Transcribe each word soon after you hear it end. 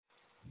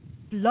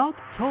Blog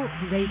Talk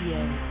Radio.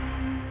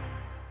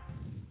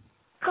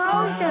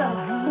 Kosha,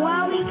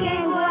 why we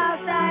can't go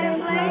outside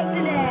and play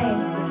today?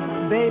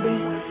 Baby,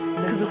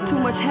 because there's too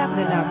much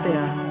happening out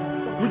there.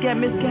 We got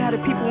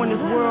misguided people in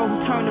this world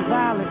who turn to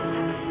violence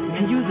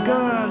and use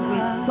guns,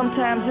 and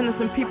sometimes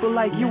innocent people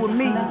like you and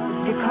me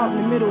get caught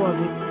in the middle of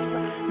it.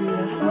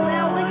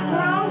 Well, what's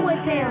wrong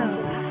with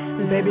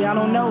them? Baby, I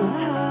don't know.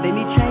 They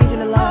need change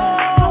in their lives.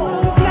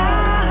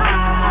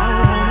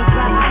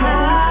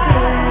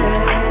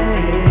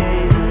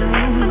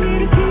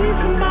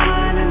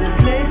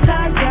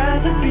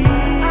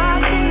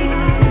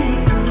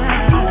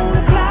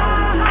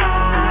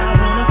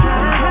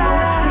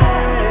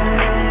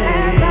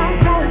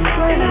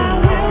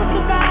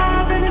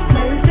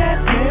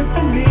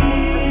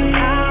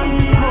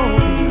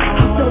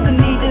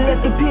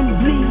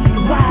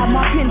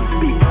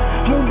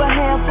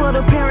 For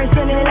the parents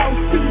and their life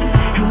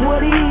and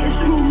what it is,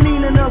 true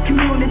meaning of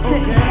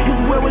community is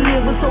where we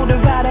live, but so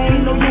divided,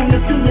 ain't no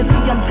unity. You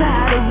see, I'm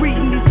tired of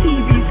reading these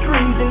TV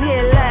screens and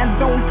headlines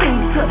don't seem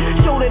to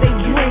show that they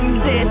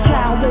dream their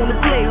child wanna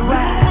play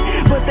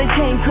right, but they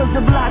can't cause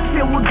the block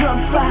filled with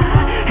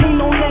gunfire. Ain't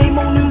no name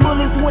on them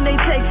bullets when they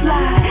take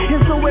flight,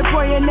 and so we're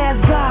praying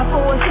ask God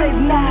for a safe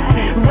night.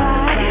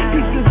 Right,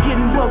 people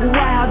getting buck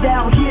wild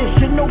out here.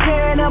 Should no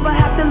parent ever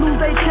have to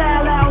lose their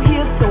child out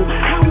here? So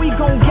how we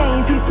gon' gain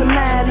peace of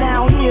mind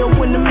out here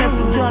when the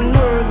message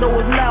unheard, though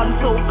it's loud and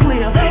so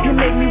clear? It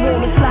make me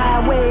wanna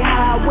fly away,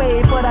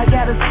 highway, but I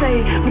gotta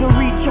stay with a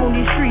reach on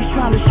these streets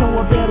trying to show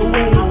a better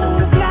way. I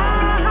wanna fly.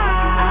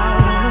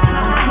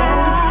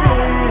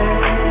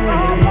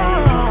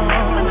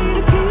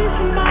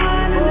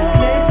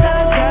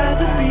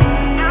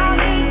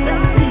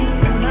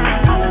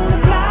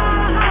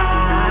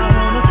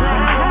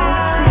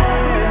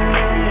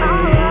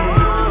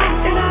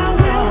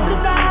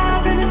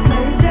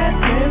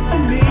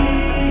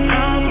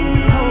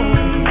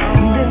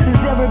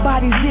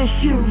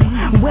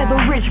 Whether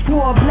rich,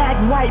 poor, black,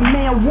 white,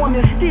 man,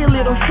 woman, still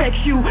it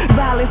affects you.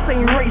 Violence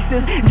ain't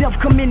racist, death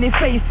come in their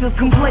faces,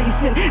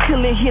 complacent,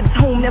 till it hits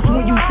home, that's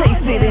when you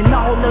taste it. And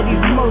all of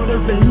these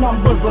murders and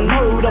numbers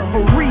unheard of,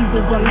 for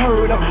reasons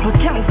unheard of,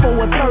 account for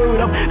a third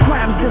of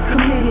crimes just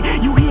committed.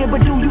 You hear,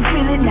 but do you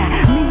feel it now?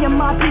 Me and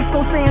my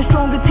people stand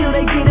stronger till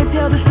they get it.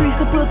 Tell the streets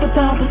to put the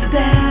thumpers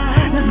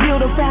down. Let's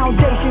build a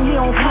foundation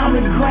here on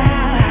common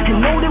ground,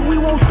 and know that we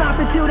won't stop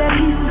until that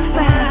peace is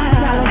found.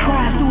 Silent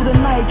cries through the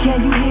night,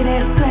 can you hear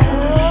that sound?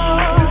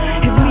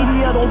 If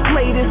media don't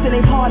play this, it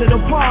ain't part of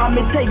the problem.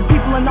 It takes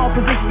people in all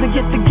positions to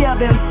get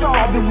together and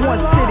solve it.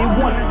 One city,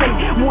 one state,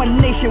 one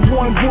nation,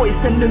 one voice,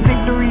 and the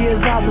victory is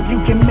ours if you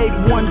can make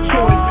one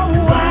choice.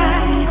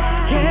 Why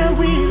can't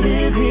we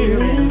live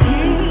here in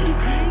peace?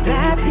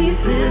 That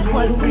peace is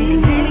what we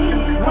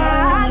need.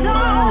 Why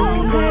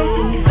don't they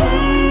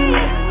see?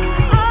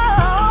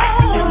 Oh,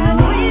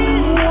 and we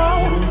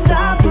won't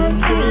stop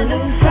until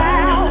it's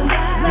found.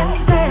 Let's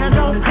stand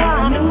on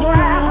common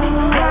ground.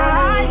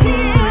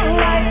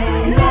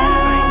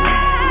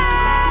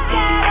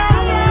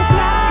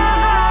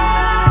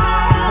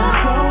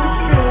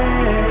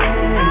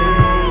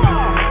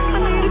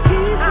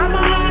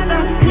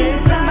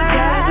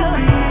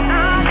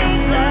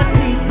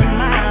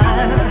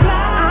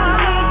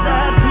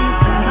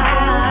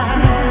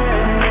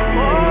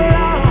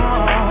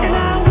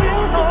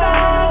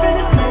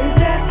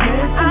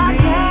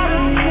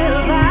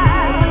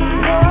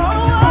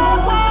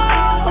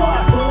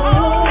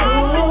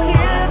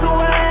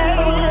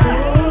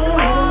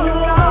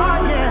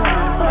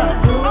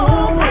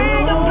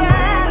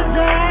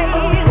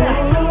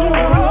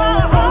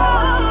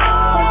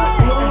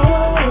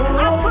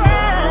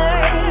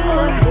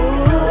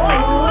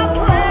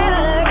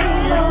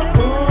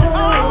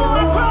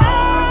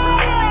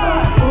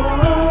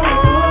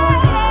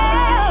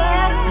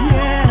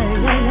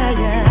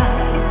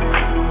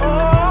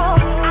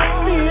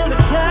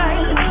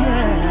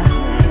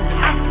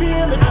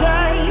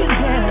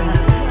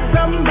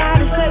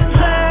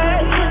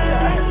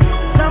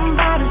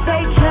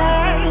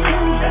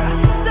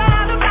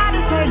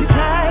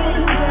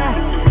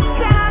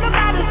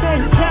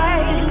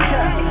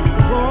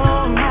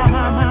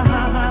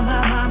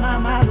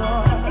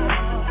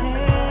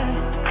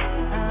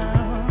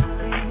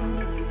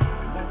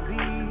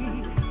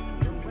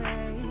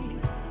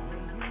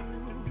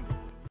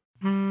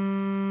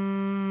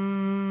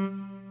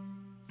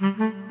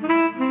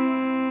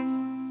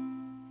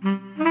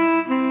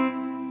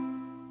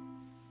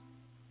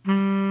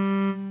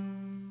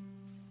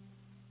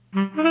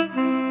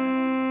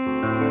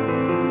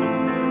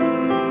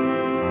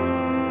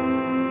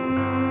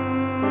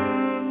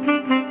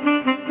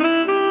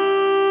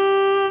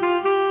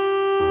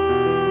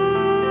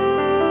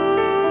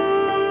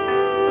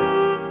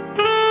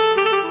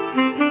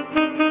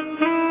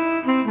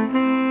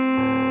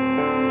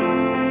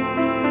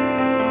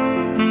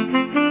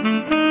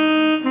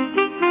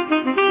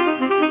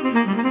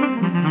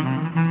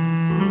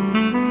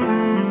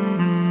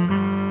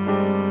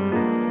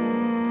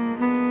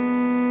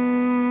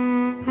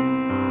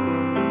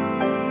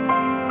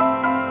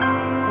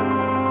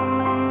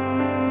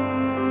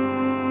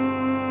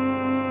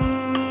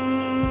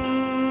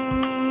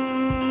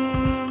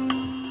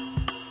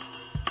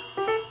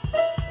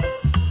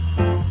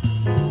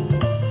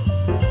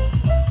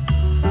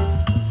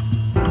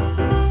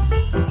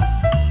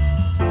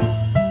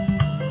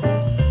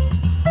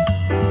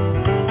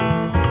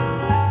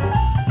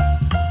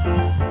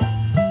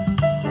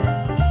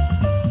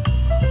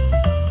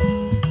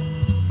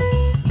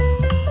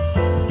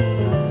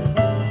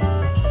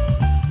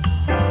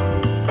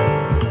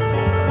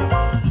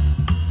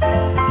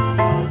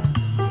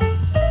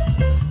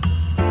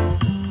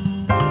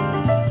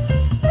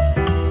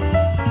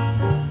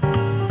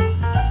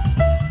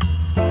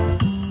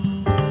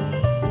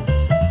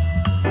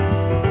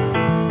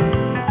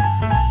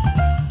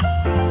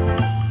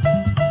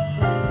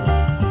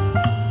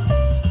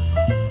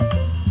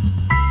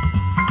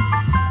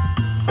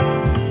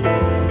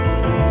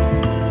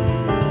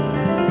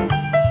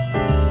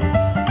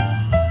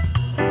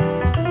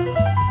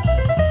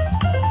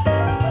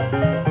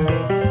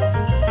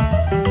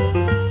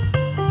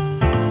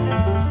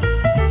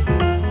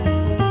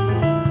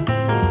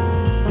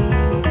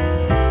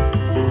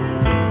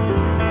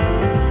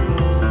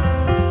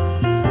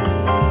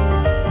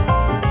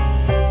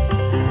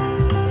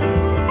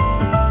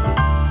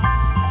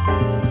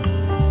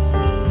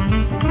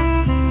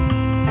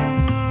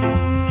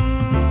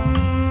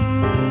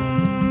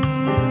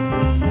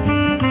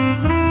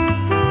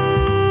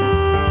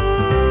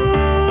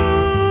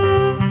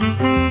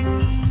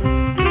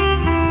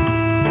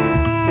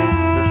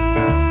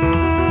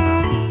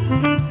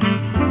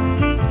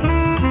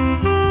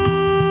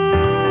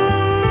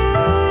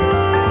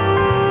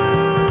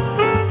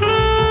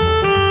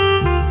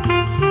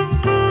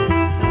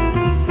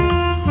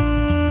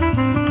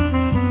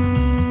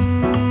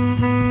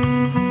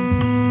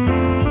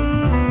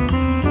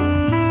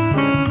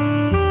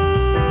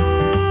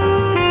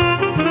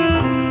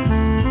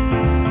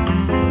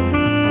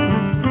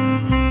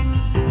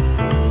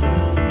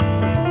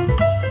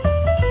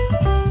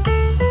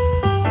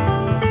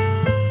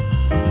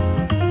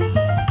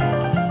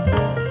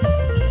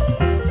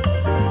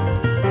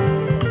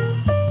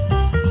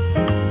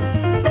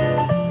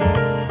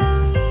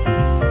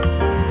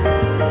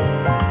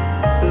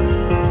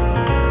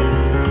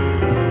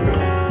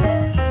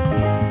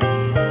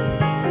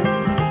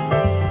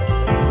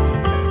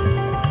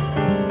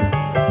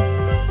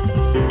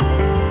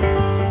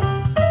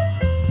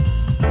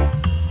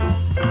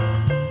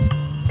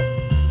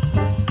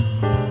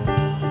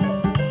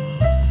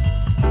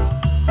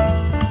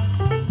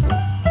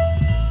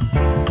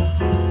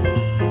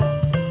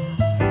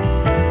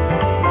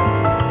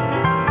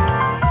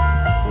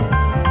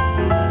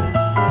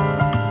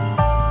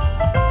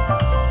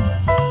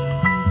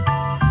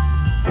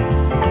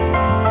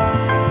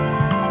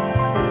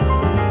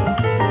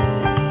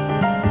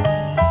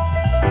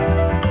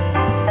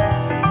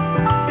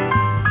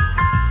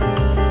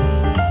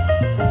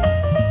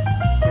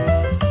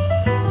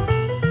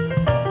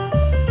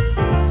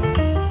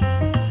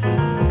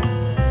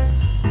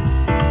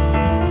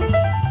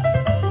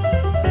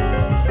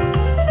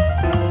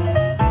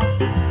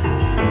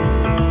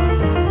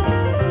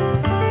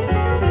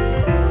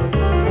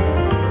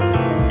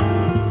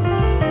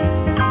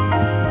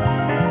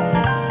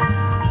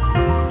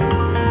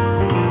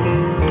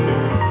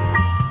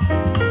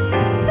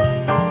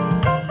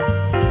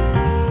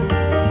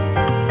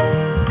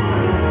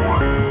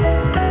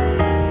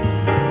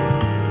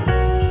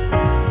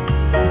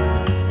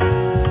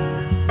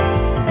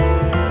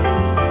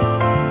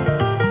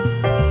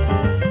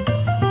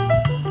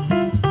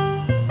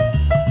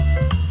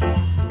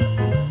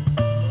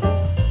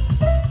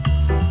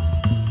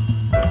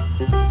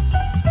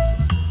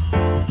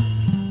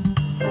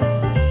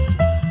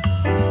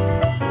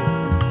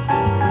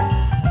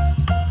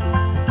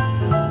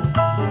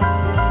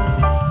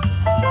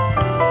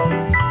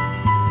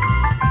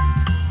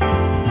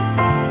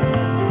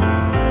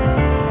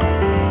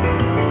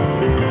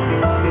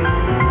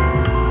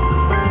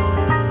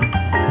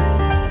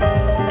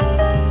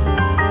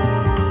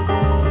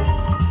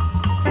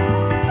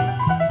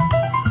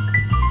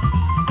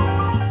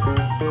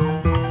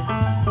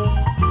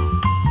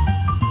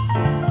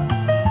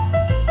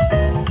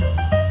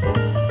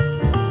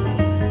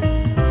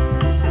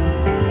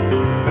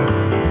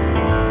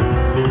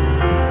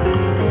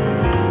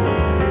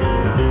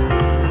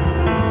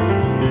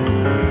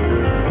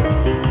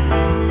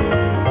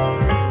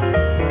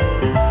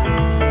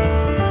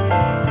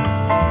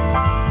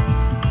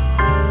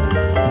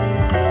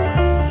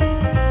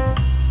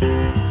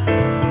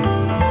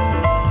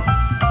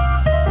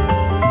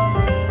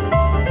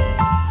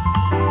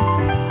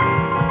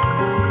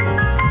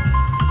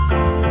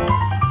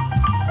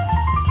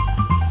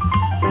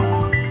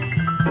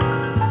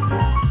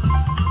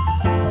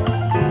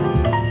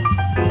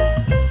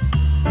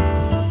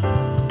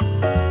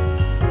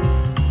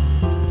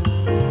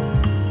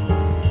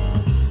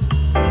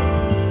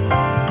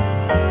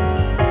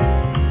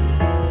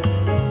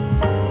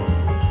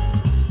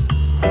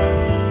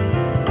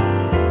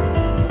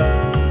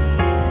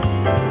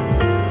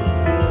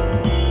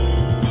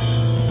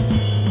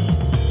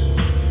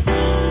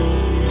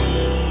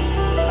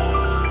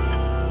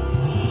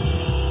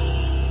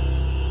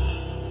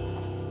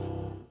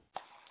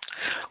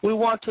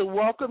 want to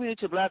welcome you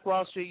to Black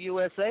Wall Street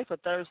USA for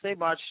Thursday,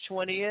 March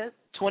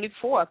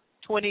 24th,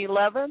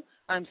 2011.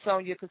 I'm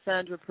Sonja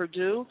Cassandra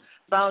Perdue,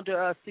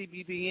 founder of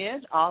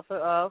CBBN, author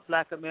of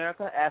Black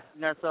America,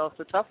 Asking Ourselves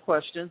the Tough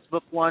Questions,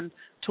 Book 1,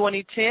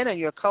 2010, and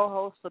your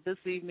co-host for this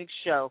evening's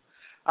show.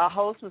 Our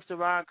host, Mr.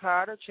 Ron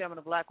Carter, chairman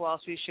of Black Wall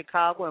Street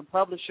Chicago and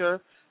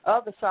publisher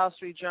of the South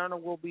Street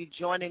Journal, will be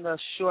joining us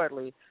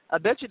shortly. I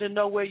bet you didn't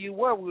know where you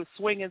were. We were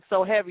swinging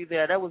so heavy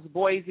there. That was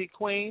Boise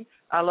Queen.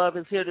 Our Love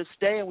Is Here to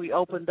Stay, and we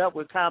opened up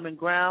with Common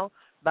Ground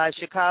by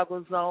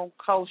Chicago's own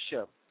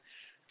Kosher.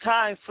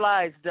 Time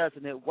flies,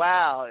 doesn't it?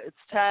 Wow. It's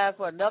time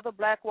for another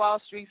Black Wall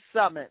Street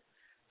Summit.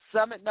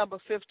 Summit number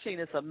 15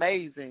 is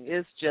amazing.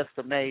 It's just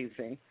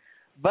amazing.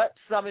 But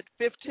Summit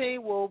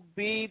 15 will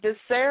be this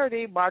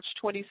Saturday, March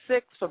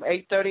 26th, from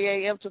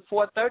 8:30 a.m. to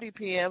 4:30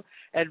 p.m.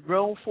 at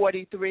Room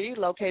 43,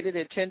 located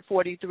at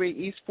 1043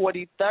 East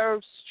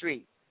 43rd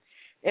Street.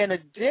 In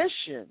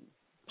addition,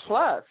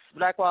 plus,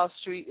 Black Wall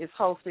Street is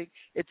hosting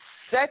its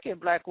second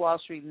Black Wall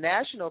Street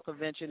National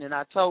Convention in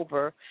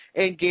October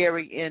in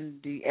Gary,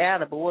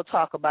 Indiana. But we'll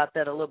talk about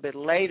that a little bit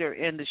later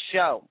in the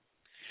show.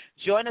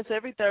 Join us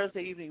every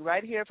Thursday evening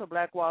right here for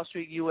Black Wall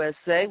Street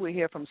USA. We're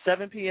here from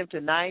 7 p.m. to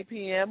 9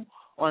 p.m.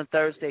 on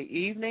Thursday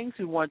evenings.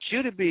 We want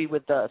you to be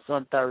with us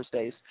on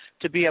Thursdays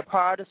to be a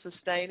part of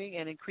sustaining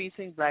and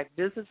increasing black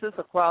businesses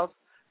across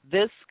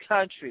this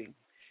country.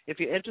 If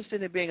you're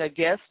interested in being a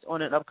guest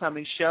on an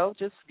upcoming show,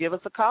 just give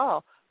us a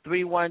call,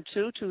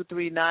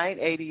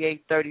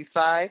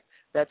 312-239-8835.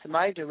 That's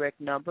my direct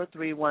number,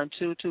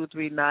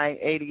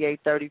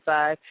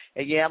 312-239-8835.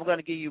 And, yeah, I'm going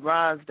to give you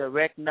Ron's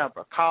direct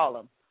number. Call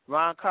him.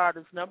 Ron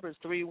Carter's number is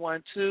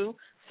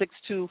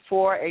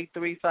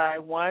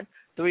 312-624-8351,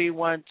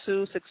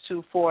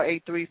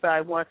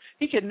 312-624-8351.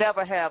 He can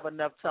never have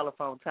enough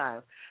telephone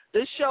time.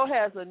 This show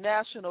has a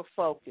national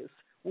focus.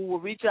 We will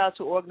reach out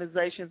to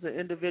organizations and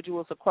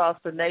individuals across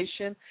the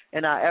nation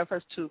in our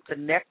efforts to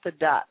connect the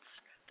dots,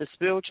 the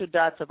spiritual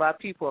dots of our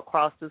people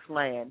across this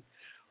land.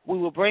 We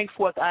will bring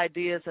forth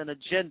ideas and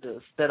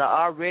agendas that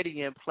are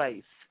already in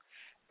place,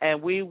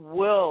 and we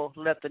will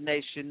let the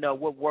nation know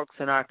what works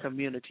in our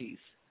communities.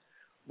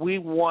 We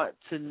want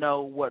to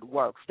know what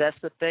works. That's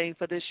the thing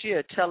for this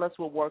year. Tell us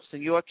what works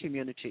in your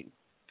community.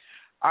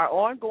 Our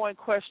ongoing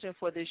question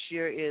for this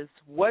year is,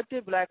 what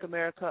did Black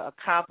America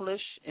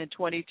accomplish in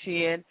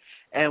 2010,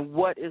 and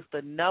what is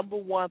the number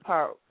one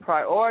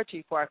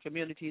priority for our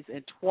communities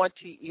in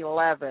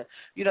 2011?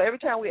 You know, every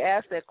time we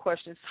ask that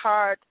question, it's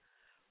hard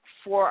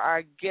for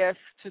our guests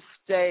to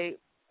stay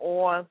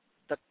on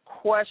the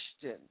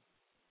question.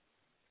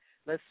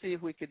 Let's see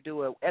if we could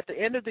do it. At the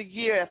end of the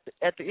year,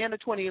 at the end of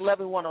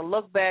 2011, we want to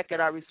look back at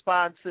our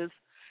responses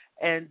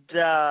and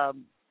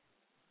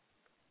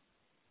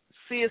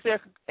see is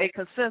there a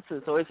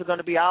consensus, or is it going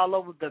to be all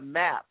over the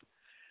map?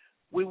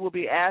 We will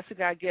be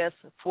asking our guests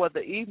for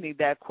the evening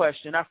that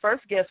question. Our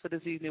first guest for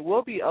this evening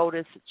will be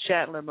Otis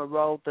Chandler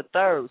Monroe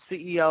III,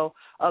 CEO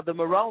of the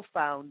Monroe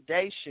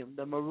Foundation.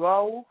 The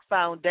Monroe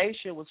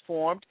Foundation was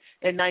formed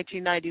in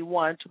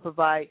 1991 to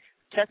provide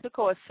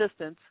technical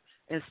assistance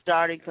in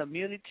starting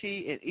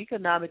community and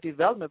economic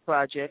development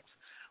projects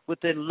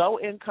within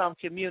low-income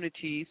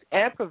communities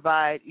and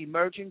provide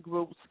emerging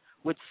groups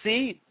with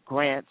seed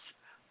grants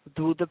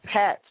through the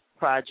PAT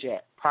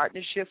project,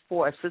 Partnership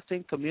for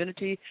Assisting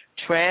Community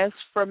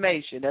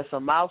Transformation. That's a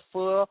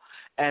mouthful,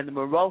 and the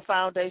Monroe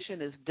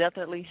Foundation is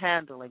definitely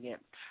handling it.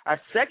 Our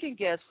second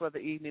guest for the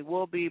evening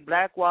will be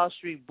Black Wall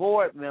Street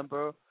board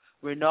member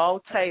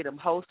Renaud Tatum,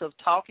 host of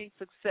Talking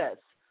Success.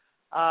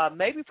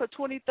 Maybe for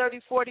 20, 30,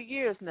 40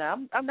 years now.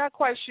 I'm not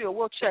quite sure.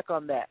 We'll check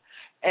on that.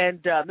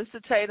 And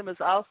Mr. Tatum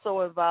is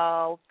also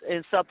involved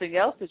in something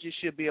else that you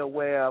should be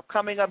aware of.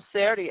 Coming up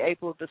Saturday,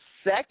 April the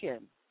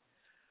 2nd,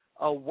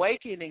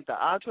 Awakening the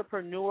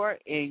Entrepreneur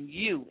in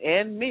You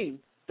and Me.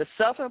 The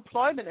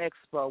Self-Employment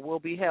Expo will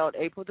be held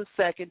April the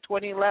 2nd,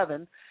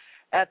 2011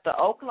 at the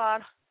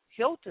Oakland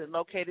Hilton,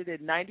 located at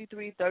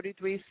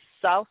 9333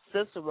 South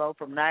Cicero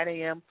from 9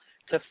 a.m.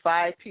 to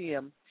 5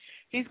 p.m.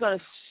 He's going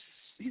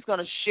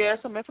to share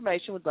some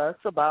information with us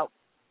about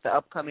the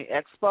upcoming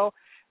expo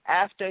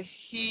after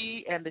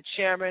he and the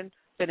chairman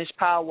finish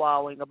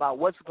powwowing about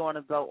what's going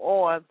to go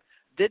on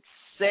this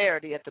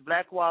Saturday at the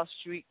Black Wall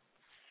Street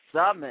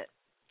Summit.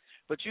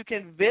 But you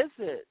can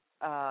visit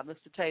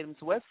Mr. Tatum's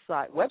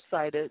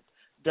website at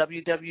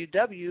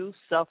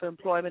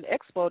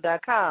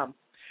www.selfemploymentexpo.com.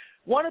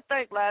 Want to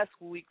thank last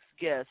week's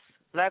guest,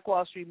 Black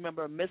Wall Street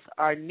member Miss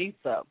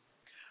Arnitha,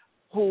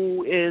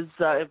 who is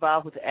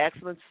involved with the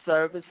Excellence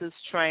Services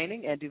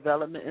Training and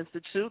Development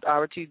Institute,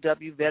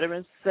 RTW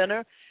Veterans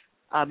Center,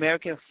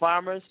 American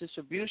Farmers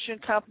Distribution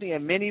Company,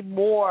 and many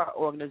more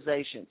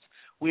organizations.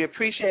 We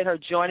appreciate her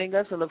joining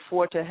us and look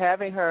forward to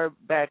having her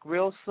back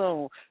real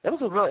soon. That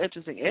was a real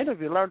interesting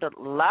interview. Learned a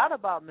lot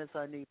about Miss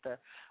Arnitha.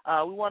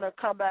 We want her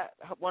to come back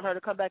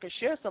and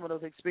share some of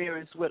those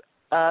experiences with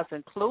us,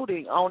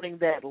 including owning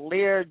that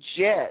Lear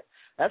jet.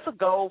 That's a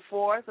goal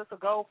for us. That's a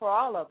goal for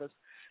all of us.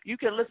 You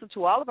can listen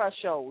to all of our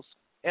shows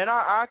in our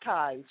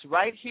archives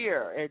right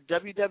here at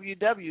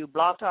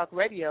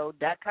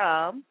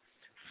www.blogtalkradio.com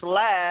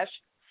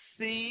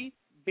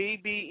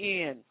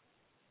BBN.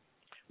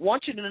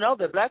 Want you to know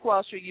that Black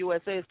Wall Street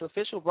USA is the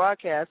official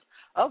broadcast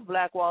of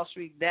Black Wall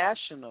Street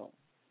National.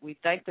 We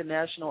thank the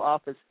national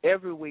office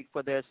every week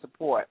for their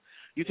support.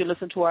 You can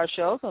listen to our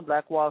shows on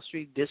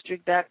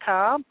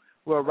blackwallstreetdistrict.com.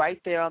 We're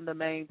right there on the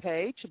main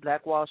page,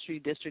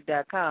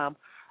 blackwallstreetdistrict.com.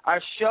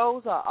 Our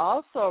shows are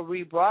also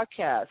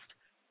rebroadcast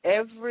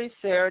every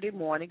Saturday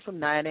morning from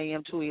 9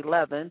 a.m. to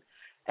 11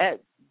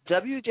 at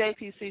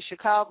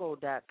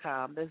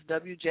WJPCChicago.com. That's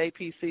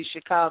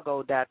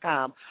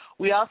WJPCChicago.com.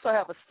 We also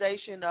have a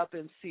station up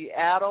in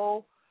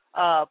Seattle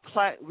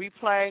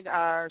replaying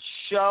our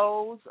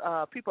shows.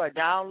 People are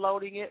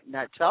downloading it,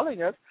 not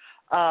telling us.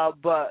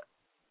 But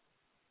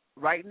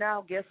right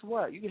now, guess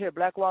what? You can hear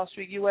Black Wall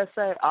Street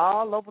USA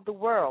all over the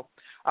world.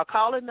 Our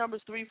call-in number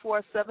is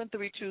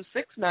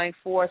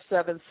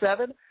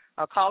 347-326-9477.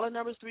 Our call-in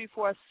number is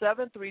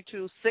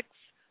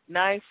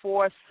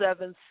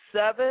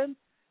 347-326-9477.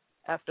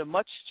 After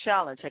much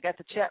challenge, I got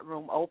the chat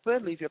room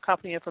open. Leave your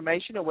company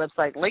information and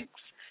website links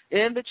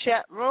in the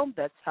chat room.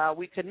 That's how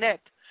we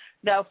connect.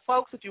 Now,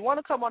 folks, if you want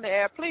to come on the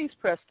air, please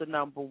press the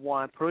number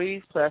 1.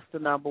 Please press the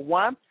number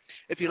 1.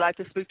 If you'd like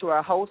to speak to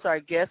our host, our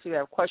guest, we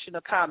have a question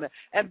or comment.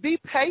 And be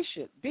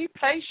patient. Be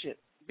patient.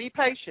 Be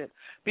patient,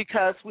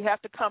 because we have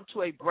to come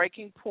to a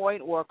breaking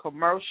point or a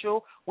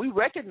commercial. We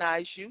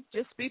recognize you.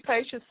 Just be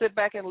patient. Sit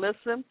back and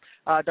listen.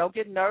 Don't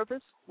get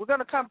nervous. We're going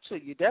to come to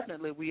you.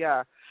 Definitely we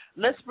are.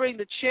 Let's bring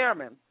the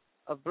chairman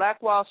of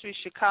Black Wall Street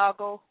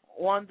Chicago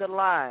on the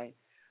line.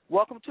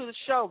 Welcome to the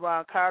show,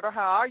 Ron Carter.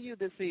 How are you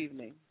this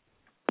evening?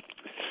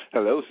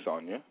 Hello,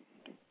 Sonja.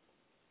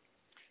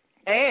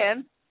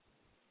 And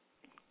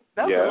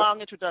that was a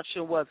long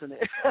introduction, wasn't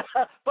it?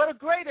 But a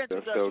great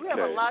introduction. Okay. We have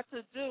a lot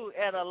to do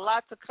and a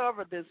lot to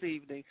cover this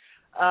evening.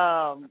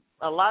 A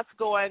lot's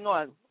going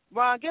on.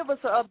 Ron, give us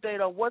an update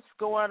on what's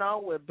going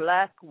on with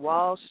Black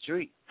Wall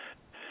Street.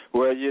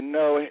 Well, you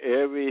know,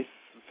 every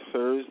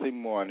Thursday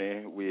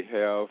morning we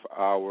have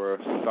our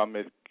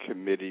summit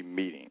committee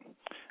meeting.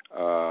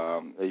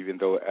 Even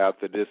though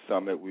after this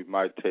summit we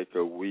might take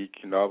a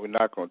week. No, we're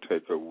not going to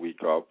take a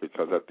week off,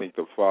 because I think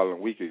the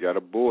following week we got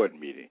a board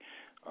meeting.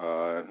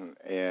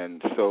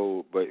 And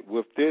so, but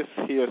with this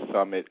here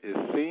summit, it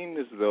seems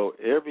as though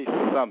every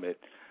summit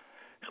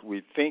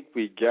we think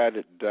we got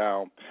it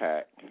down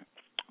packed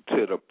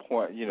to the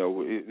point, you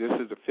know, this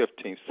is the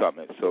 15th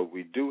summit, so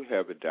we do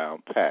have it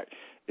down packed.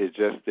 It's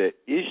just that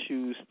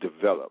issues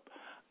develop.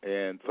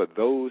 And for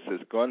those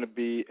that's going to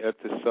be at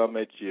the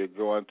summit, you're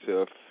going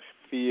to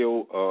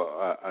feel,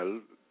 I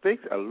think,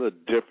 a little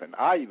different.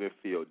 I even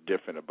feel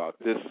different about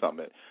this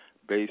summit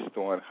based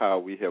on how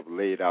we have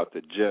laid out the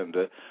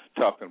agenda,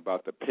 talking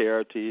about the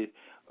parity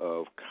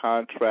of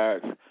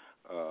contracts.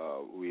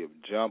 We have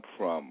jumped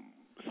from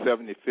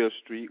 75th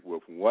Street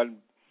with one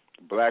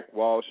Black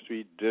Wall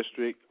Street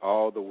district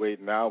all the way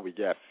now. We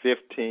got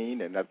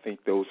 15, and I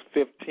think those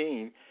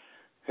 15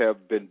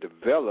 have been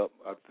developed.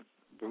 I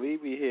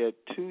believe we had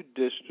 2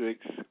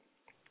 districts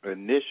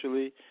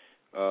initially,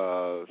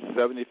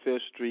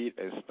 75th Street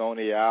and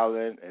Stony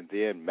Island, and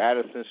then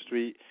Madison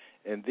Street.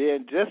 And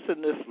then just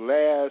in this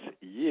last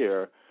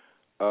year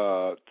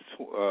of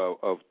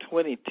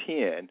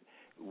 2010,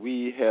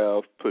 we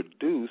have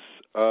produced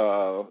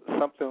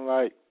something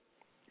like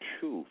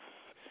 10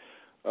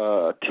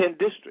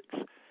 districts.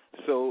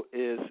 So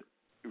it's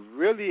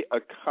really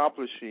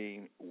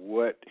accomplishing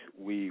what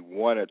we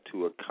wanted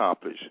to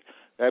accomplish.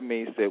 That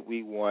means that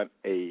we want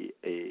a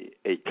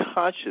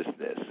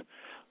consciousness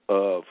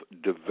of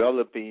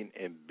developing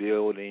and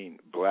building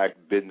black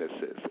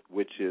businesses,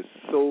 which is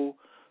so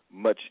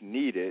much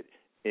needed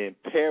in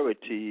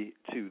parity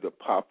to the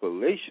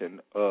population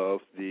of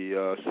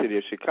the city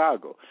of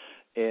Chicago.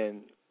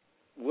 And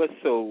what's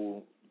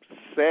so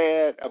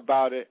sad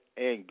about it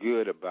and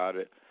good about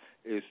it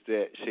is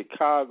that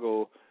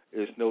Chicago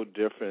is no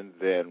different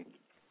than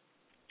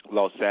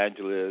Los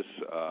Angeles,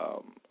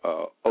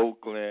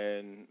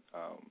 Oakland,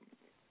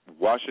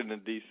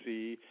 Washington,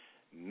 D.C.,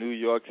 New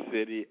York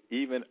City,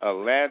 even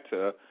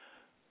Atlanta,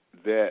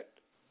 that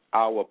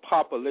our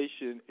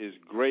population is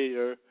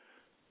greater,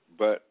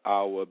 but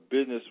our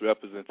business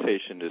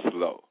representation is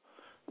low.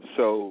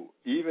 So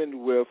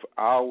even with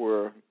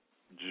our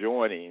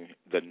joining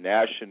the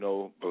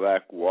National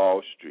Black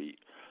Wall Street,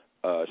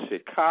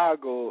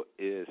 Chicago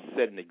is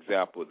setting an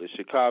example. The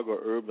Chicago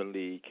Urban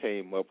League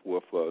came up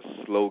with a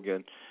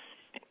slogan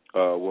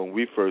when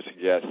we first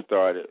got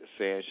started,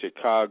 saying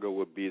Chicago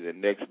would be the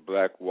next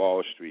Black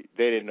Wall Street.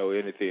 They didn't know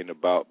anything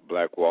about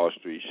Black Wall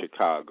Street,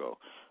 Chicago,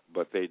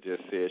 but they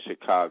just said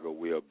Chicago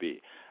will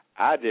be.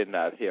 I did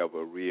not have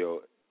a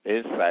real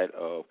insight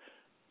of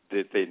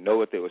that they know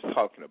what they was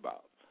talking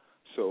about.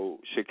 So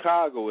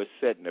Chicago is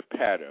setting a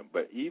pattern,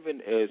 but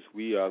even as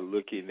we are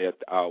looking at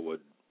our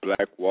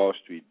Black Wall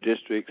Street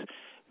districts,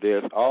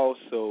 there's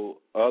also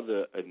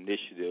other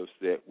initiatives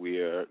that we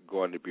are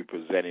going to be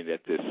presenting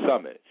at this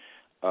summit.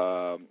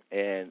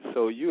 And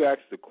so you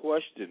asked the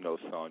question, though,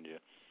 Sonja,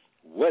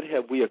 what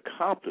have we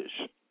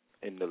accomplished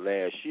in the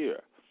last year?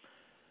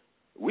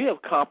 We have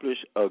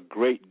accomplished a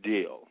great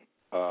deal.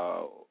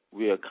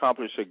 we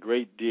accomplished a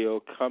great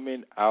deal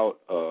coming out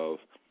of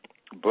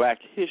Black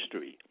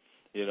history.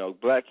 You know,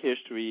 Black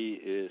history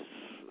is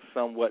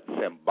somewhat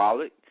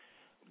symbolic,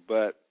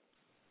 but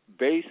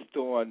based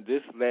on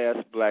this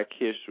last Black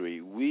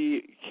history,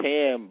 we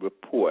can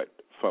report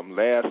from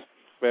this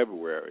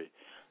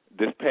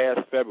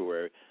past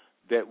February,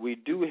 that we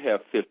do have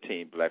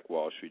 15 Black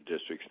Wall Street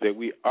districts, that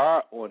we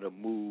are on a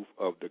move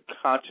of the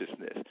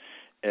consciousness.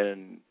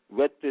 And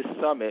with this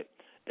summit,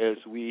 as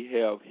we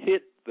have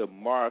hit the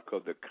mark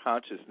of the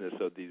consciousness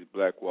of these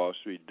Black Wall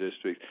Street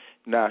districts,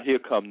 now here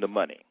come the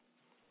money.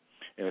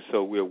 And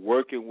so we're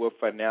working with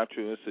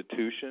financial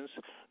institutions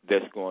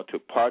that's going to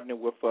partner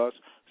with us.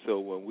 So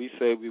when we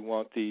say we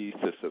want these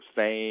to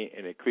sustain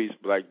and increase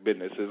Black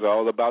business, it's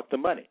all about the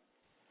money.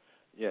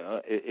 You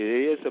know,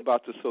 it is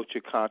about the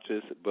social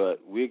conscious, but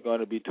we're going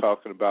to be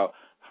talking about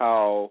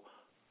how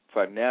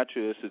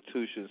financial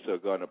institutions are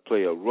going to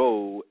play a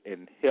role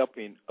in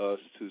helping us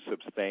to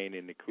sustain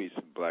and increase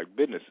Black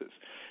businesses.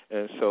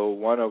 And so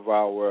one of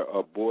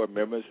our board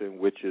members, and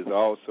which is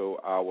also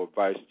our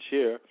vice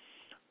chair,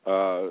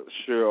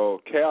 Cheryl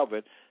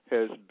Calvin,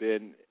 has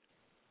been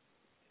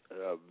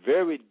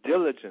very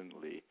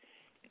diligently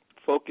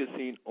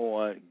focusing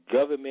on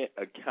government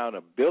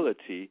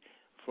accountability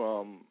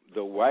from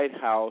the White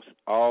House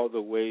all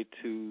the way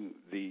to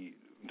the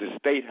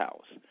State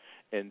House.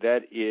 And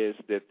that is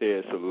that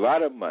there's a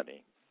lot of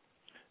money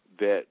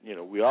that, you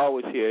know, we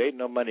always hear, ain't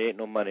no money, ain't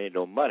no money, ain't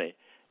no money.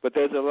 But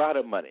there's a lot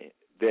of money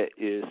that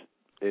is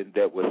and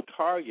that was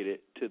targeted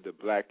to the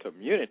Black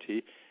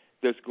community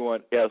that's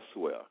going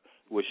elsewhere.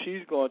 Well,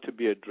 she's going to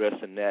be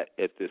addressing that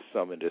at this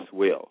summit as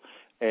well.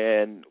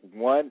 And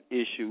one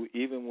issue,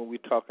 even when we're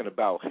talking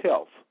about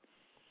health,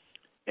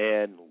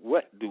 and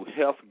what do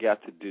health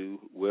got to do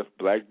with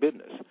Black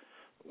business?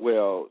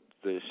 Well,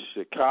 the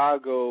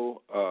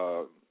Chicago,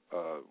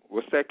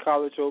 what's that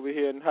college over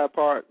here in Hyde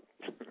Park?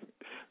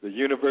 The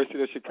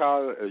University of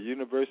Chicago,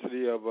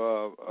 University of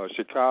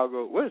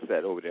Chicago. What is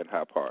that over there in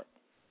Hyde Park?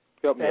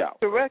 Help me out.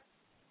 Correct.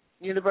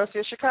 University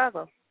of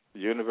Chicago.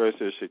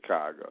 University of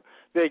Chicago.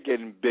 They're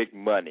getting big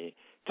money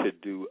to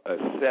do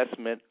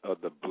assessment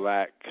of the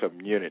Black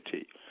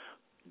community.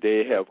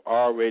 They have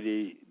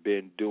already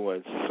been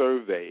doing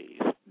surveys,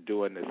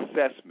 doing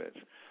assessments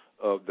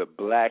of the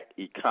Black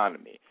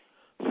economy.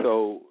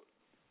 So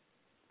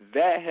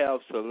that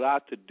has a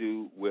lot to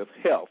do with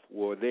health,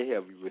 where they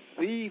have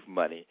received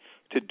money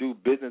to do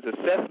business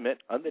assessment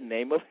under the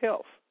name of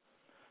health.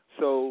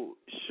 So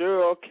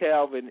Cheryl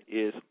Calvin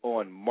is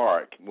on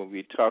mark when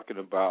we're talking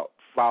about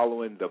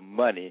following the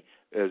money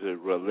as it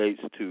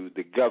relates to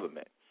the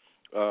government.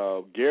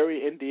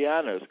 Gary,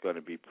 Indiana is going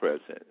to be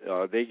present.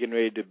 They're getting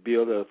ready to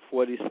build a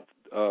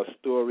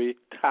 40-story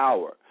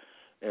tower.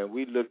 And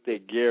we looked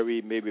at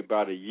Gary maybe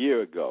about a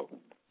year ago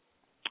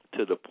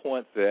to the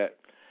point that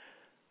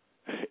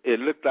it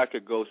looked like a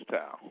ghost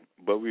town.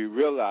 But we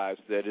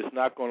realized that it's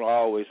not going to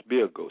always be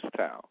a ghost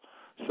town.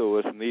 So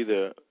it's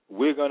neither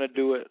we're going to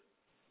do it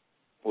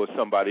or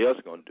somebody else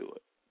going to do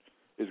it.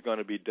 It's going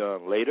to be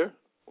done later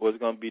or it's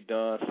going to be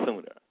done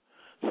sooner.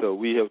 So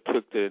we have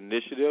took the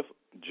initiative,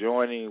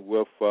 joining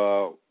with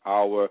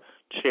our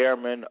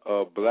chairman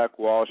of Black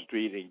Wall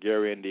Street in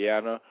Gary,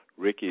 Indiana,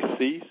 Ricky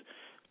Cease,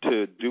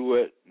 to do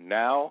it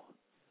now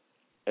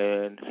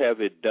and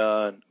have it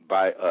done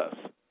by us.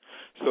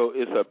 So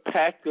it's a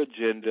packed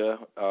agenda.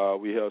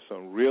 We have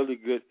some really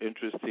good,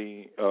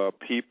 interesting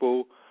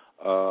people.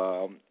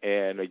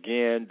 And,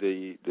 again,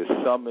 the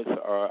summits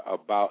are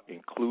about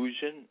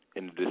inclusion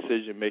in the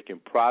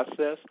decision-making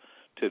process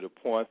to the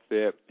point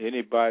that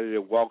anybody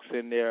that walks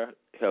in there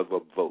has a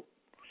vote.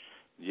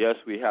 Yes,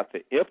 we have to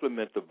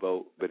implement the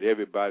vote, but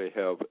everybody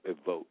have a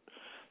vote.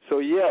 So,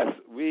 yes,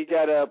 we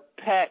got a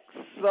packed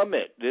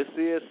summit. This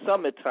is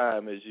summit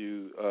time, as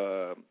you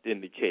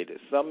indicated,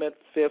 Summit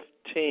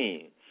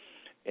 15.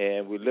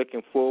 And we're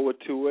looking forward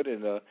to it,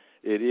 and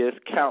it is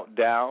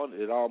countdown.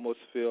 It almost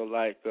feels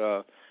like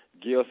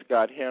Gil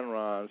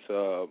Scott-Heron's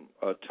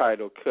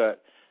title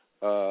cut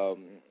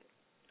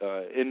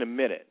in the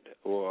minute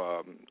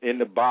or in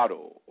the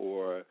bottle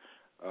or,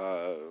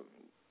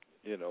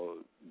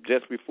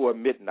 just before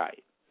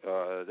midnight.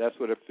 That's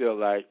what it feels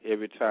like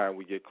every time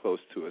we get close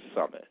to a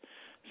summit.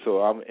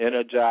 So I'm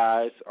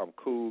energized, I'm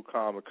cool,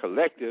 calm, and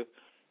collective,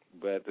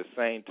 but at the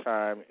same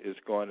time it's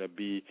going to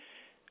be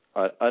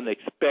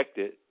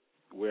unexpected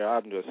where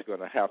I'm just going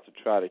to have to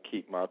try to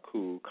keep my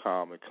cool,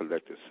 calm, and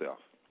collective self.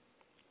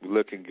 You're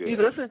looking good.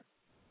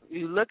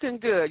 You're looking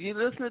good. You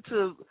listening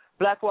to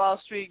Black Wall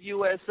Street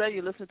USA.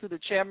 You listen to the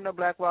chairman of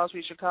Black Wall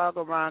Street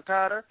Chicago, Ron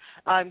Carter.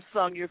 I'm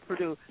Sonja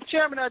Perdue.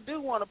 Chairman, I do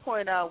want to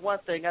point out one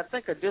thing. I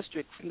think a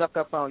district snuck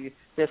up on you.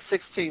 There's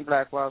 16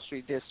 Black Wall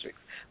Street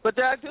districts. But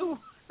I do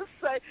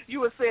say, you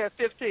were saying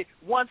 15.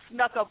 One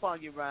snuck up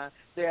on you, Ron.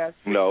 There are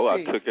 16. No,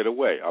 I took it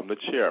away. I'm the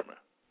chairman.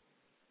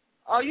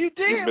 Oh, you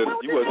did?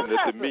 You wasn't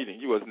at the meeting.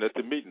 You wasn't at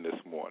the meeting this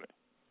morning.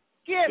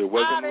 Get it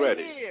wasn't out of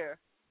ready. Here.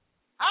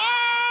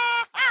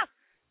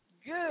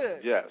 Good.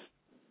 Yes.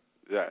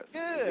 Good.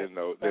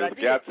 There's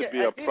got to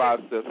be a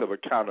process of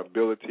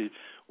accountability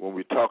when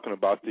we're talking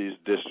about these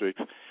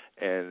districts.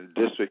 and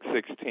District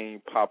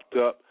 16 popped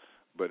up,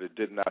 but it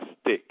did not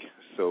stick,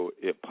 so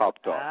it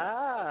popped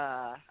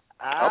off.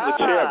 I'm the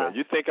chairman.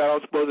 You think I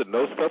was supposed to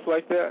know stuff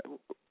like that?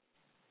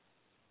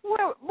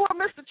 Well,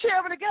 Mr.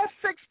 Chairman, it got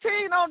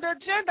 16 on the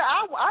agenda.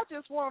 I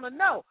just want to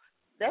know.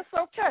 That's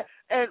okay.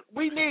 And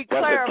we need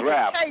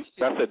clarification.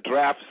 That's a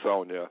draft,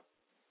 Sonja.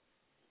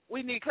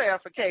 We need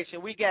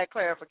clarification. We got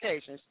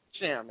clarification,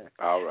 Chairman.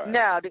 All right.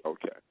 Now,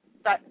 okay.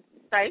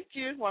 Thank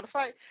you. Want to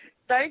fight?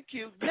 Thank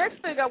you.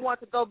 Next thing I want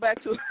to go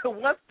back to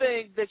one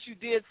thing that you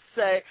did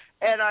say,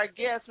 and our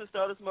guest,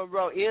 Mr. Otis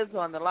Monroe, is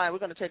on the line. We're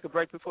going to take a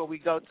break before we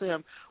go to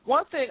him.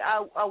 One thing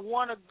I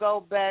want to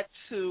go back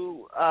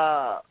to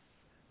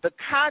the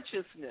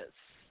consciousness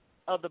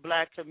of the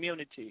black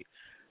community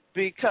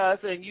because,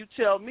 and you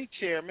tell me,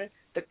 Chairman,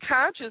 the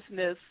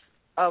consciousness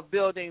of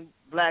building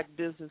black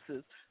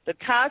businesses, the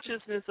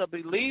consciousness of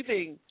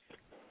believing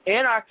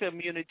in our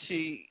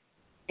community,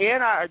 in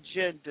our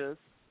agendas,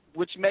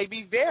 which may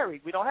be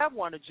varied. We don't have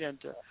one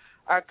agenda.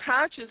 Our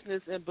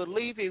consciousness in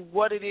believing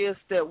what it is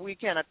that we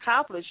can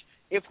accomplish,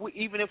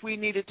 even if we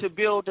needed to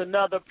build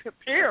another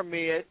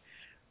pyramid,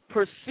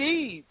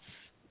 precedes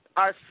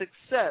our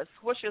success.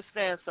 What's your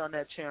stance on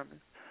that, Chairman?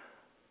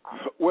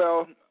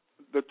 Well,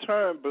 the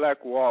term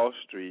Black Wall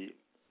Street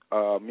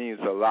means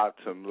a lot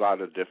to a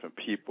lot of different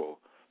people.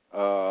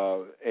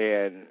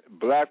 And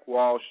Black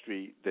Wall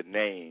Street, the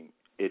name,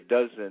 it's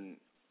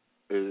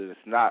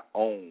not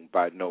owned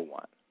by no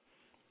one.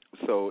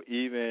 So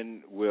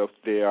even if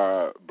there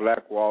are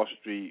Black Wall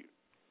Street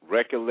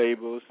record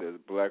labels, there's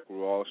Black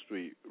Wall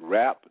Street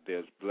Rap,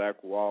 there's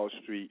Black Wall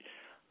Street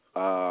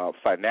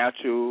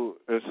Financial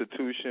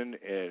Institution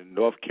in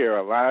North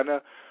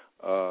Carolina,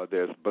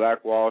 there's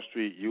Black Wall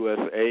Street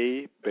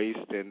USA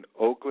based in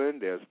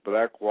Oakland, there's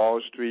Black Wall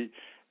Street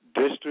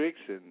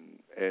districts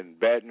in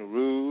Baton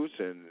Rouge,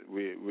 and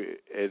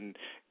and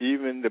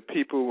even the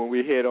people when we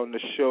had on the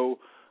show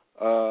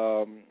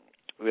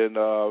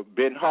in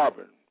Ben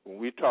Harbor, when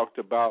we talked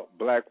about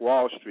Black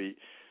Wall Street,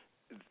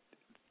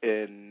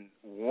 and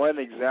one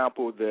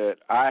example that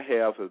I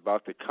have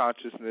about the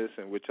consciousness,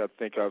 and which I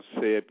think I've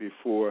said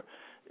before,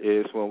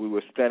 is when we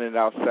were standing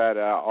outside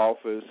our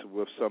office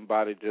with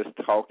somebody just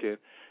talking,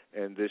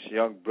 and this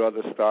young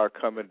brother started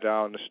coming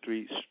down the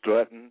street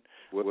strutting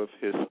with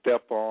his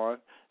step on,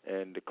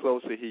 and the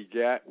closer he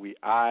got, we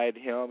eyed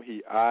him,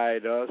 he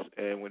eyed us,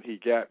 and when he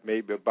got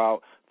maybe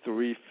about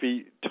 3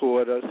 feet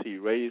toward us, he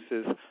raised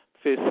his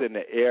fist in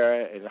the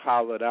air and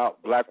hollered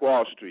out, Black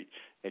Wall Street,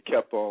 and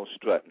kept on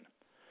strutting.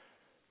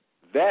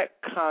 That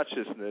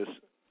consciousness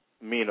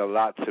mean a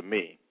lot to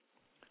me,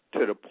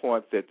 to the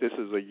point that this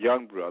is a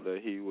young brother.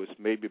 He was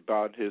maybe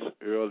about his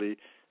early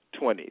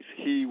 20s.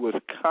 He was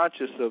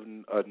conscious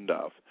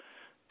enough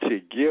to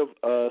give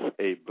us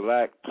a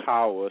Black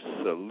Power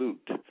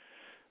salute,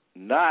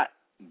 not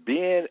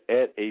being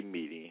at a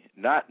meeting,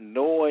 not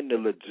knowing the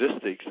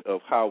logistics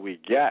of how we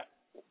got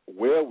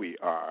where we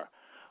are,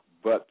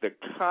 but the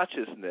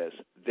consciousness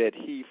that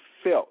he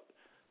felt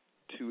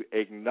to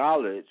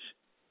acknowledge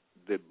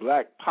the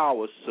Black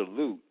Power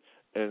salute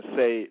and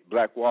say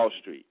Black Wall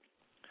Street.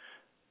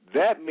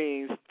 That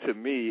means to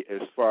me,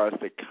 as far as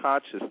the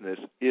consciousness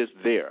is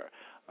there.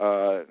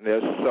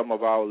 There's some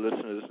of our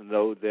listeners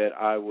know that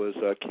I was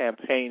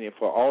campaigning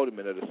for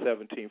alderman of the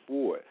 17th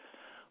Ward.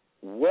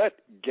 What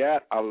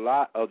got a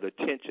lot of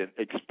attention,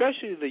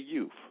 especially the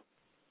youth,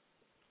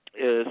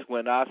 is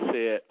when I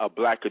said a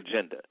black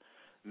agenda.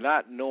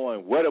 Not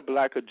knowing what a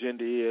black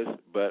agenda is,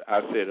 but I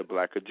said a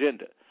black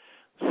agenda.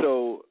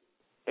 So,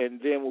 and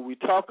then when we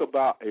talk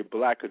about a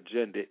black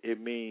agenda,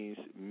 it means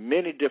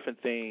many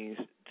different things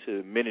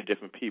to many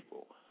different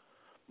people.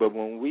 But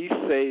when we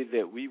say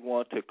that we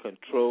want to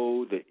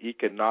control the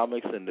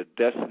economics and the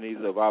destinies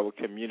of our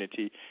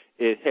community,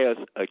 it has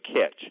a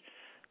catch.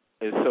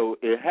 And so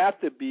it has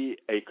to be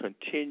a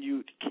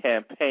continued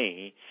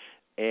campaign,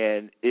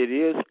 and it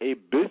is a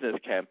business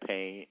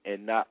campaign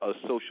and not a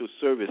social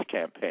service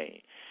campaign.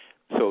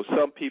 So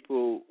some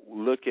people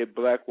look at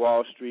Black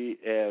Wall Street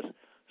as,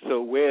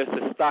 so where's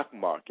the stock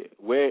market?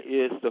 Where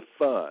is the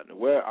fund?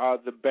 Where are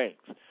the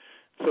banks?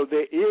 So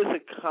there is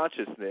a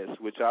consciousness,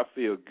 which I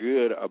feel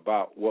good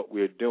about what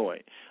we're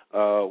doing.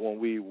 When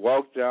we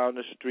walk down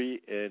the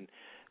street and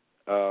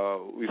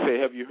we say,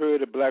 have you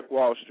heard of Black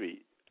Wall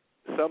Street?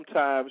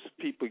 Sometimes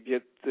people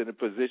get in a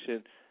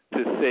position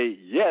to say,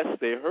 yes,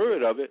 they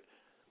heard of it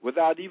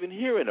without even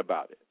hearing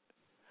about it.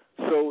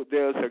 So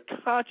there's a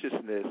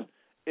consciousness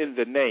in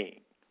the name.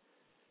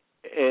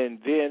 And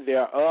then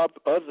there are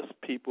other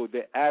people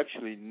that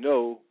actually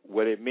know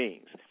what it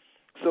means.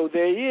 So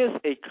there is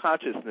a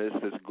consciousness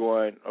that's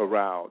going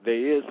around.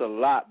 There is a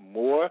lot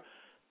more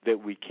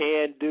that we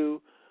can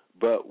do,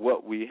 but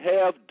what we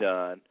have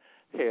done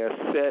has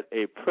set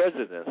a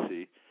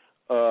presidency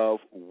of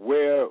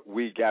where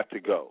we got to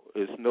go.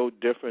 It's no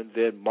different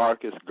than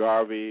Marcus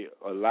Garvey,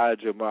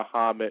 Elijah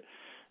Muhammad,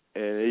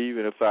 and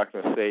even if I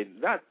can say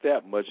not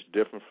that much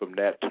different from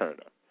Nat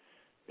Turner.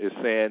 It's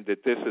saying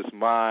that this is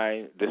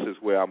mine, this is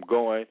where I'm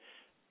going,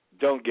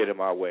 don't get in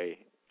my way,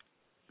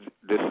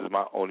 this is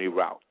my only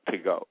route to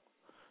go.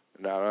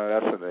 Now,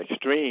 that's an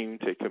extreme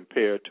to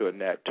compare to a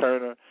Nat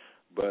Turner,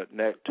 but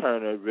Nat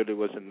Turner really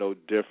wasn't no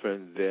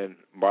different than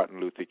Martin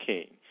Luther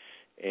King.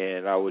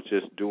 And I was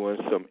just doing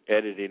some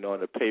editing on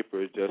the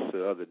paper just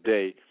the other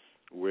day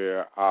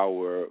where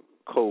our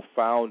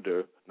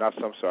co-founder,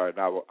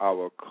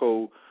 our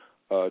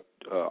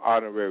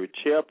honorary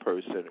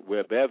chairperson,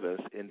 Webb Evans,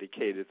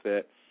 indicated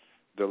that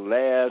the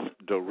last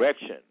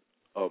direction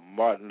of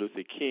Martin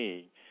Luther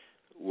King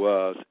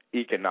was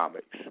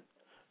economics.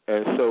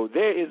 And so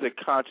there is a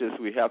conscience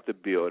we have to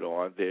build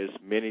on. There's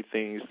many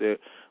things that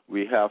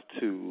we have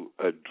to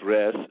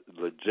address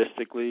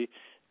logistically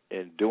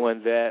in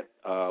doing that.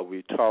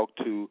 We talked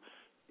to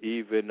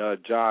even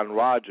John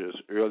Rogers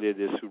earlier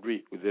this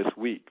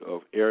week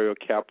of Area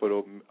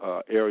Capital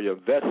Area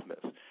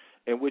Investments,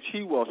 in which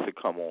he wants to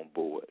come on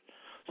board.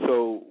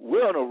 So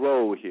we're on a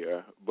roll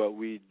here, but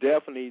we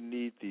definitely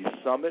need these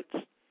summits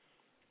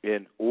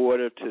in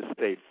order to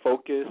stay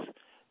focused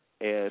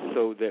and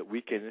so that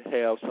we can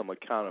have some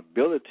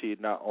accountability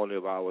not only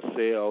of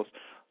ourselves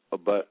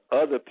but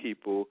other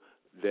people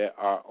that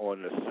are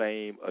on the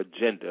same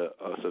agenda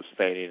of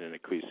sustaining and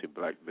increasing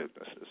black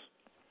businesses.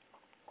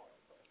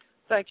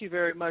 Thank you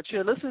very much.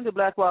 You're listening to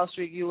Black Wall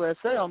Street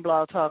USA on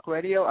Blog Talk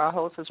Radio. Our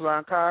host is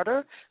Ron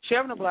Carter,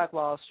 chairman of Black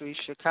Wall Street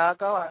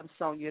Chicago. I'm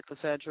Sonja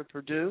Cassandra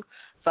Perdue,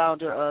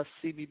 founder of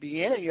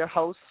CBBN, and your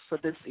host for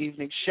this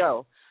evening's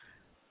show.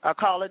 Our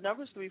call-in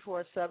number is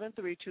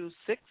 347-326-9477.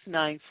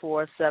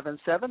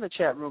 The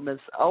chat room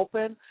is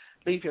open.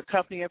 Leave your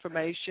company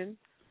information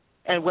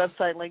and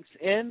website links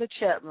in the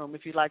chat room.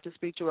 If you'd like to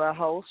speak to our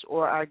host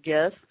or our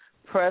guest,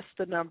 press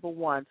the number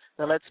 1.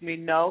 That lets me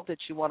know that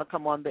you want to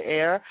come on the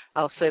air.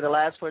 I'll say the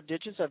last 4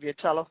 digits of your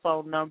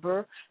telephone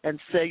number and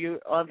say you're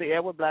on the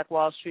air with Black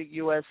Wall Street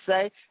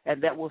USA,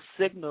 and that will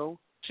signal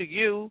to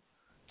you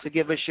to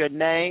give us your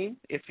name,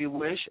 if you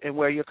wish, and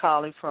where you're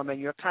calling from and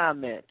your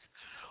comment.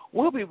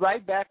 We'll be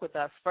right back with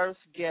our first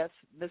guest,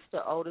 Mr.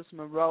 Otis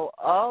Monroe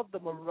of the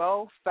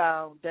Monroe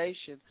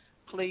Foundation.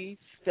 Please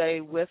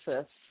stay with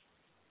us.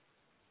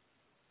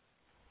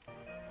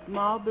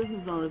 Small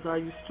business owners, are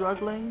you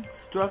struggling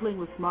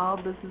with small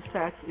business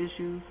tax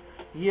issues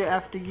year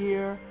after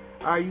year?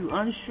 Are you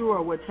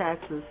unsure what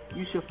taxes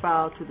you should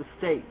file to the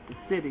state, the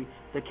city,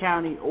 the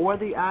county, or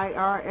the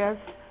IRS?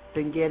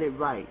 Then get it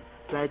right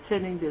by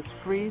attending this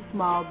free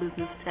small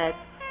business tax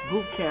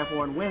boot camp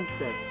on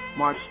Wednesday,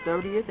 March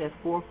 30th at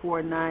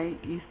 449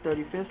 East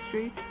 35th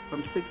Street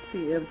from 6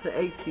 p.m. to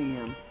 8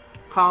 p.m.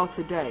 Call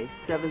today,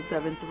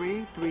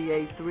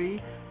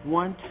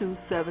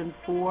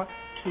 773-383-1274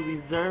 to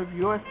reserve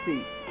your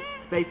seat.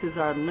 Spaces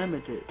are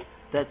limited.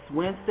 That's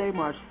Wednesday,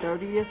 March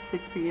 30th,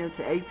 6 p.m.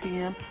 to 8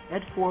 p.m.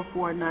 at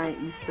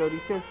 449 East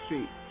 35th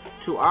Street.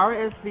 To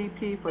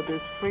RSVP for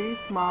this free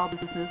small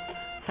business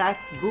tax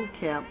boot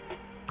camp,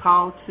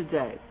 call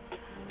today.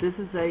 This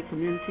is a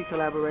community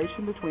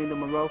collaboration between the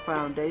Monroe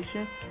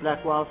Foundation,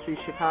 Black Wall Street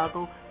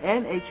Chicago,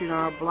 and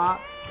H&R Block,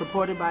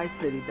 supported by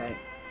Citibank.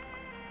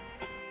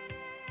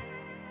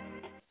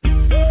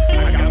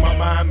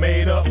 Mind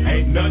made up,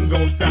 ain't nothing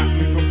gonna stop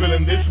me from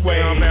feeling this way.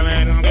 I'm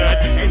feeling good.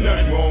 Ain't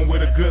nothing wrong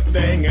with a good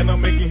thing, and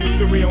I'm making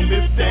history on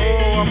this day.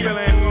 I'm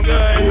feeling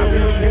good. I've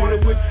been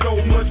wanted with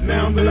so much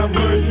now that I've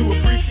learned to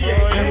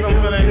appreciate. And I'm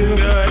feeling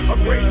good. A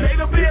great day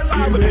to be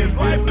alive, but this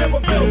life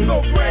never felt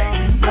so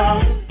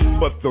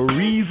great. But the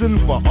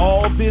reason for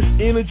all this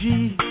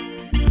energy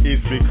is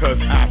because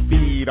I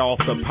feed off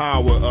the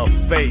power of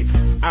faith,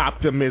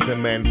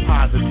 optimism, and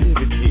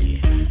positivity.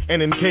 And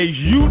in case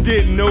you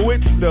didn't know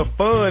it, the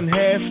fun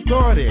has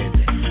started.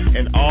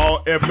 And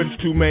all efforts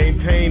to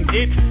maintain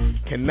it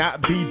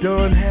cannot be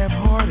done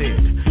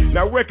half-hearted.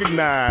 Now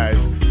recognize,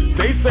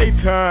 they say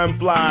time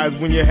flies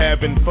when you're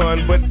having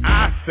fun, but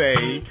I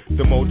say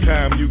the more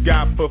time you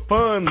got for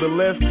fun, the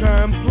less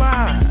time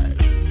flies.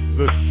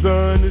 The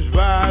sun is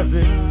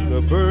rising,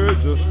 the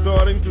birds are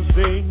starting to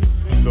sing,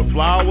 the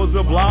flowers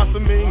are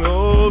blossoming,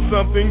 oh,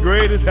 something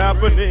great is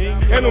happening,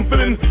 and I'm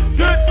feeling good.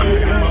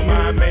 My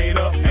mind made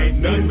up,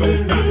 ain't nothing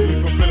gonna stop me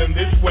from feeling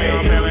this way.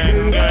 I'm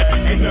feeling good,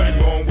 ain't nothing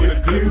wrong with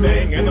a good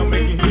thing, and I'm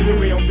making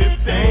history on this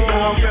day.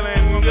 I'm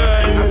feeling good.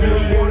 I've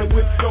been wanted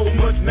with so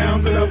much now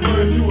that I've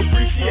learned to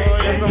appreciate.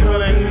 Yes, I'm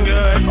feeling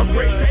good. A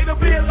great day to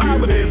be alive,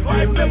 but this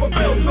life never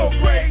felt so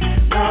great.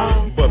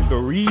 But the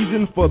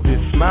reason for this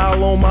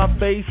smile on my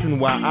face and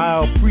why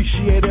I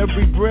appreciate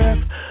every breath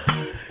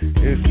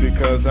is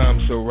because I'm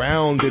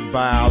surrounded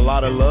by a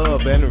lot of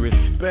love and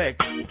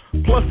respect.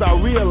 Plus I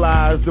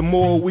realize the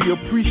more we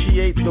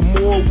appreciate, the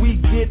more we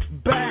get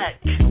back.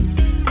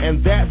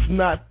 And that's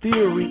not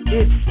theory,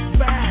 it's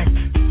fact.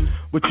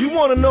 But you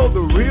want to know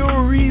the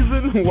real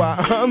reason why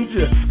I'm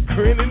just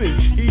grinning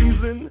and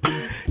cheesing?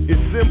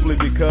 It's simply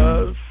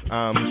because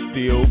I'm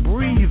still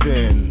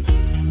breathing.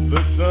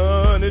 The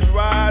sun is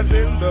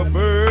rising, the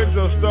birds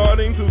are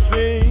starting to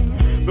sing,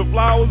 the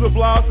flowers are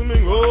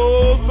blossoming,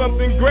 oh,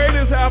 something great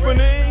is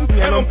happening,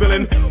 and I'm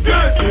feeling good.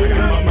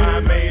 My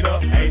mind made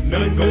up, ain't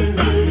nothing gonna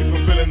stop me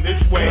from feeling this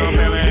way. I'm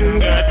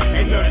feeling good,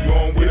 ain't nothing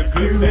wrong with a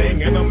good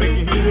thing, and I'm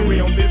making history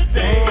on this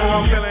day.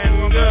 I'm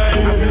feeling good.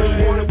 I've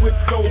been wanted with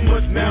so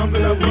much now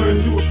that I've learned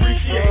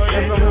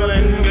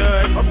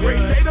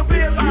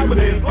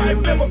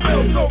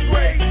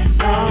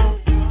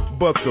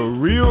But the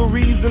real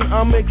reason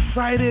I'm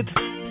excited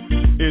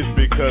is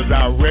because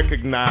I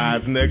recognize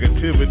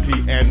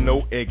negativity and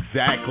know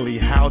exactly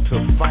how to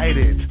fight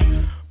it.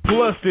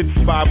 Plus,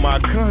 it's by my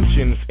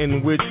conscience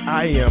in which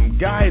I am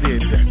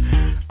guided.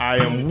 I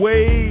am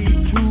way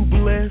too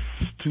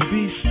blessed to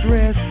be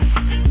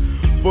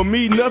stressed. For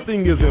me,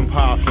 nothing is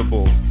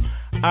impossible.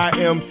 I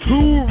am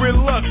too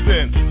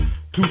reluctant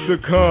to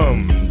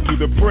succumb to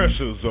the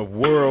pressures of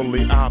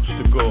worldly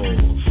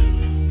obstacles.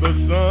 The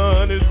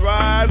sun is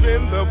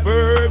rising, the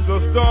birds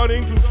are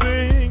starting to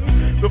sing,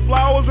 the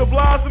flowers are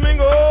blossoming,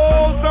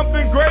 oh,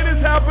 something great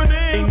is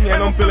happening, and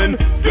I'm feeling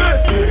good.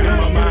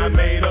 My mind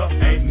made up,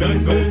 ain't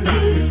nothing gonna stop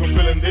me from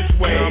feeling this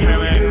way. I'm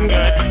feeling good,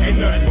 ain't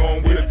nothing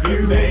wrong with a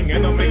good thing,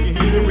 and I'm making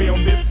history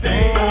on this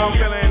day. I'm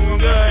feeling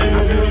good.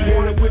 I've been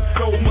wanted with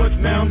so much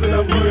now that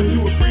I've learned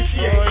to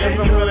appreciate. Yes,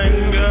 I'm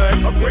feeling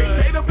good. A great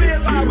day to be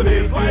alive with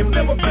this. Life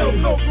never felt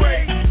so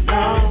great.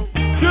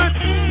 Good.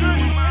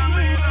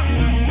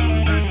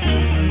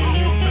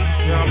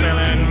 I'm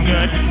feeling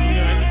good.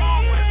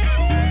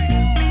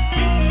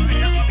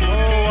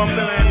 Oh, I'm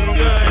feeling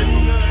good.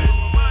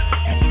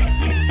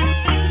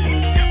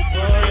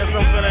 Oh, yes,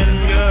 I'm feeling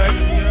good.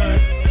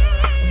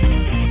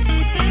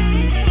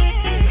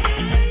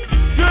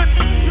 Good.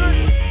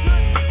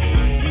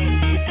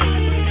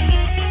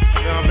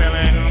 I'm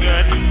feeling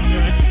good.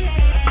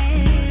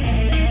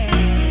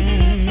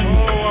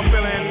 Oh, I'm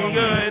feeling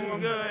good.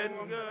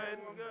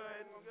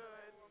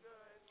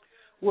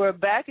 We're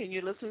back, and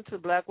you're listening to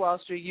Black Wall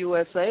Street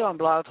USA on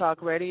Blog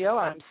Talk Radio.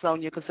 I'm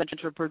Sonja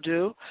Cassandra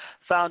Perdue,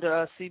 founder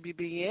of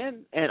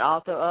CBBN and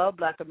author of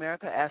Black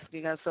America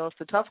Asking Ourselves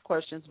the Tough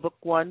Questions, Book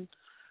 1,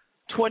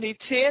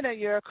 2010, and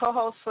your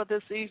co-host for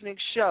this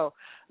evening's show.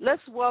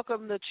 Let's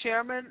welcome the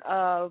chairman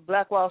of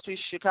Black Wall Street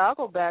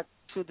Chicago back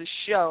to the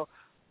show.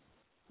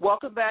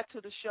 Welcome back to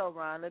the show,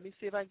 Ron. Let me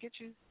see if I can get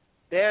you.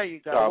 There you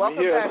go. Welcome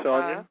here, back,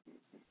 Sonja. Ron.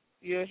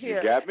 You're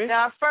here. You got me?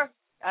 Now,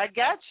 I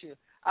got you.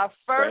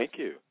 Thank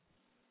you.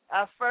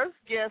 Our first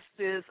guest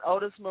is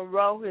Otis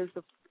Monroe, who is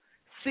the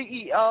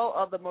CEO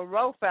of the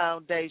Monroe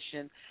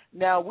Foundation.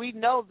 Now, we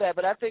know that,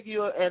 but I think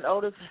you and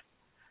Otis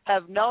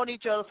have known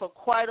each other for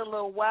quite a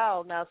little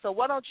while now. So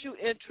why don't you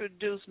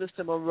introduce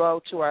Mr.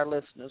 Monroe to our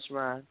listeners,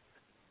 Ron?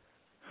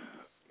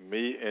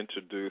 Me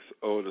introduce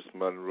Otis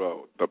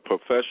Monroe, the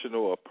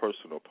professional or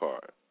personal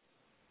part?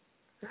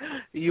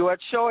 Your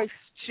choice,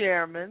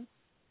 Chairman.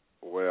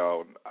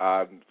 Well,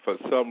 for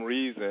some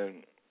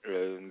reason,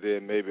 and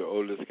then maybe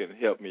Otis can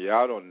help me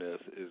out on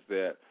this, is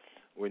that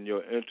when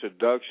your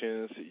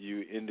introductions,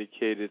 you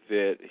indicated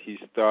that he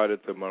started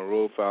the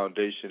Monroe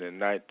Foundation in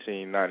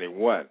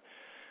 1991.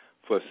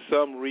 For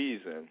some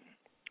reason,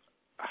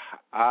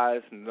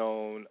 I've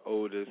known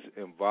Otis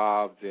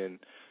involved in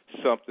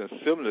something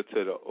similar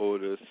to the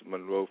Otis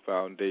Monroe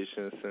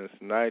Foundation since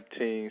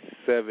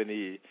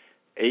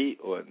 1978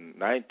 or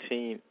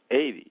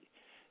 1980.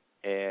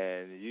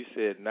 And you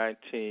said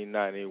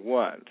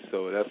 1991,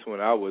 so that's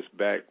when I was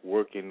back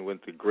working with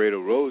the Greater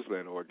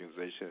Roseland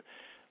Organization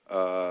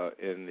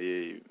in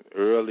the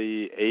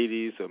early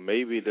 80s or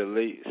maybe the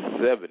late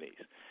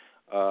 70s.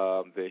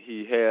 That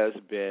he has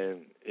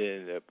been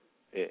in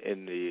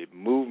the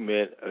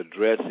movement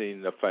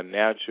addressing the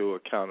financial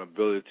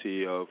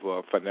accountability of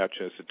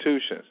financial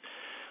institutions.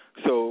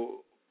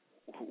 So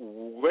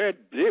where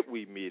did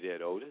we meet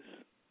at, Otis?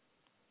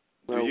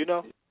 Do you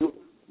know?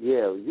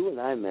 Yeah, you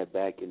and I met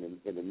back in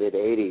the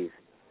mid-'80s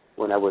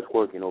when I was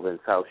working over in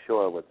South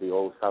Shore with the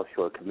old South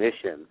Shore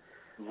Commission.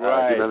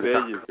 Right,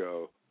 there you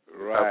go.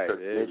 Right,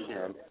 there you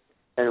go.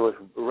 And it was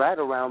right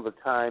around the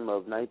time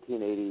of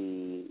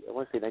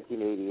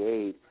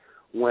 1988,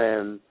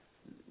 when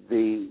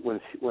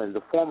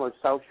the former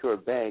South Shore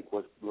Bank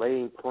was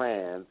laying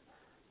plans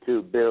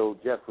to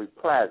build Jeffrey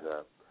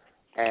Plaza,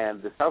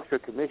 and the South Shore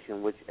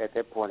Commission, which at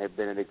that point had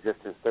been in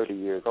existence 30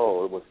 years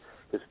old, it was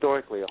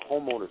historically a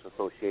homeowners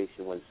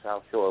association when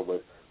South Shore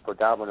was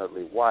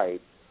predominantly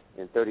white,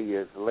 and 30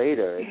 years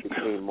later it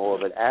became more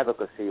of an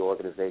advocacy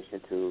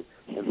organization to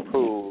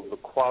improve the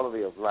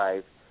quality of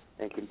life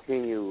and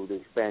continue the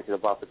expansion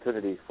of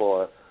opportunities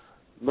for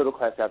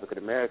middle-class African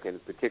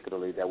Americans,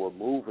 particularly, that were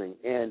moving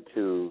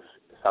into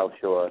South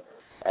Shore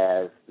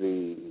as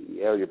the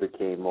area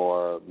became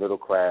more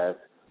middle-class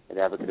and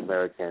African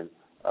American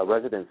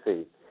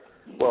residency.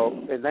 Well,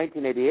 in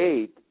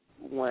 1988,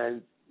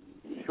 when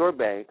Shore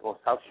Bank, or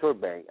South Shore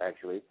Bank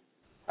actually,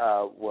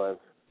 was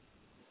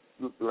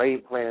laying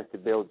plans to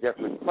build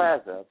Jeffrey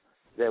Plaza,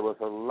 there was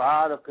a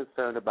lot of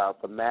concern about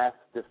the mass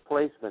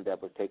displacement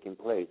that was taking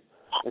place.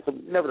 And so,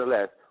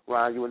 nevertheless,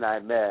 Ron, you and I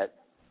met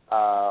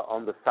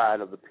on the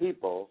side of the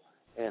people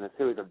in a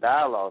series of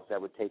dialogues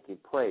that were taking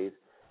place.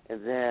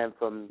 And then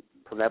from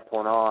that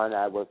point on,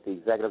 I was the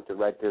executive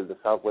director of the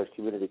Southwest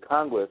Community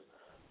Congress,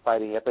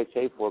 fighting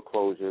FHA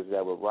foreclosures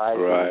that were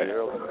rising in the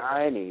early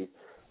 90s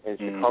in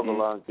Chicago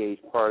Long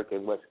Gage Park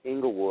and West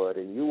Inglewood.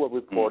 And you were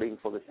reporting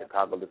for the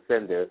Chicago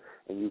Defender,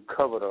 and you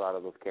covered a lot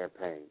of those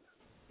campaigns.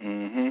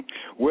 Mm-hmm.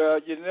 Well,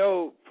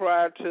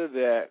 prior to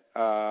that,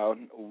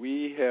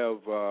 we have,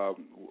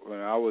 when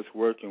I was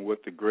working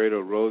with the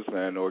Greater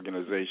Roseland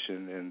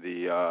organization in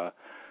the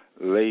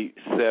late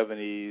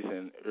 70s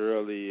and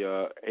early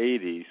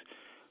 80s,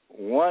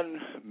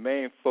 one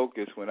main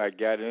focus when I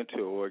got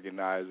into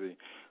organizing,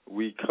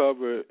 we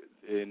covered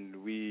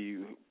and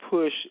we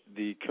pushed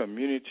the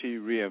Community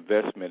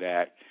Reinvestment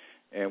Act,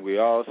 and we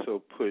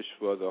also pushed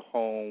for the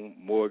Home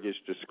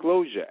Mortgage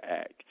Disclosure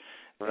Act.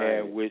 Right.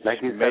 And which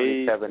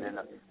 1977 and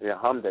the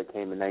HMDA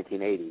came in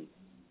 1980.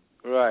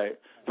 Right.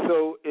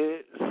 So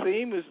it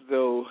seemed as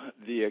though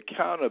the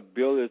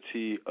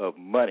accountability of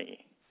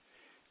money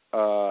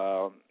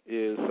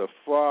is a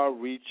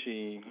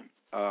far-reaching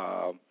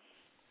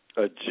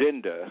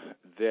agenda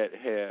that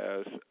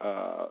has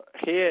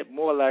had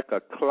more like a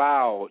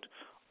cloud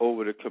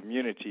over the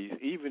communities,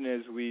 even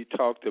as we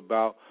talked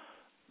about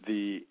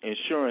the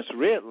insurance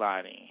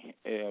redlining,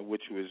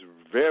 which was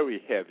a very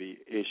heavy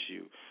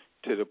issue,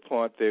 to the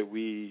point that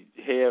we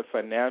had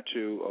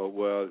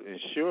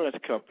insurance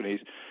companies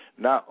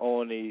not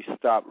only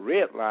stop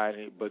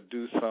redlining but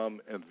do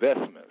some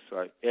investments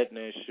like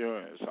Aetna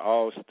Insurance,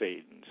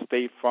 Allstate, and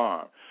State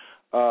Farm.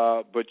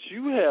 But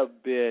you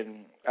have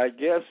been, I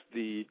guess,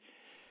 the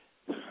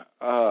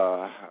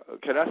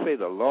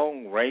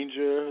Lone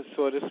Ranger,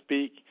 so to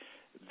speak,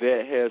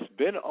 that has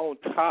been on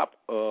top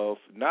of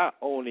not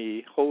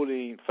only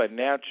holding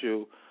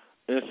financial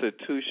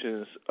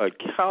institutions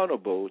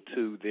accountable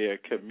to their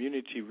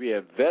community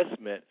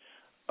reinvestment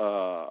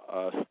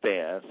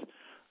stance,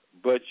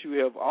 but you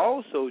have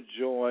also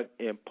joined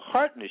in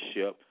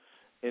partnership,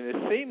 and it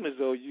seems as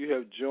though you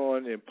have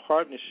joined in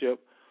partnership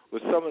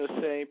with some of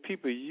the same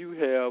people you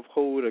have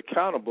hold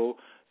accountable,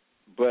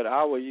 but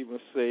I would even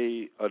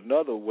say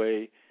another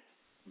way,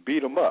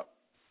 beat them up.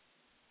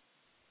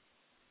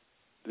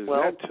 Is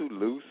that too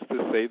loose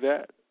to say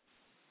that?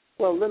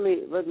 Well, let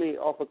me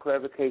offer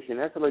clarification.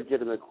 That's a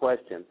legitimate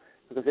question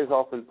because it's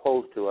often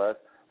posed to us.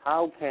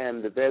 How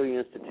can the very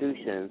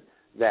institutions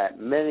that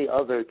many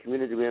other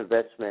community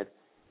reinvestment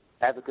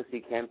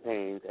advocacy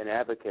campaigns and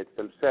advocates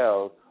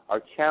themselves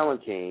are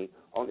challenging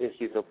on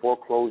issues of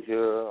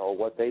foreclosure or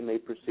what they may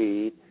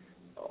perceive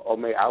or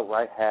may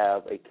outright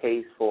have a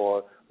case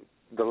for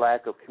the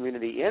lack of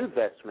community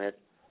investment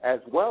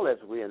as well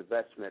as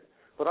reinvestment?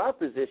 But our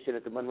position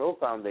at the Monroe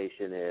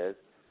Foundation is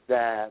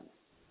that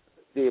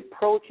the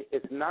approach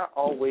is not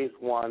always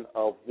one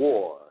of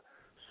war.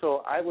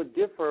 So I would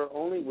differ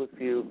only with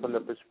you from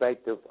the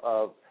perspective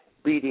of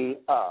beating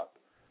up,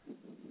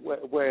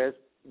 whereas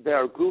there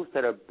are groups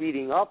that are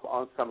beating up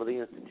on some of the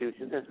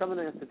institutions, and some of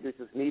the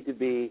institutions need to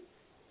be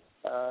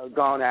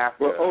gone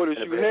after. Well, Otis,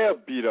 you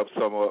have beat up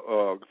some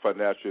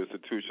financial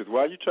institutions.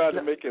 Why are you trying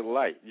to make it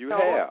light? I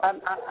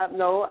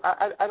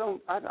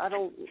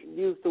don't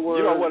use the word.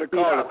 You don't want to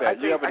call it that.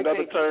 You have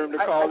another term to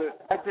call it?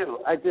 I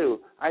do.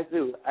 I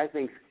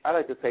think I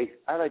like the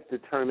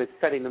term is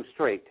setting them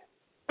straight.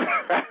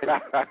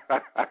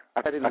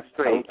 Setting them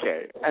straight.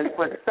 Okay. And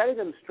but setting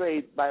them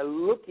straight by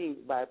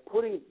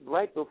putting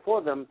right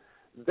before them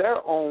their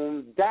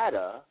own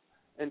data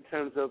in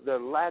terms of their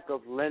lack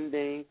of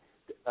lending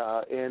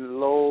in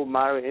low,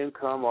 moderate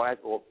income or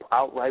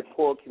outright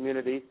poor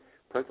communities,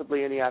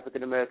 principally in the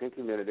African American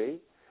community,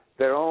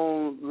 their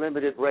own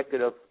limited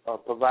record of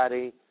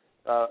providing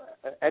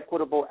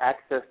equitable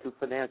access to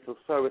financial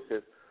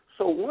services.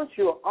 So once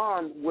you're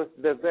armed with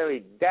the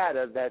very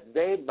data that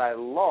they, by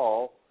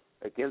law,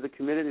 again, the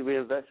Community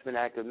Reinvestment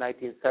Act of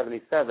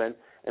 1977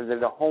 and then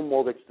the Home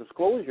Mortgage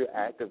Disclosure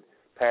Act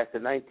passed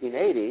in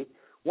 1980,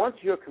 once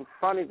you're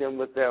confronting them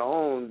with their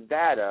own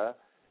data,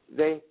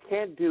 they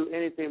can't do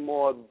anything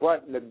more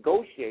but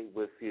negotiate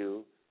with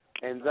you,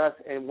 and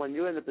when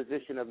you're in the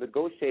position of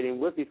negotiating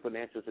with the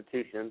financial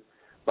institution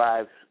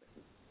by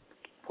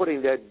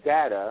putting their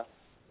data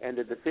and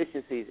the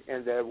deficiencies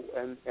and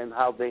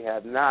how they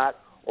have not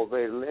or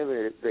in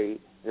a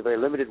very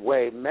limited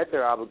way met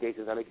their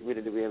obligations under the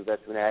Community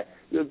Reinvestment Act,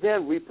 you're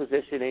then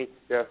repositioning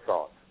their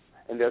thoughts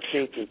and their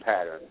thinking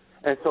patterns.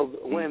 And so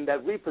when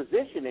that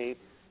repositioning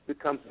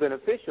becomes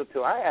beneficial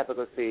to our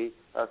advocacy,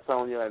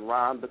 Sonja and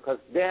Ron, because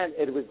then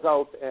it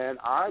results in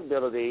our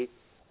ability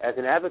as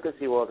an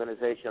advocacy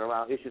organization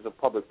around issues of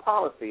public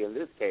policy, in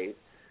this case,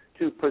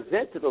 to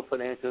present to the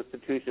financial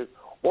institutions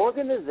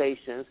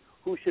organizations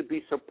who should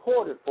be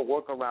supported for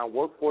work around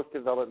workforce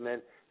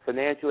development,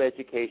 financial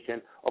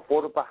education,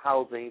 affordable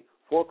housing,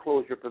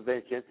 foreclosure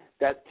prevention,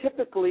 that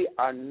typically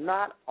are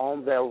not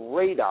on their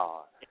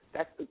radar.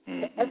 That's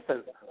the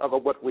essence of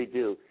what we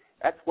do.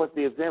 That's what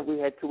the event we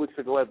had 2 weeks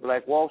ago at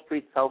Black Wall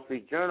Street, South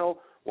Street Journal,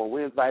 when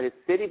we invited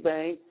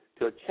Citibank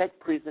to a check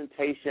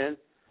presentation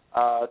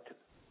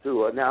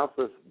to announce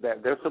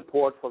their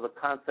support for the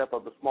concept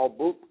of the small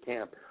boot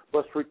camp.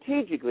 But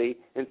strategically,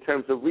 in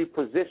terms of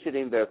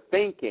repositioning their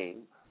thinking,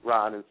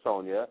 Ron and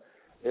Sonja,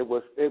 it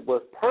was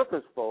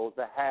purposeful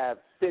to have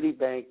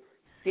Citibank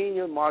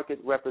senior market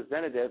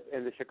representative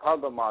in the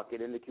Chicago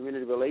market in the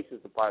Community Relations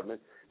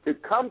Department to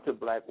come to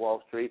Black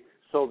Wall Street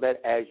so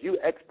that, as you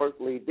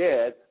expertly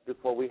did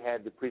before we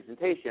had the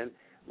presentation,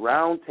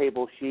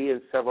 roundtable, she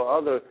and several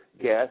other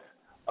guests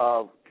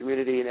of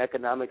community and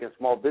economic and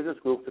small business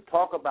groups to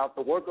talk about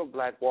the work of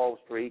Black Wall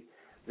Street,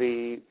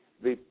 the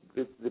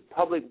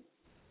public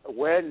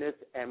awareness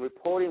and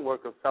reporting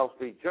work of South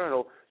Street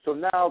Journal. So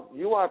now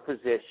you are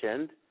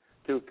positioned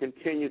to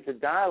continue to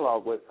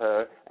dialogue with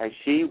her, and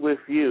she with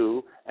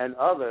you and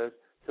others,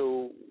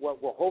 to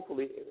what will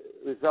hopefully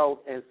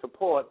result in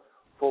support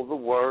for the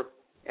work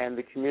and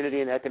the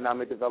community and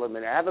economic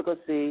development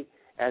advocacy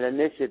and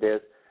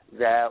initiatives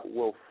that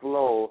will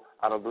flow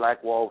out of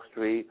Black Wall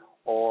Street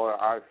or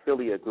our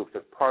affiliate groups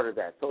as part of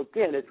that. So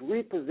again, it's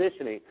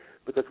repositioning,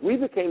 because we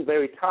became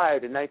very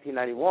tired in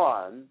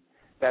 1991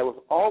 that was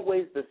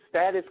always the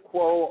status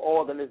quo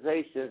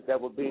organizations that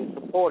were being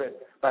supported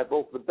by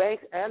both the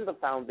banks and the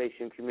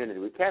foundation community.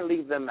 We can't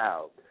leave them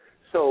out.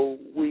 So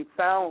we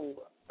found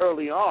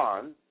early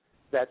on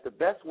that the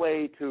best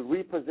way to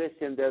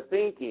reposition their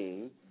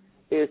thinking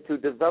is to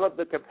develop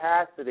the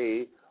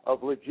capacity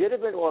of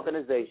legitimate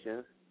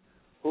organizations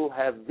who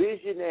have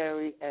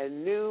visionary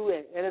and new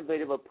and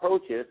innovative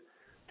approaches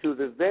to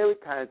the very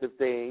kinds of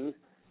things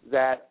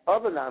that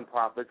other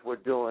nonprofits were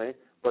doing,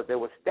 but they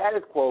were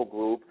status quo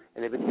group,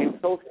 and it became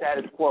so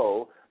status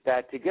quo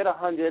that to get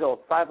 $100,000 or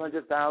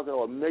 $500,000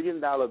 or $1 million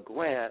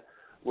grant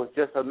was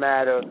just a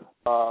matter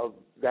of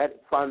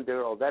that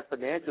funder or that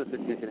financial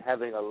institution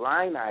having a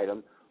line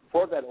item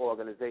for that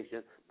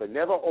organization, but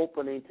never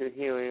opening to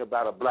hearing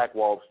about a Black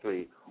Wall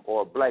Street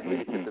or a Black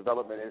Leadership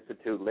Development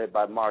Institute led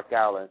by Mark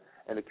Allen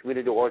and the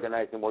community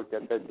organizing work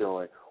that they're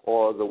doing,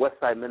 or the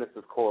Westside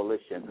Ministers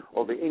Coalition,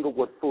 or the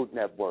Inglewood Food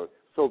Network.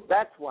 So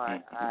that's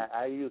why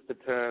I use the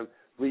term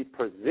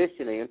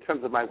repositioning in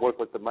terms of my work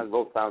with the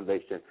Monroe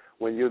Foundation.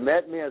 When you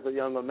met me as a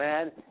younger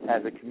man,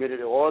 as a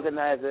community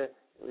organizer,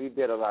 we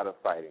did a lot of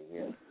fighting,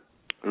 yes.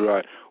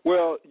 Right.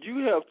 Well,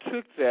 you have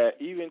took that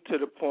even to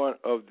the point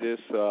of this,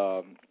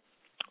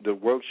 the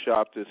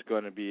workshop that's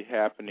going to be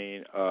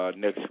happening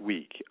next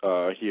week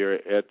here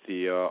at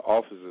the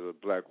offices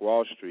of Black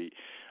Wall Street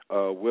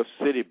with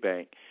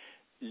Citibank.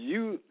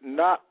 You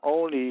not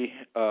only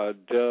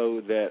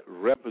do that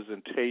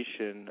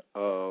representation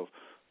of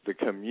the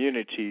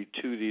community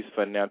to these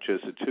financial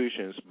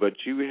institutions, but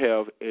you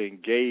have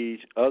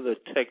engaged other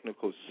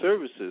technical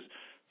services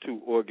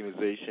to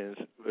organizations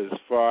as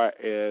far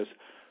as,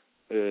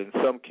 in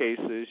some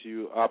cases,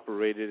 you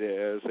operated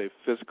as a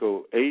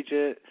fiscal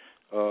agent,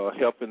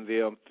 helping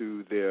them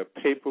through their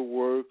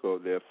paperwork or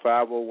their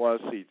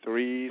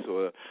 501c3s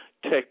or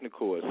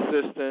technical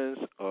assistance,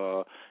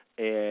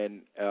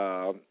 and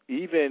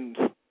even,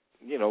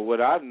 what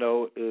I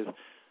know is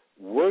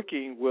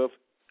working with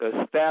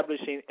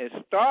establishing and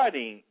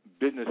starting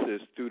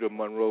businesses through the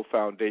Monroe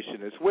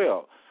Foundation as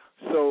well.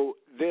 So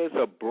there's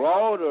a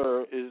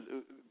broader,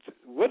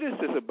 what is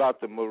this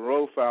about the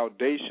Monroe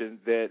Foundation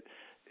that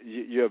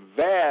you're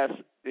vast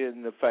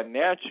in the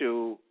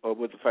financial,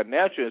 with the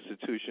financial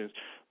institutions,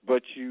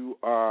 but you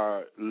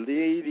are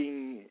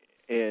leading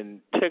in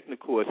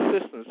technical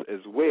assistance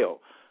as well?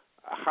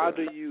 How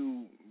do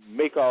you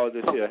make all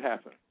this here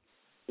happen?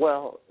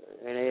 Well,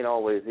 it ain't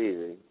always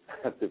easy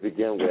to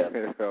begin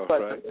with.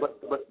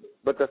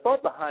 But the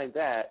thought behind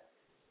that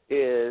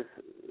is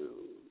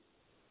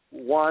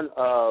one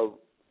of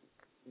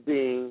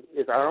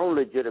is our own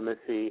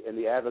legitimacy and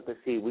the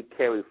advocacy we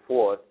carry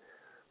forth,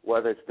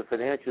 whether it's the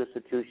financial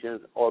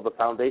institutions or the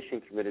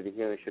foundation community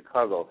here in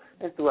Chicago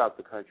and throughout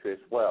the country as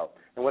well.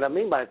 And what I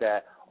mean by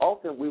that,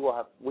 often we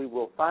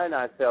will find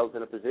ourselves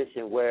in a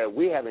position where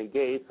we have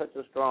engaged such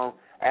a strong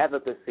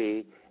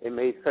advocacy and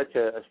made such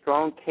a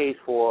strong case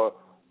for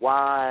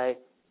why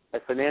a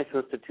financial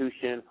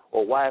institution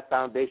or why a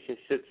foundation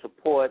should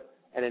support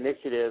an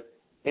initiative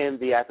in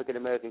the African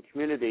American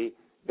community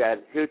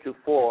that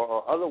heretofore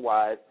or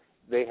otherwise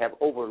they have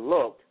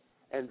overlooked.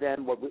 And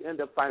then what we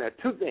end up finding are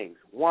two things.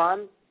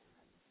 One,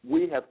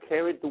 we have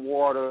carried the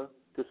water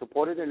to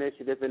support an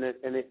initiative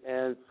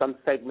in some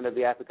segment of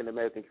the African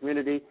American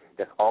community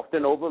that's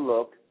often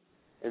overlooked.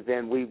 And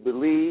then we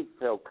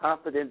feel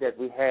confident that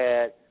we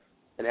had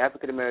an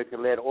African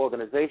American led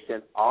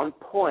organization on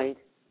point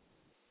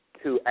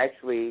to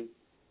actually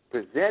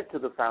present to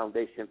the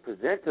foundation,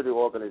 present to the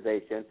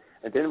organization,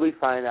 and then we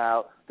find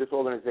out this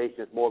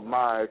organization is more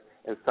mired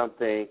in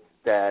something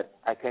that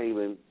I can't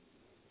even,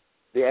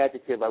 the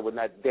adjective I would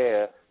not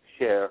dare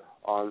share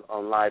on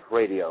live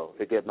radio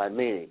to get my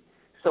meaning.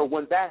 So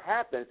when that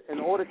happens, in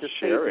order to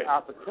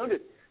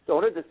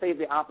save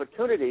the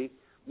opportunity,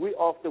 we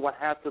often will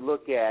have to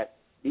look at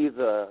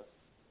either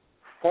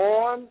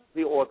form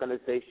the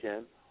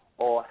organization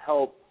or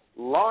help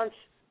launch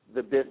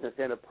the business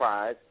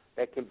enterprise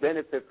that can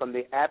benefit from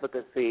the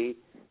advocacy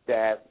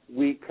that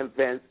we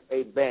convinced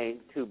a bank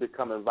to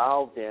become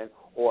involved in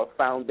or a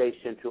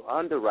foundation to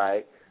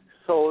underwrite,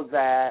 so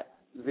that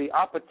the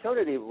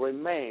opportunity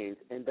remains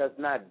and does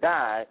not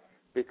die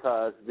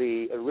because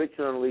the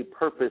originally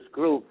purposed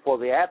group for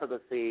the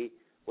advocacy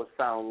was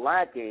found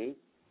lacking,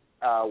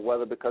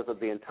 whether because of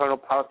the internal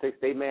politics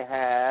they may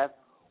have,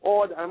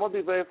 or, and I'm going to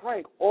be very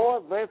frank,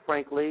 or very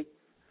frankly,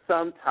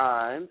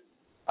 sometimes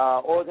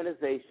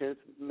organizations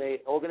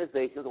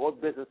or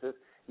businesses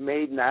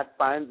may not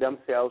find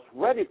themselves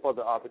ready for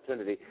the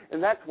opportunity.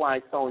 And that's why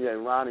Sonja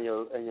and Ron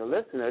and your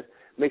listeners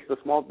makes the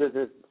Small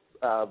Business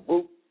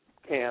Boot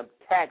Camp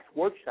Tax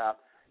Workshop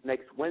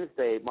next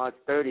Wednesday, March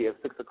 30th,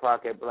 6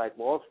 o'clock at Black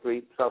Wall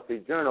Street, South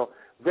Street Journal,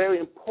 very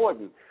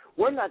important.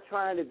 We're not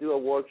trying to do a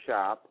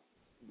workshop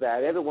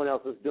that everyone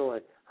else is doing,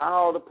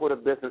 how to put a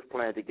business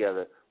plan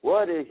together.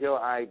 What is your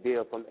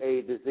idea from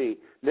A to Z?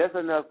 There's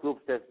enough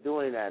groups that's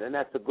doing that, and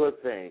that's a good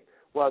thing.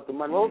 Well, the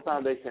Monroe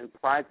Foundation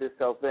prides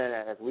itself in,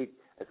 as we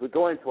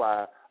go into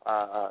our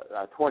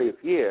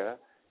 20th year,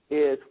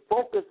 is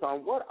focus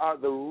on what are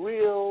the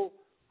real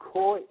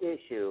core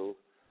issues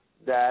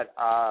that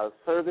are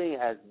serving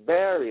as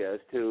barriers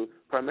to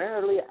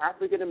primarily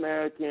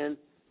African-American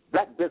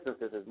black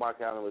businesses, as Mark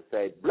Allen would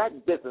say, black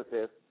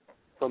businesses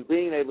from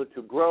being able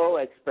to grow,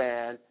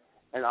 expand,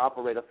 and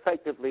operate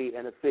effectively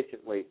and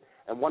efficiently.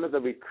 And one of the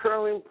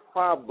recurring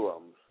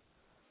problems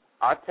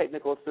our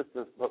technical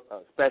assistance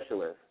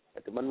specialists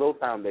at the Monroe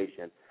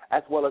Foundation,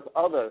 as well as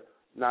other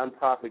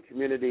nonprofit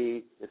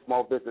community and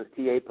small business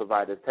TA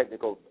providers,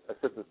 technical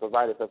assistance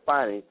providers are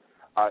finding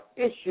are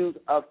issues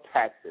of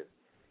taxes.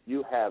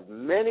 You have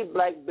many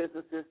black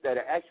businesses that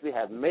actually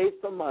have made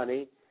some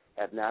money,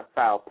 have not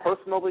filed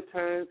personal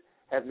returns,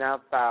 have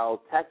not filed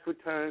tax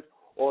returns,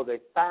 or they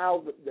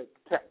filed the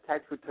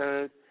tax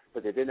returns,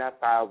 but they did not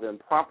file them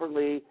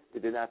properly, they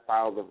did not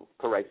file the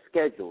correct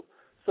schedule.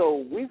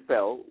 So we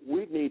felt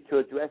we need to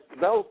address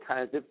those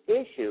kinds of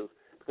issues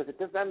because it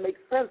does not make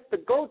sense to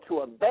go to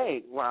a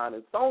bank, Ron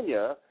and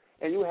Sonja,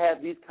 and you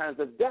have these kinds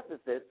of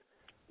deficits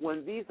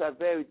when these are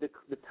the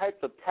types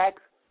of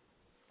tax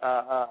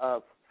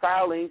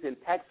filings and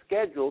tax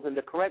schedules, and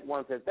the correct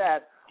ones at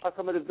that, are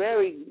some of the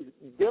very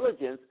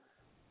diligent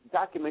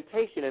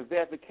documentation and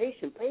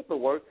verification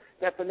paperwork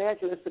that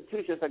financial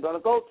institutions are going to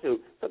go to.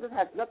 So this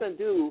has nothing to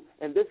do,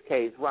 in this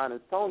case, Ron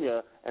and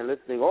Sonja, and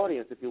listening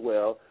audience, if you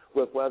will,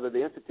 with whether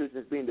the institution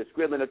is being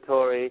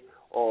discriminatory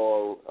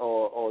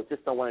or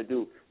just don't want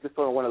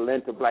to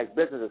lend to black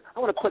businesses. I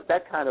want to put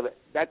that kind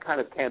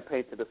of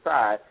campaign to the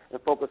side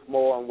and focus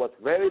more on what's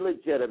very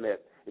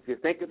legitimate. If you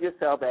think of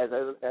yourself as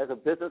a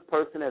business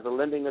person, as a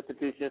lending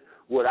institution,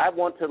 would I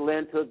want to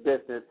lend to a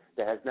business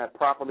that has not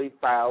properly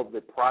filed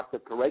the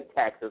correct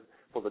taxes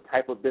for the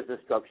type of business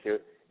structure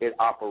it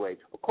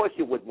operates? Of course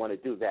you wouldn't want to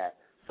do that.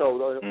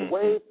 So the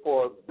way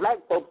for black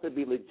folks to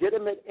be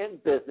legitimate in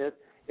business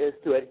is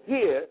to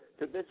adhere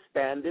to the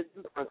standards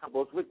and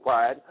principles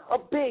required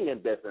of being in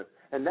business.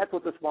 And that's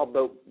what the Small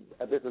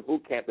Business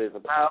Boot Camp is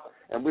about.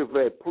 And we're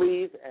very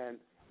pleased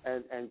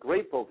and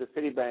grateful to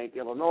Citibank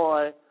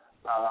Illinois,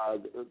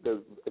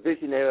 the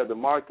visionary of the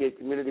market,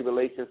 community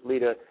relations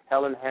leader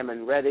Helen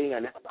Hammond Redding,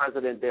 and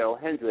President Darrell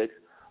Hendricks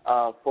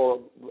for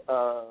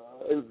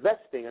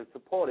investing and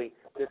supporting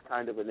this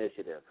kind of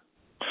initiative.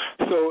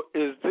 So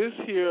is this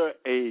here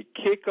a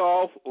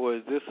kickoff, or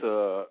is this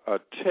a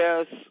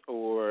test,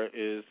 or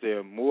is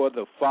there more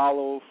to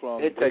follow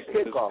from It's a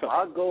kickoff.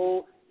 Our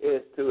goal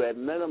is to, at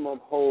minimum,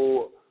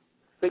 hold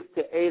 6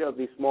 to 8 of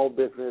these small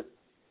business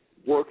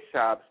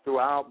workshops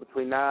throughout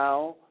between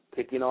now,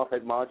 kicking off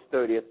at March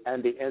 30th,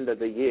 and the end of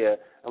the year.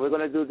 And we're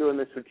going to do in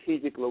the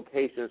strategic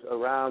locations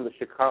around the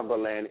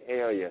Chicagoland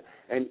area.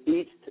 And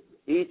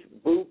each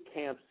boot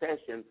camp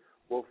session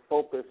will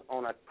focus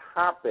on a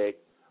topic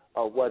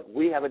of what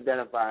we have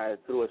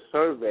identified through a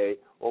survey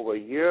over a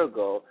year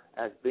ago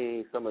as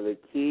being some of the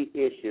key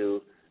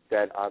issues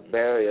that are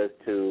barriers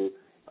to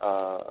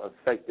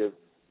effective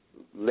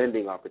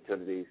lending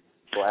opportunities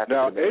for African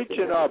Americans.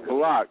 Now, H&R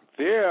Block,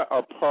 they're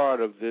a part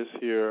of this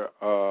here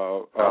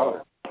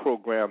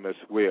program as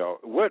well.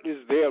 What is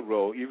their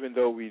role, even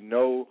though we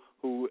know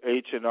who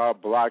H&R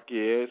Block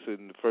is,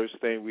 and the first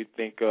thing we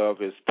think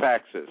of is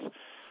taxes?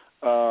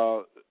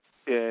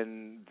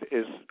 And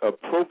it's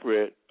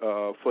appropriate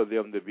for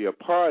them to be a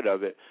part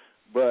of it.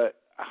 But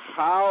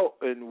how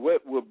and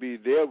what will be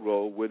their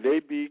role? Will they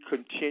be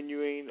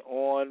continuing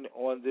on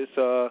this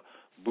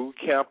boot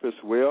camp as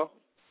well?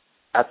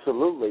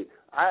 Absolutely.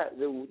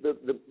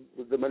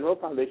 The Monroe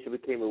Foundation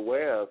became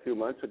aware a few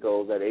months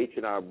ago that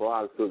H&R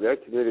Block, through their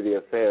community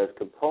affairs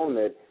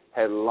component,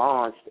 had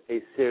launched a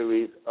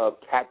series of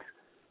tax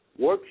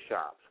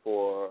workshops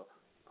for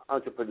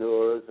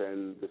entrepreneurs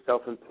and the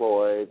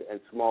self-employed and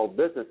small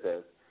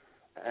businesses.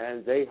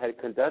 And they had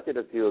conducted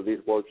a few of these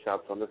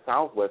workshops on the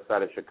southwest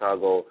side of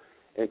Chicago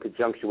in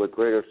conjunction with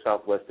Greater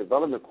Southwest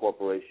Development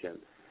Corporation.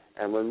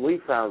 And when we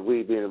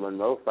being the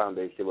Monroe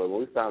Foundation, when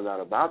we found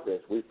out about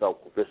this, we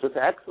felt this was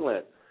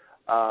excellent.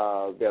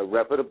 They're a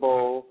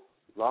reputable,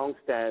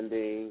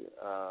 long-standing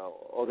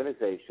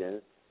organization,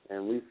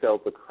 and we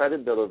felt the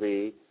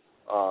credibility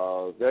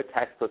of their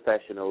tax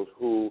professionals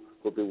who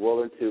would be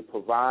willing to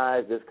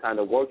provide this kind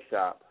of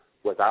workshop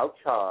without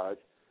charge,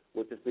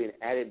 which is being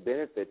added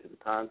benefit to the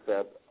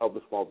concept of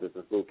the Small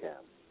Business Boot Camp.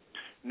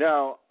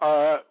 Now,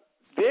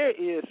 there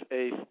is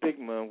a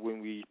stigma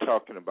when we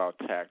talking about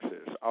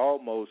taxes,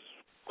 almost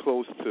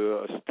close to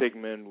a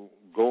stigma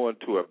going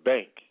to a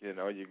bank. You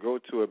know, you go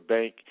to a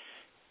bank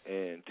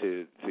and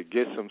to get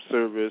get some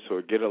service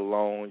or get a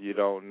loan, you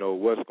don't know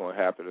what's going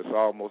to happen. It's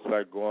almost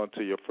like going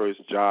to your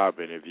first job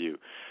interview.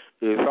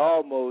 It's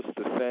almost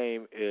the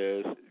same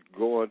as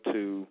going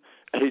to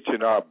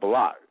H&R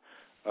Block,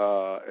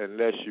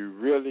 unless you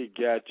really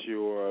got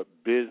your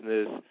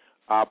business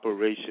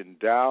operation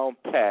down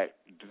packed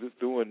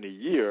during the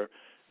year.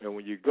 And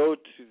when you go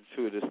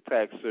to this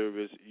tax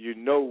service, you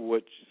know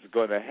what's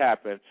going to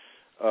happen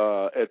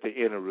at the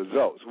end of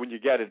results when you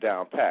got it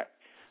down packed.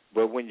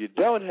 But when you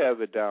don't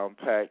have it down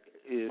packed,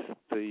 it's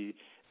the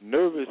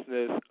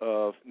nervousness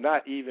of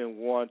not even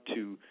want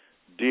to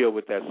deal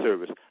with that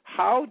service.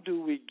 How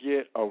do we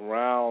get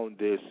around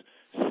this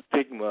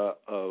stigma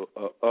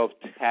of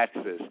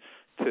taxes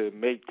to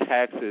make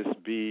taxes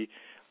be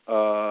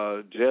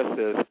just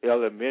as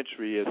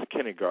elementary as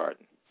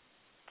kindergarten?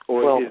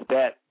 Or is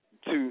that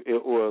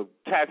or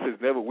taxes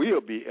never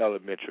will be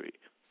elementary?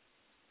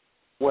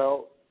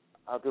 Well,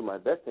 I'll do my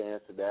best to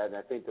answer that, and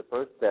I think the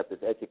first step is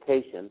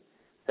education.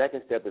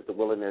 Second step is the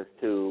willingness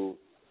to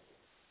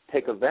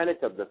take advantage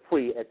of the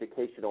free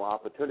educational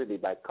opportunity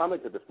by coming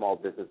to the Small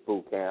Business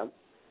Boot Camp.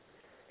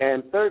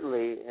 And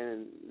thirdly,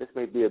 and this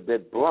may be a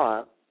bit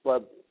blunt,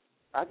 but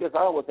I guess I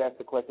always ask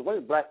the question, when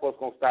is black folks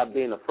going to stop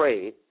being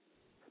afraid?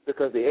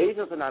 Because the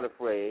Asians are not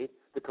afraid,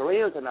 the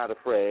Koreans are not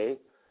afraid,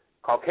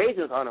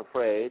 Caucasians aren't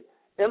afraid,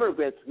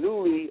 immigrants,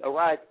 newly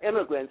arrived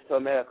immigrants to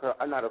America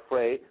are not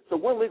afraid. So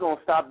when are we going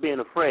to stop being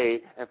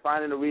afraid and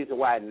finding a reason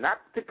why not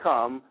to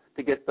come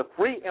to get the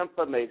free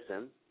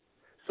information?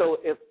 So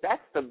if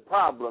that's the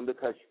problem,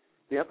 because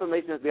the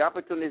information, the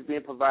opportunity is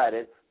being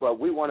provided, but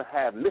we want to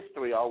have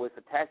mystery always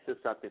attached to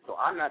something, so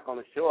I'm not going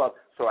to show up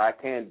so I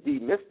can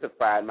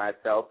demystify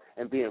myself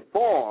and be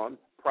informed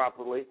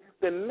properly,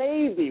 then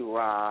maybe,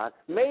 Ron,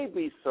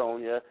 maybe,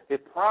 Sonja,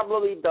 it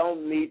probably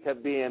don't need to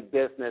be in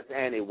business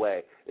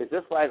anyway. It's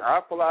just like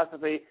our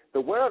philosophy,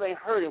 the world ain't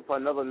hurting for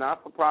another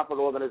not-for-profit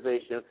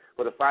organization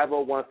with a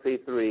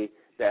 501c3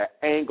 that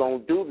ain't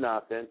going to do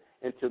nothing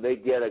until they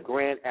get a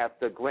grant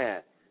after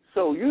grant.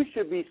 So you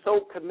should be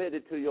so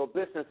committed to your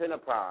business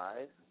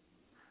enterprise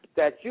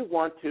that you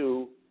want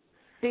to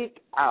seek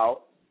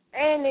out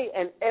any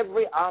and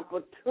every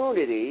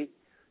opportunity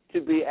to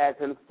be as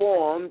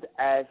informed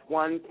as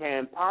one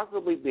can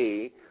possibly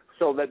be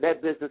so that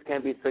that business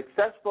can be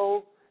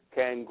successful,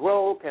 can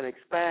grow, can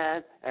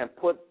expand, and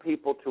put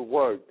people to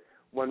work.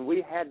 When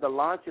we had the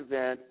launch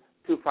event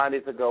 2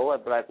 Fridays ago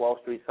at Black Wall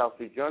Street, South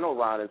Street Journal,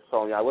 Ron and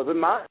Sonja, I will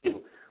remind you,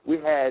 we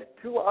had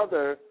 2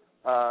 other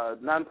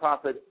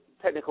nonprofit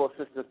technical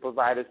assistance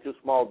providers to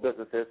small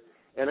businesses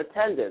in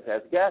attendance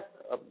as guests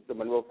of the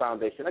Monroe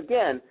Foundation,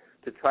 again,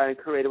 to try and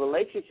create a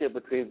relationship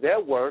between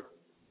their work,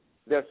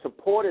 their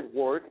supported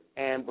work,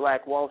 and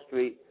Black Wall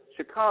Street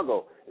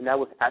Chicago. And that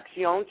was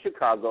Action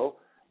Chicago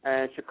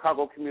and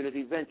Chicago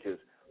Community Ventures.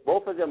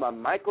 Both of them are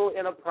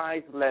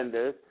micro-enterprise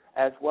lenders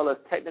as well as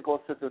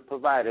technical assistance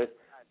providers,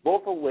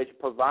 both of which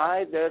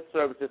provide their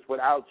services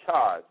without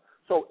charge,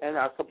 so and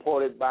are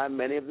supported by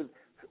many of the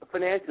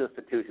financial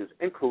institutions,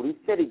 including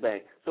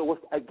Citibank. So,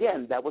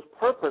 again, that was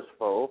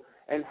purposeful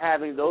in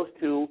having those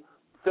 2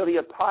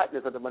 affiliate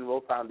partners of the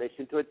Monroe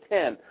Foundation to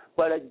attend.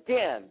 But,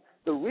 again,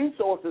 the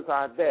resources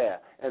are there,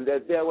 and they're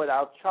there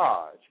without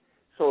charge.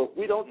 So if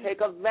we don't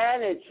take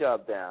advantage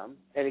of them,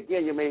 and,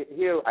 again, you may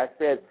hear I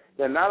said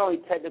they're not only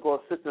technical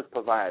assistance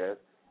providers,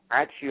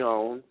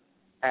 Action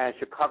and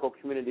Chicago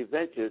Community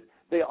Ventures,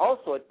 they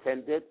also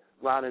attended,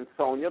 Ron and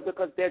Sonja,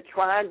 because they're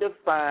trying to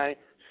find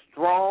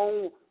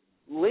strong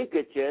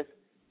linkages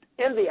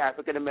in the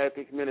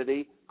African-American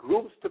community,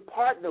 groups to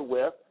partner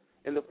with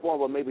in the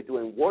form of maybe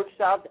doing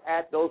workshops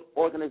at those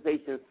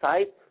organizations'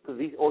 sites, because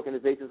these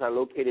organizations are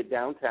located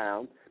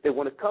downtown. They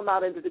want to come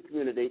out into the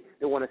community.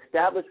 They want to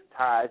establish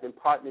ties and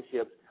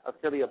partnerships,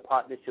 affiliate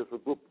partnerships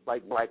with groups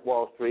like Black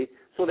Wall Street,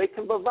 so they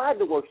can provide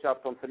the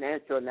workshops on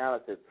financial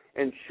analysis,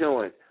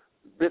 insurance,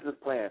 business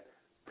plan,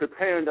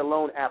 preparing the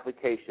loan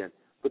application,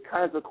 the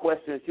kinds of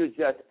questions you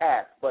just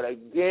asked. But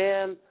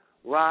again,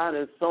 Ron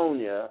and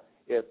Sonja,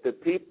 if the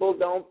people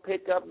don't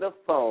pick up the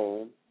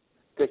phone,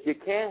 because you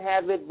can't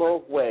have it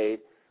both ways,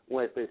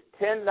 when if it's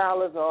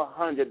 $10 or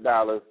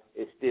 $100,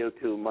 it's still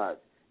too much.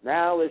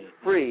 Now it's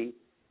free.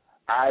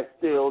 I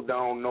still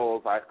don't know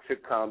if I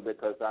should come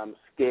because I'm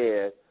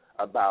scared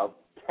about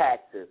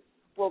taxes.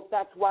 Well,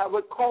 that's why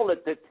we call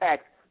it the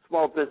Tax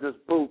Small Business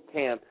Boot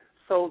Camp,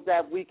 so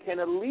that we can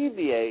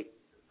alleviate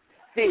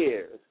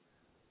fears.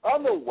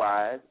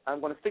 Otherwise,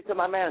 I'm going to stick to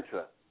my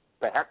mantra.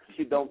 Perhaps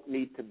you don't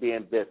need to be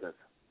in business.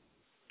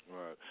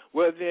 Right.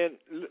 Well,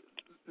 then,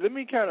 let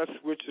me kind of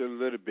switch a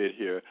little bit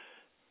here.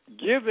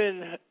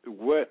 Given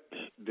what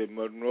the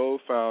Monroe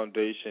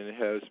Foundation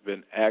has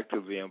been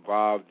actively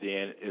involved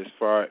in as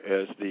far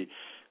as the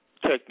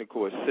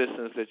technical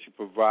assistance that you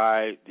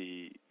provide,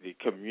 the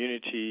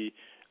community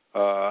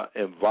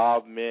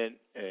involvement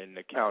and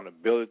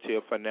accountability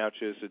of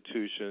financial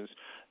institutions,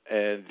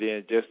 and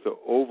then just the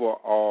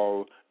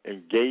overall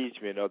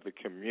engagement of the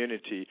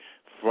community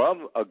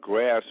from a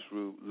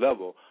grassroots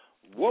level,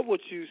 what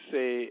would you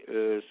say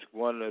is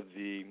one of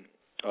the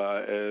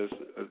as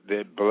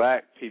that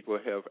black people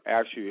have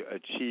actually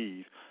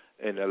achieved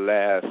in the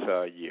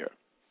last year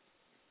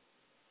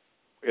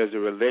as it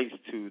relates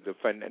to the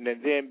fund. And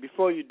then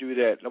before you do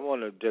that, I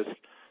want to just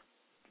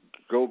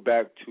go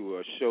back to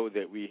a show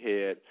that we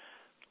had,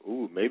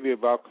 maybe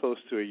about close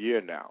to a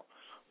year now,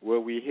 where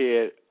we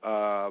had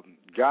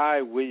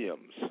Guy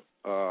Williams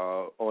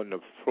on the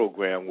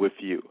program with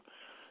you.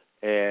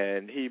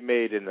 And he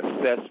made an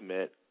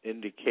assessment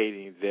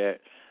indicating that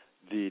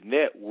the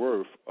net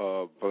worth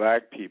of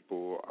black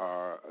people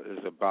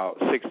is about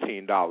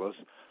 $16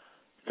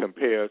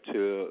 compared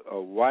to a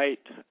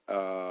white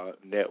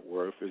net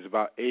worth is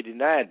about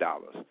 $89.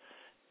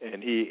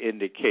 And he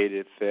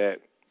indicated that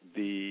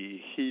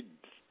he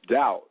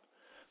doubt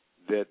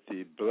that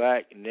the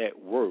black net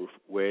worth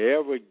will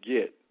ever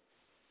get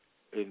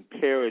in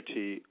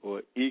parity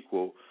or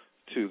equal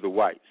to the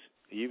whites,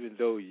 even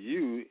though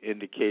you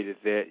indicated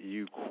that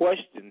you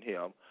questioned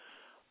him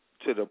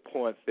to the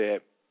point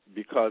that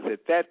because at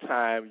that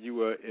time you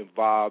were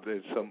involved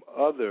in some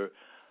other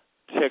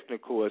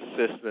technical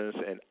assistance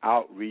and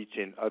outreach,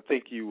 and I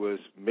think you was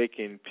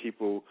making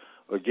people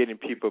or getting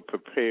people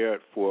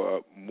prepared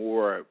for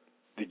more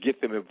to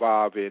get them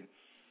involved in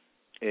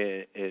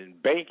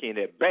banking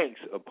at banks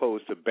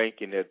opposed to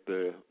banking at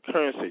the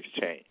currency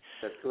exchange.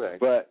 That's correct.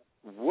 But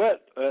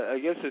what I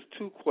guess there's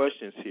two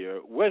questions here.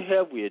 What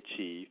have we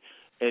achieved,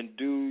 and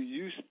do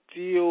you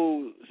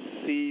still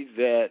see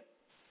that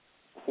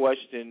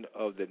question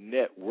of the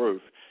net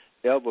worth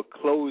ever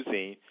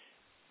closing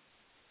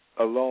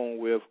along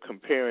with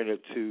comparing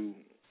it to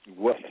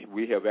what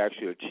we have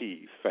actually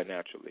achieved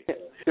financially?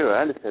 Sure,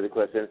 I understand the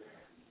question.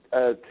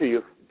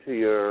 To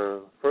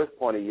your first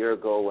point, a year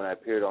ago when I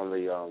appeared on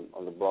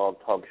the blog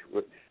talk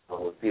with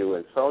you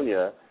and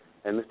Sonja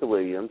and Mr.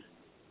 Williams,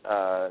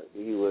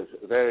 he was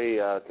very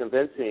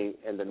convincing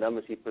in the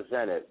numbers he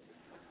presented.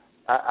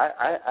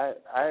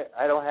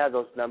 I don't have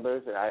those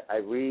numbers, and I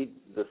read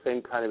the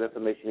same kind of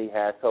information he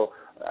has, so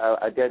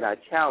I did not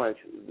challenge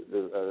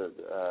the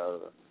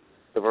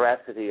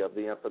veracity of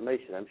the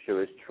information. I'm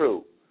sure it's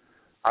true.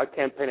 Our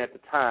campaign at the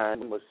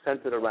time was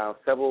centered around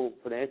several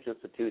financial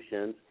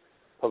institutions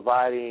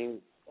providing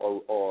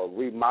or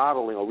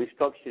remodeling or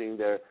restructuring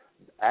their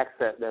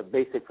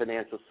basic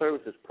financial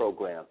services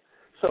program.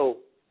 So,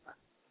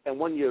 and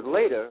 1 year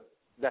later,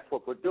 that's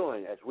what we're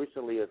doing. As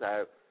recently as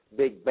our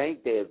big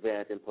bank day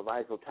event in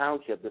Proviso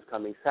Township this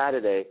coming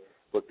Saturday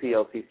with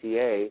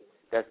PLCCA,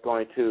 that's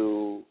going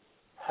to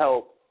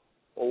help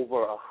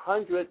over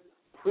 100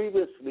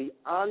 previously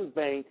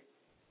unbanked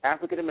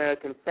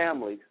African-American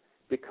families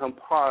become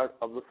part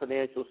of the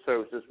financial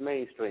services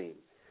mainstream.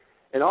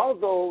 And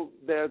although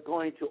they're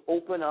going to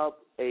open up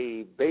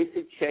a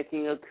basic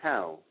checking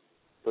account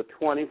for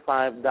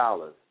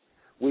 $25,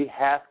 we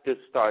have to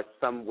start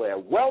somewhere.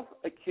 Wealth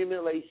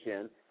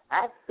accumulation,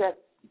 asset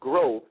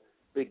growth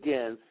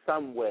begins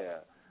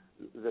somewhere.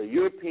 The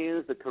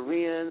Europeans, the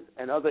Koreans,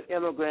 and other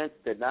immigrants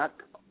did not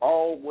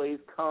always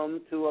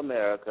come to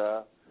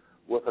America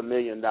with $1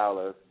 million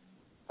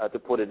to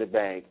put in the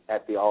bank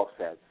at the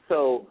offset.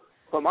 So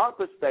from our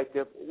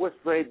perspective, what's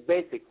very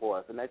basic for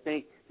us, and I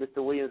think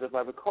Mr. Williams, if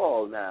I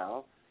recall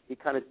now, he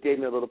kind of gave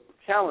me a little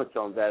challenge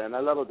on that, and I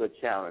love a good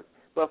challenge.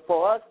 But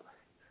for us,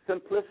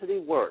 simplicity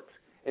works.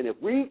 And if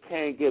we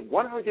can get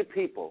 100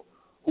 people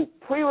who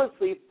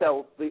previously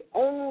felt the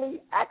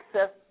only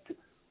access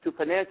to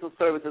financial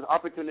services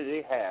opportunity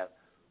they have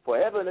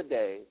forever and a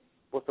day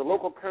was the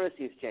local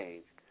currency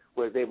exchange,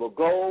 where they will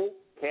go,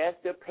 cash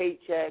their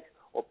paychecks,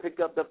 or pick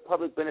up the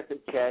public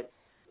benefit check,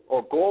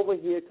 or go over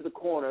here to the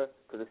corner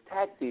because it's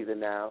tax season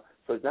now.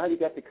 So now you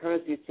got the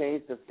currency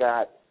exchange that's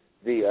got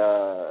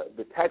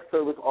the tax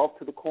service off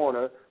to the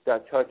corner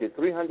that charges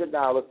you $300,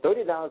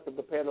 $30 to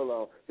prepare the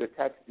loan, your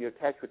tax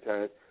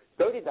returns,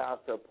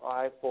 $30 to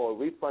apply for a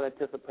refund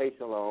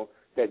anticipation loan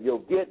that you'll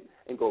get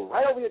and go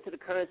right over here to the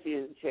currency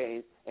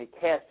exchange and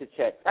cash the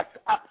check. That's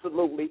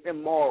absolutely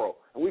immoral.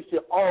 And we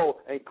should all,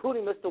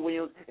 including Mr.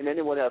 Williams and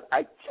anyone else,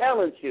 I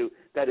challenge you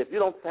that if you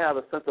don't have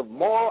a sense of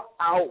moral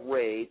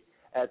outrage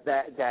at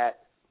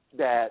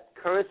that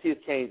currency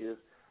exchanges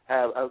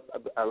have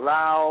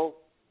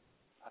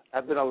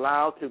been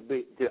allowed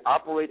to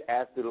operate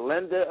as the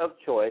lender of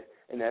choice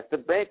and as the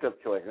bank of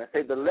choice. And I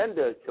say the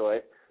lender of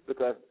choice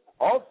because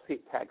all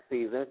tax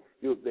season,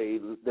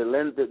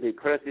 the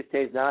currency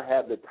exchange now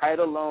have the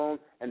title loan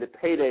and the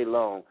payday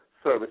loan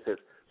services.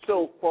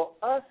 So for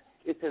us,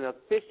 it's an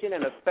efficient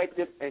and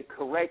effective and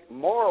correct,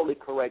 morally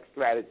correct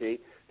strategy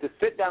to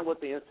sit down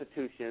with the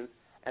institutions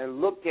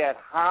and look at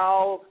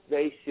how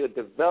they should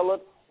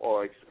develop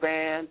or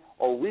expand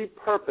or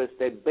repurpose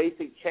their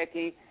basic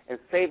checking and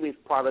savings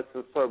products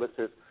and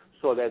services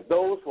so that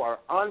those who are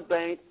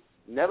unbanked,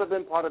 never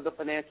been part of the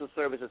financial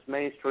services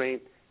mainstream,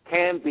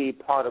 can be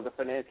part of the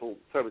financial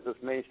services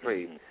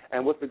mainstream. Mm-hmm.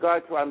 And with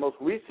regard to our most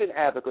recent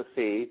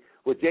advocacy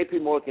with J.P.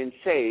 Morgan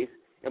Chase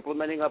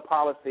implementing a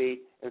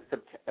policy in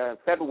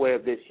February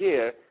of this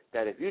year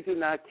that if you do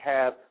not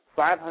have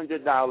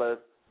 $500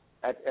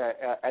 at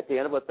the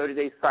end of a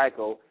 30-day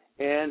cycle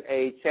in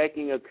a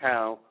checking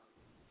account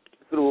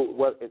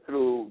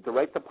through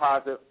direct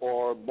deposit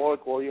or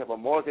you have a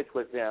mortgage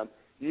with them,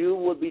 you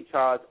would be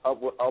charged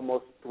upward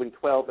almost between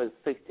 $12 and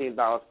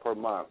 $16 per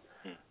month.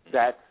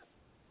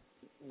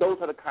 Those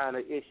are the kind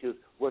of issues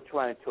we're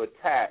trying to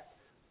attack.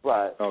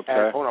 But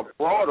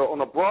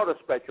on a broader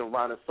spectrum,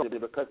 Ron and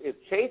Sonja, because if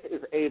Chase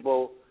is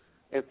able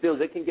and feels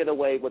they can get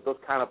away with those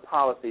kind of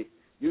policies,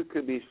 you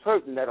could be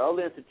certain that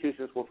other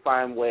institutions will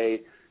find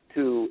ways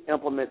to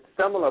implement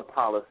similar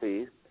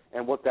policies,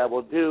 and what that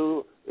will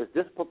do is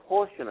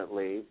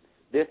disproportionately,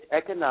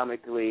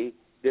 economically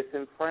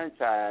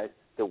disenfranchise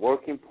the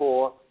working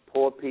poor,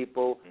 poor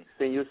people,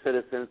 senior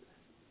citizens,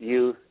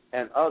 youth,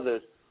 and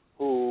others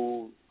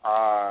who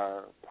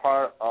are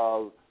part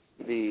of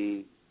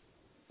the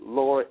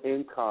lower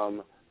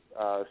income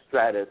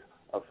stratus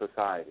of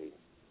society.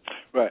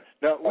 Right.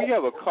 Now, we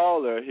have a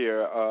caller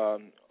here,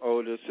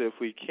 Otis, if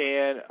we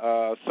can.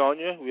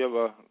 Sonja, we have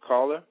a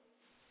caller?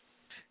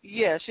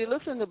 Yes, you're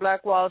listening to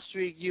Black Wall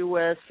Street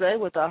USA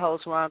with our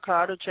host, Ron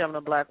Carter, chairman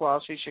of Black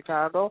Wall Street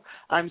Chicago.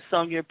 I'm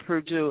Sonja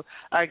Perdue.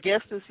 Our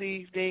guest this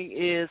evening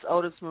is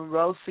Otis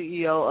Monroe,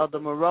 CEO of the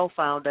Monroe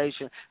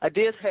Foundation. I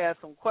did have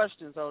some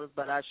questions, Otis,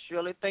 but I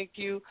surely think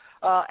you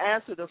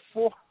answered it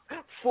for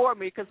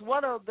me, because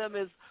one of them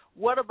is,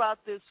 what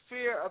about this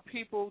fear of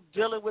people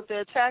dealing with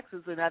their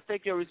taxes? And I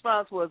think your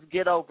response was,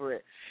 get over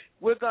it.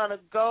 We're going to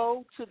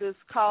go to this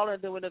caller,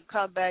 and then we're going to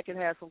come back and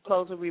have some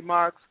closing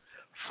remarks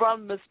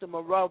from Mr.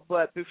 Monroe.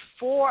 But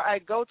before I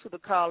go to the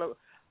caller,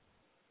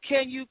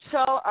 can you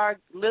tell our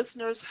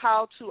listeners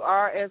how to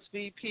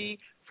RSVP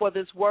for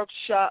this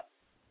workshop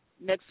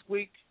next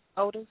week,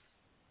 Otis?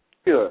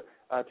 Sure.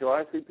 To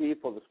RSVP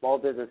for the Small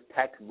Business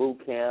Tax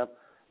Boot Camp,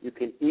 you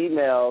can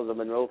email the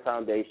Monroe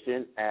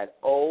Foundation at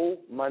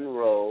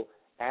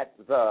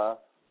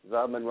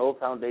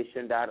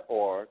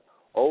omonroe@themonroefoundation.org,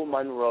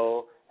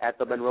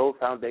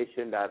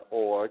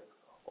 omonroe@themonroefoundation.org,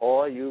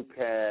 or you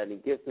can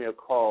give me a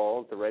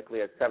call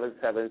directly at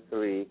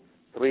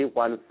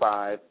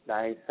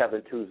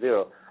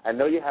 773-315-9720. I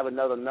know you have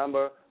another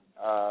number,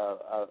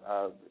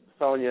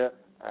 Sonja.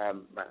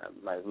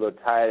 My little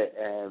tired,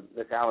 and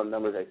Miss Allen's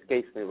number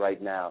escapes me right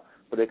now,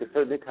 but they can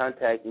certainly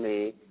contact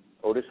me,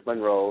 Otis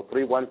Monroe,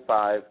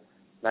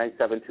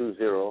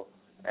 315-9720,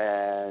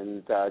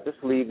 and just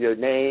leave your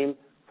name,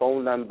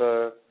 phone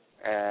number,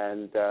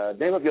 and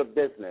name of your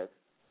business,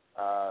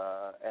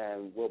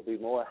 and we'll be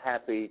more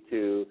happy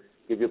to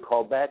give you a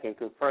call back and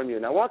confirm you.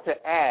 And I want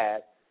to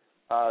add,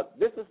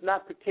 this is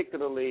not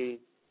particularly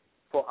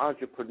for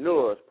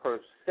entrepreneurs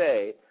per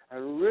se. I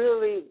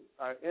really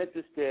are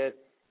interested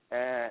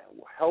in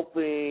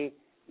helping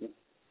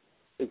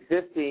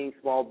existing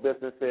small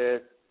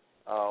businesses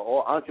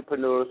or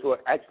entrepreneurs who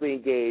are actually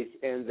engaged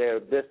in their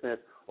business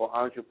or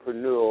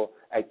entrepreneurial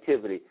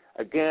activity.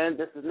 Again,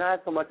 this is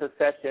not so much a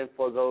session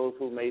for those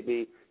who may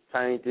be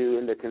trying to do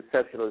in the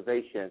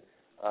conceptualization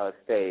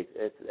stage.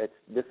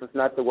 This is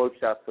not the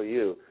workshop for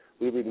you.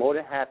 We'd be more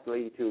than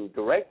happy to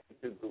direct you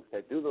to groups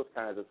that do those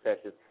kinds of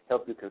sessions,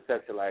 help you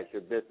conceptualize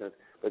your business.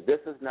 But this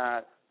is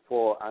not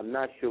for, I'm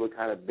not sure what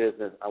kind of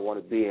business I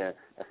want to be in.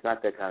 That's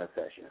not that kind of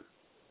session.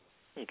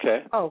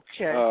 Okay.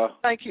 Okay.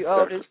 Thank you,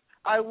 Otis.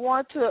 I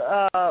want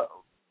to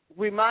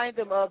remind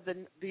them of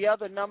the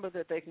other number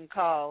that they can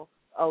call,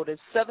 Otis,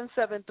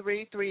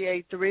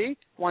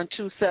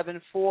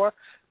 773-383-1274,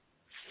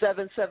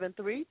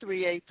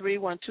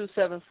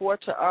 773-383-1274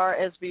 to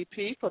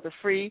RSVP for the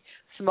free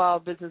Small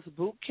Business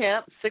Boot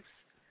Camp, 6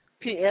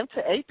 p.m.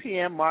 to 8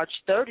 p.m., March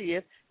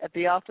 30th, at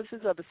the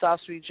offices of the South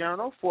Street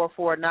Journal,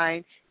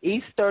 449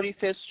 East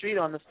 35th Street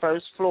on the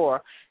first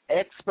floor.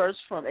 Experts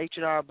from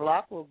H&R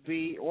Block will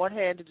be on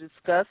hand to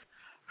discuss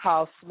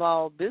how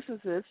small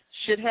businesses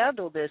should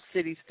handle their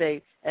city,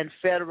 state, and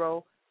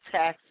federal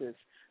taxes.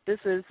 This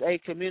is a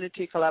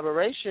community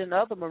collaboration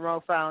of the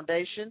Monroe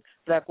Foundation,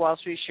 Black Wall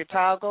Street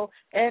Chicago,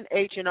 and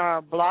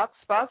H&R Block,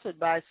 sponsored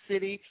by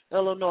City,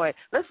 Illinois.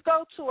 Let's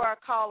go to our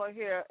caller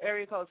here,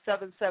 area code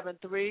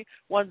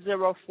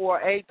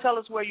 773-1048. Tell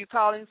us where you're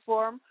calling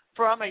from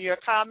and your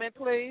comment,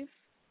 please.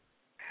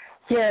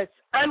 Yes,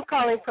 I'm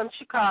calling from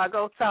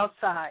Chicago, South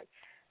Side.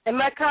 And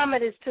my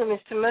comment is to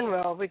Mr.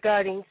 Monroe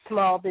regarding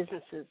small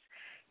businesses.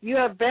 You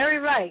are very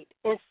right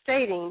in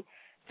stating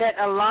that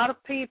a lot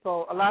of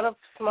people, a lot of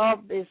small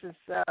business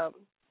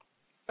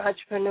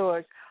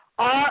entrepreneurs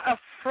are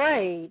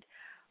afraid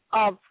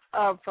of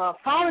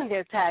filing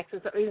their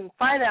taxes or even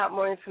find out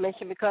more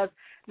information because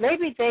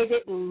maybe they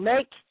didn't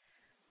make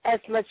as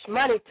much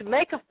money to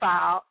make a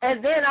file,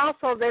 and then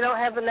also they don't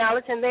have the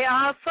knowledge and they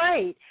are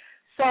afraid.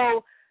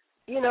 So,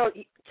 you know,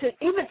 to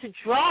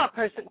draw a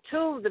person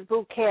to the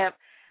boot camp,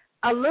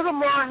 a little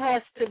more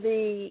has to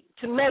be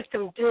to make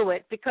them do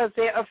it because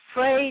they're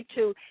afraid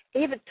to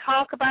even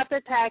talk about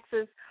their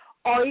taxes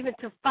or even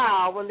to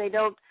file when they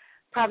don't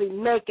probably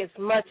make as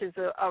much as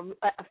an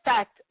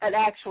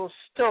actual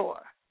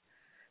store.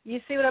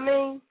 You see what I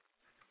mean?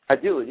 I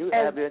do. You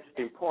have an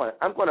interesting point.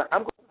 I'm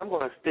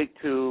gonna stick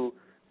to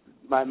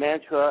my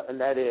mantra, and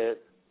that is,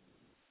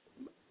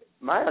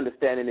 my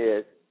understanding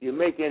is, you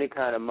make any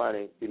kind of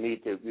money, you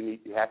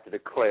have to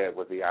declare it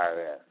with the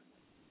IRS.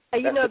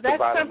 You know,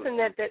 that's something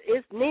that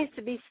needs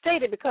to be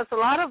stated because a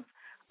lot of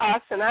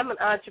us, and I'm an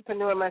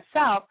entrepreneur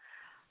myself,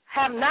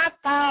 have not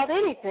filed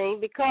anything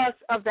because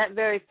of that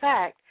very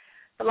fact.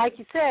 But like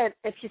you said,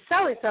 if you're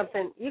selling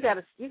something, you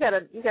gotta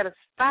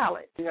file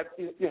it.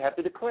 You have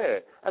to declare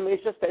it. I mean,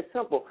 it's just that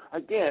simple.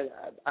 Again,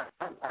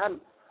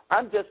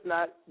 I'm just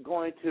not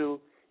going to.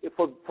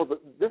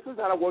 This is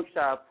not a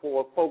workshop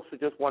for folks who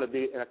just want to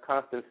be in a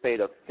constant state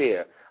of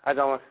fear. I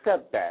don't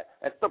accept that.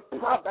 That's the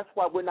problem. That's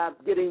why we're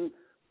not getting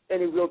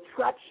any real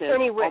traction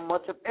on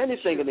much of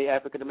anything in the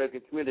African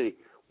American community.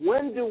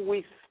 When do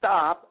we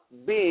stop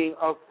being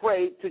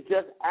afraid to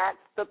just ask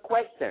the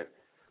question?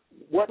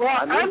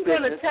 I'm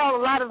going to tell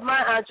a lot of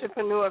my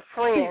entrepreneur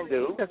friends,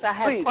 because I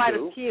have quite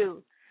a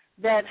few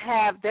that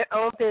have their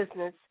own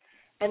business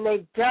and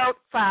they don't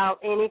file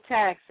any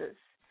taxes.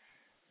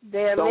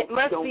 There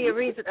must be a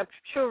reason, a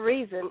true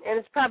reason, and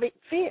it's probably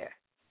fear.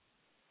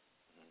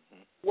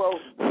 Well,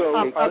 so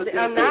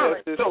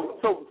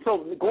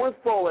going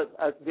forward,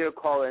 dear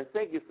caller, and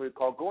thank you for your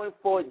call. Going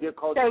forward, dear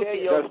caller, tell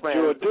your friends.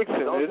 Jewel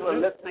Dixon, those who are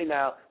listening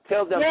now,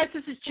 tell them. Yes,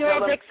 this is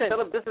Jewel Dixon. Tell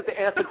them this is the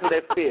answer to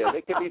their fear.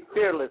 They can be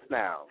fearless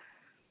now.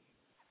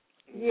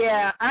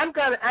 Yeah, I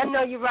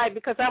know you're right,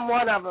 because I'm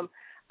one of them.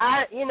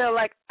 I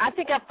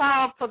think I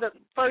filed for the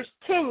first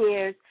 10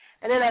 years,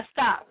 and then I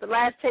stopped. The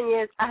last 10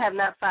 years, I have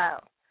not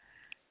filed.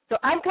 So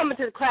I'm coming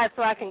to the class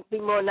so I can be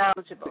more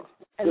knowledgeable.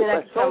 And then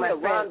I can tell my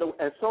friends.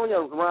 And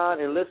Sonja,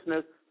 Ron, and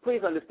listeners,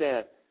 please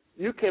understand,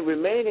 you can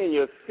remain in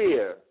your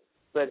fear,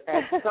 but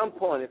at some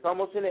point, it's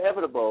almost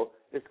inevitable,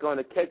 it's going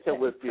to catch up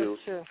with you.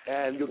 Sure.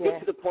 And you'll get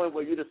to the point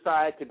where you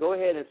decide to go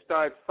ahead and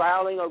start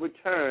filing a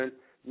return.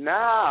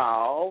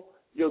 Now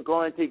you're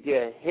going to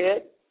get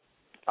hit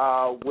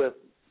with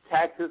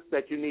taxes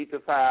that you need to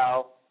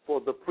file for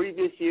the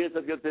previous years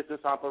of your business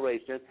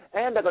operation,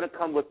 and they're going to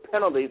come with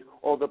penalties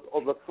or the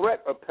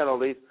threat of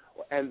penalties,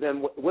 and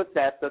then with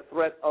that, the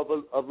threat of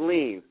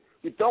liens.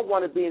 You don't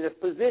want to be in this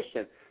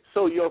position.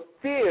 So your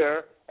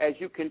fear, as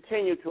you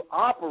continue to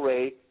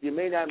operate, you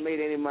may not have made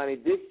any money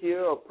this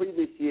year or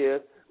previous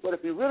years, but if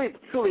you really,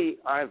 truly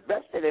are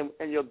invested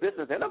in your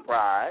business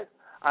enterprise,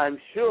 I'm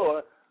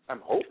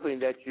hoping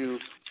that you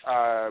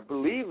are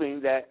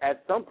believing that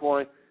at some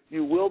point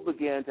you will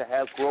begin to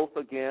have growth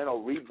again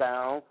or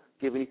rebound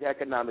given these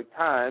economic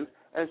times,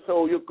 and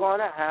so you're going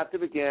to have to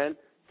begin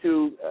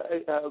to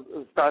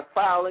start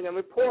filing and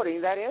reporting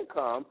that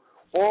income,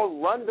 or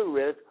run the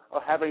risk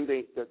of having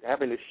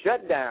to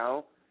shut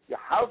down, your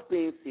house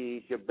being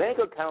seized, your bank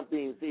account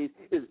being seized.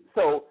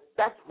 So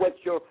that's what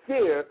your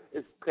fear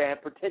can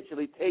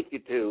potentially take you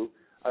to,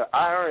 an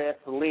IRS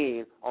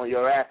lien on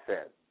your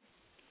assets.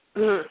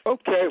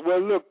 Okay,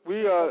 well, look,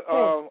 we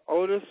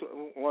Otis,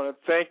 want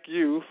to thank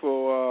you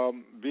for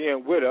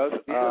being with us.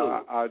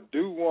 I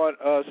do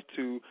want us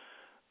to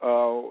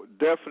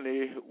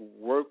definitely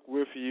work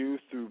with you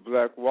through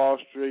Black Wall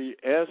Street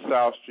and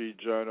South Street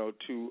Journal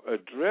to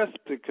address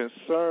the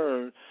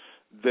concern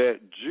that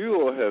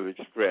Jewel have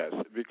expressed,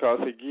 because,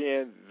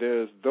 again,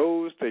 there's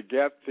those that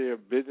got their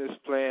business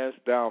plans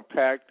down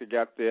packed, they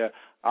got their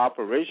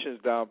operations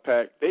down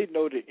packed. They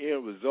know the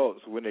end results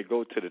when they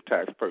go to the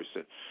tax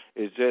person.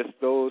 It's just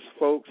those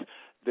folks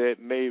that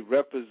may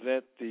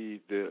represent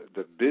the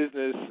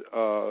business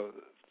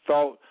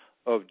thought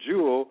of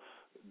Jewel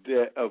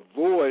that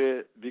avoid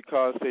it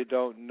because they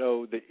don't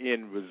know the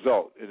end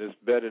result. And it's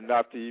better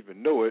not to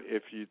even know it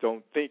if you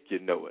don't think you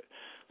know it.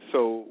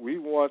 So we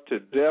want to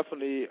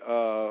definitely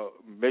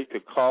make the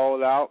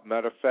call out.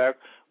 Matter of fact,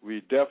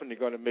 we're definitely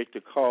going to make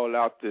the call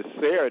out this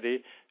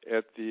Saturday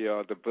at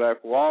the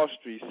Black Wall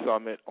Street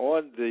Summit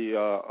on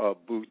the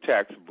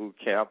tax boot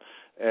camp.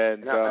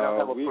 And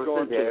we're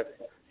going to.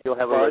 You'll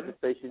have a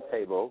registration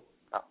table.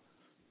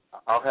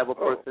 I'll have a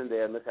person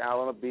there. Miss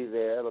Allen will be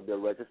there. There'll be a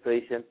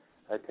registration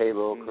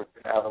table. Chris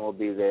Allen will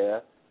be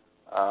there.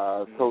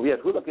 So, yes,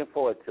 we're looking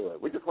forward to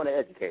it. We just want to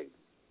educate.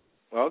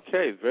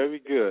 Okay, very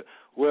good.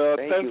 Well,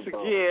 thanks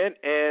again,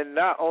 and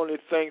not only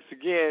thanks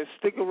again,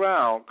 stick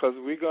around, because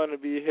we're going to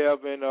be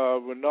having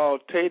Renald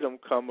Tatum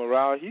come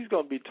around. He's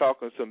going to be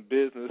talking some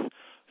business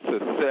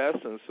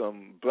success and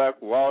some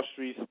Black Wall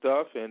Street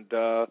stuff, and,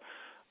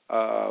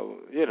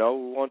 we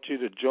want you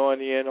to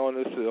join in on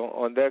this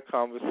on that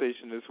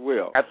conversation as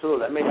well.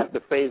 Absolutely. I may have to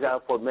phase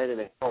out for a minute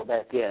and call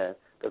back in,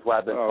 because while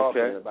I've been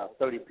talking, about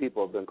 30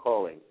 people have been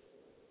calling.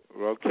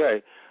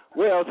 Okay.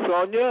 Well,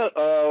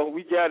 Sonja,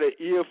 we got an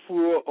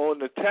earful on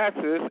the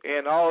taxes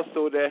and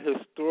also that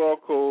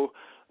historical.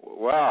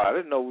 Wow, I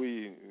didn't know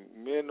me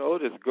and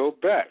Otis go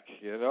back.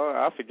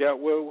 I forgot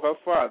how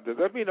far. Does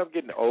that mean I'm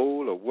getting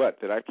old or what?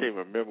 That I can't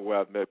remember where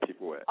I've met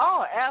people at.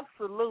 Oh,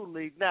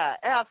 absolutely not.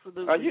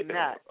 Absolutely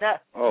not.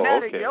 Not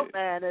okay. in your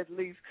mind, at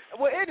least.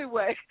 Well,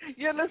 anyway,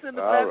 you're listening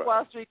to Black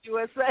Wall Street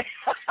USA.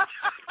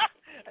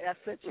 I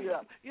set you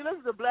up. You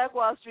listen to Black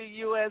Wall Street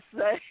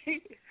USA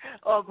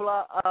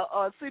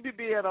on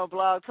CBB and on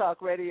Blog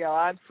Talk Radio.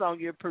 I'm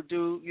Sonja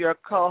Perdue, your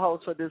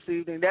co-host for this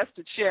evening. That's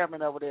the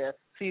chairman over there,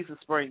 Caesar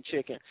Spring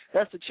Chicken.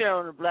 That's the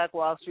chairman of Black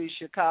Wall Street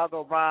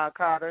Chicago, Ron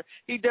Carter.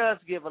 He does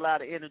give a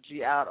lot of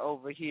energy out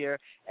over here,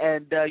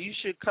 and you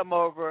should come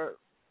over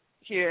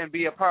here and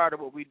be a part of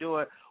what we're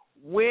doing.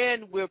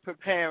 when we're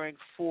preparing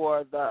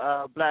for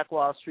the Black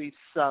Wall Street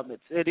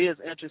Summit. It is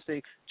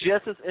interesting,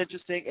 just as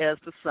interesting as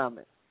the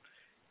summit.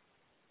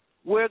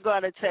 We're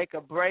going to take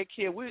a break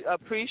here. We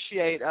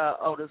appreciate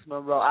Otis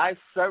Monroe. I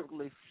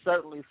certainly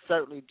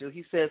do.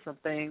 He said some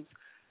things,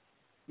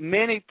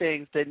 many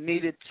things that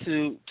needed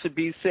to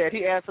be said.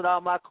 He answered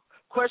all my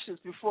questions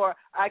before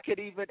I could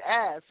even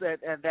ask,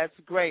 and that's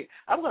great.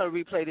 I'm going to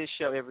replay this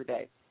show every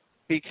day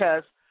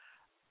because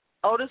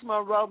Otis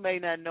Monroe may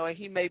not know, and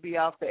he may be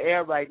off the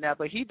air right now,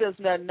 but he does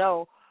not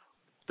know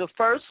the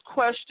first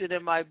question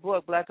in my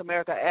book, Black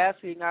America,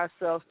 asking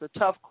ourselves the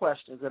tough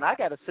questions. And I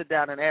got to sit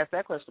down and ask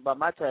that question about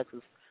my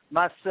taxes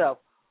myself.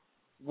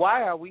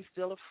 Why are we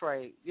still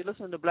afraid? You're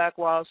listening to Black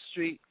Wall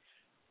Street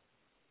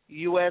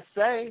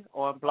USA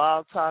on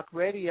Blog Talk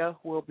Radio.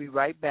 We'll be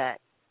right back.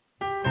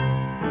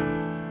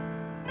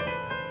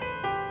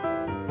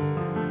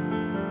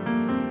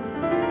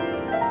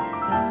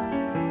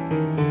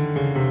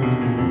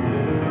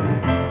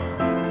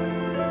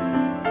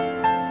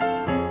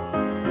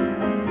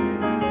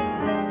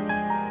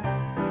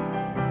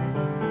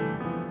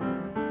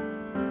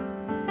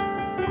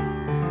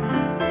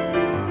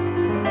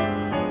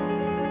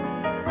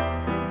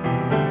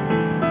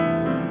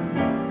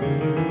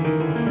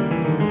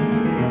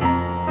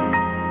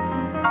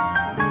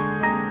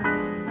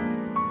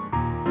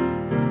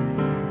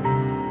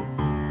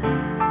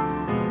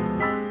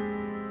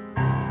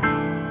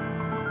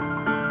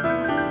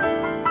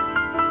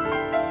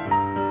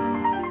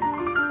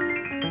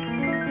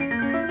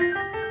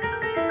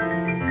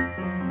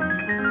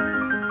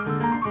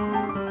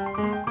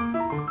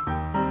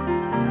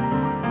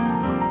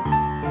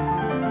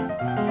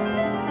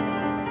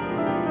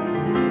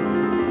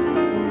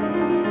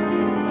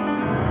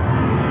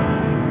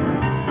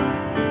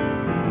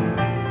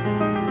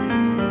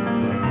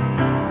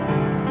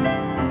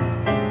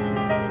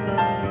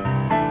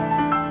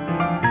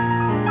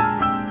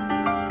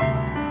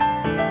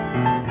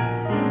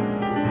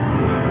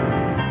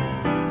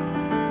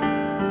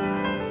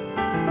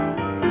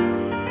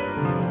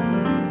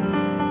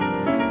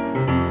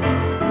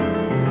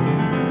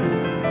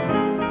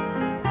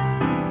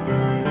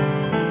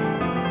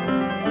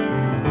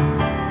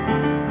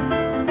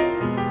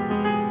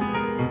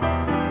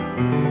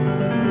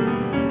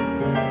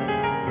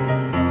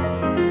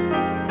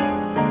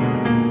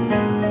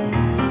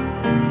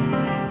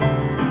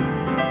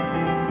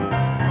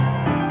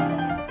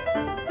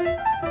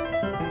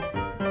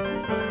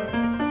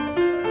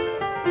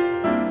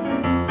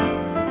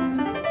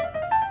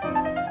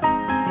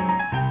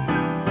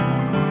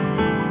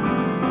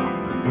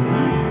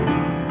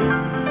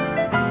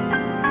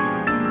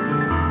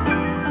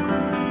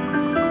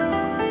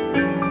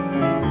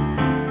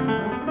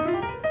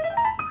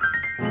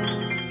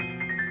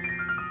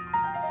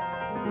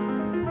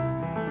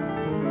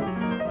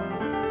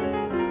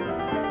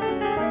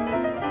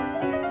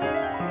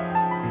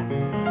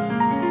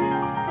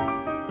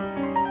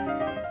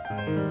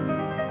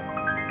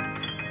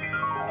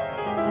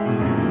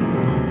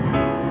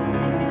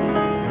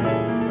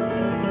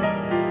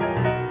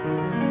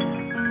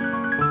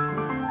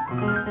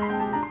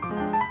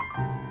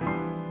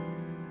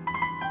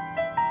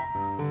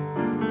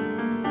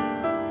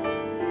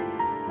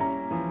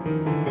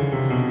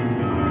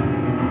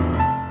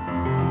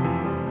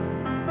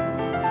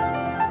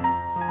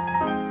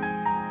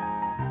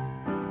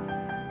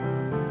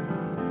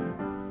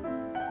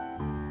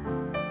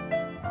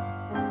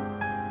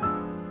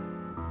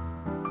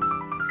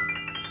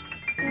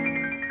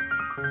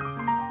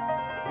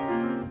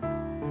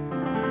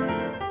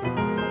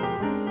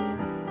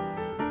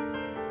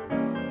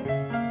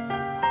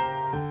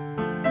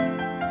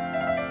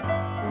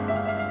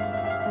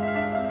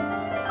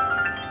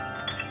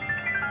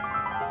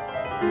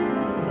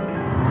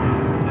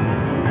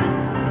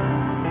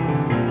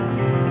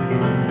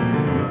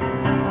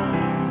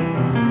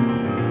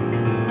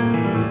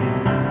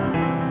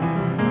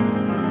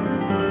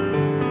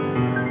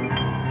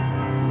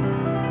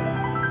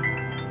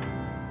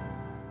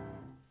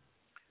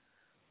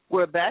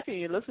 We're back, and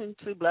you're listening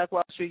to Black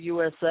Wall Street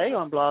USA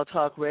on Blog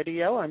Talk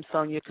Radio. I'm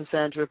Sonja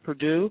Cassandra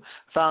Perdue,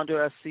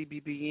 founder of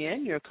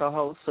CBBN, your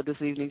co-host for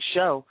this evening's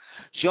show.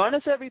 Join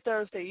us every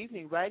Thursday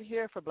evening right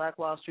here for Black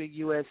Wall Street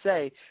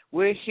USA.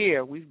 We're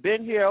here. We've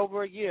been here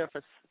over a year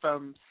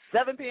from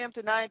 7 p.m.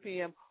 to 9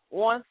 p.m.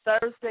 on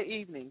Thursday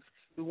evenings.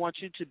 We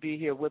want you to be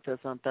here with us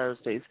on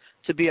Thursdays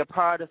to be a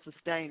part of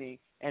sustaining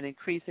and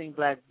increasing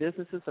black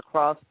businesses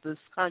across this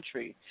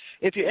country.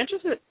 If you're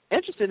interested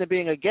in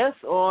being a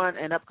guest on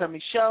an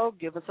upcoming show,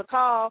 give us a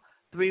call,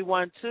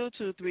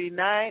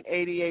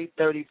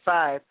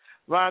 312-239-8835.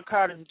 Ron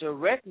Carter's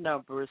direct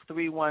number is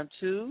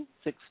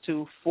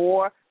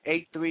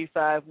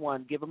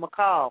 312-624-8351. Give him a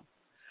call.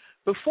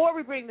 Before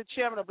we bring the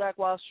chairman of Black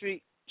Wall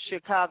Street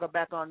Chicago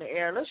back on the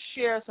air, let's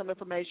share some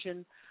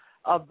information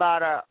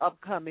about our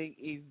upcoming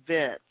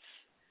events.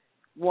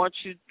 Want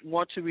to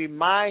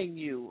remind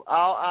you,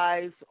 all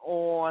eyes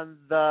on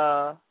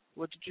the,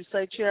 what did you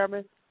say,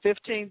 Chairman?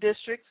 15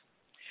 districts.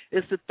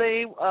 It's the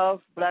theme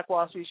of Black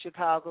Wall Street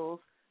Chicago's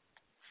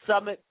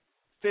Summit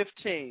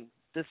 15,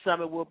 the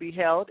summit will be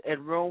held at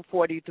Room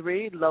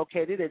 43,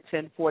 located at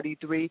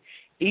 1043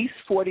 East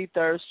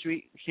 43rd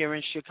Street here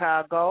in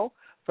Chicago,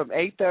 from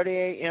 8:30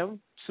 a.m.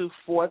 to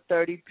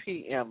 4:30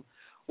 p.m.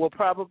 We'll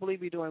probably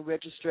be doing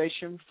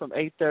registration from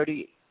 8 to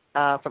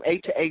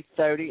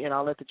 8:30, and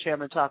I'll let the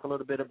chairman talk a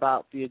little bit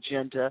about the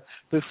agenda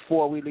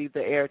before we leave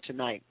the air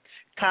tonight.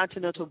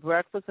 Continental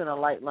breakfast and a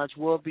light lunch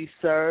will be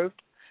served.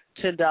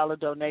 $10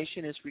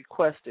 donation is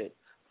requested.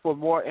 For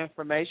more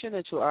information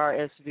and to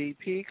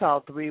RSVP,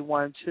 call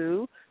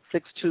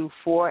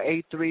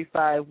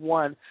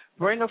 312-624-8351.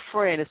 Bring a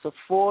friend. It's a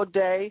full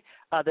day.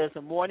 There's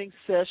a morning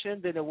session,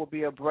 then there will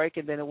be a break,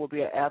 and then it will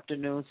be an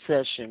afternoon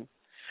session.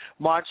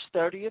 March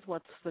 30th,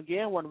 once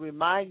again, I want to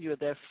remind you of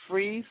that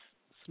free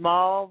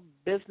small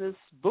business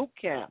boot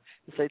camp.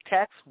 It's a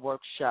tax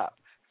workshop,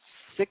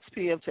 6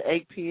 p.m. to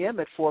 8 p.m.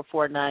 at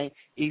 449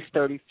 East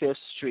 35th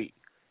Street.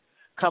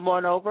 Come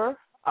on over,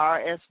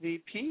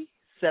 RSVP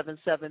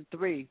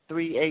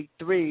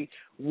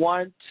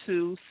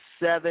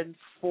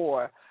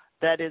 773-383-1274.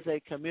 That is a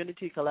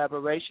community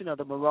collaboration of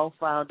the Monroe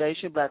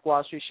Foundation, Black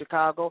Wall Street,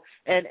 Chicago,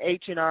 and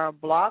H&R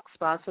Block,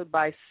 sponsored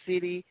by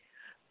City,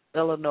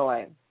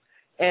 Illinois.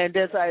 And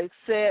as I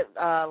said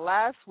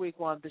last week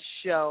on the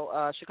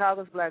show,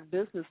 Chicago's Black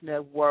Business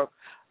Network,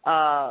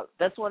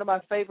 that's one of my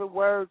favorite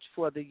words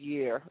for the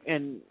year,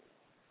 in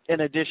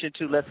addition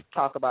to let's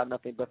talk about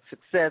nothing but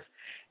success,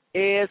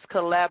 is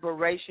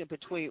collaboration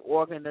between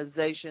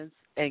organizations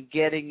and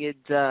getting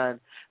it done.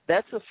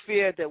 That's a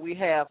fear that we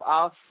have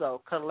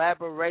also,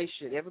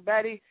 collaboration.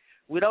 Everybody,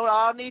 we don't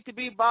all need to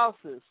be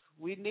bosses.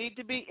 We need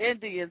to be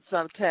Indians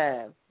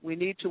sometimes. We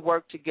need to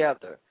work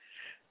together.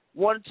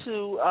 Want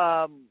to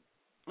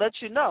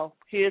let you know,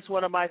 here's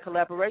one of my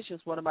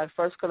collaborations, one of my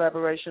first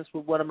collaborations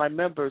with one of my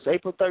members,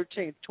 April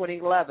 13th,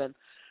 2011,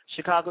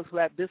 Chicago's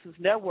Black Business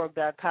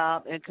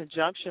Network.com, in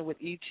conjunction with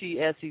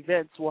ETS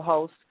Events, will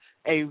host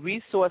a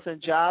resource and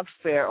job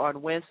fair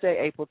on Wednesday,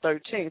 April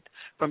 13th,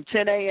 from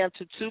 10 a.m.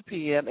 to 2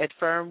 p.m. at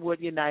Fernwood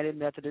United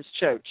Methodist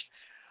Church,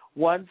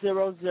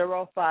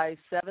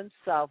 10057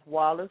 South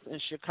Wallace in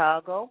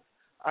Chicago.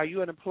 Are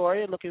you an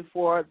employer looking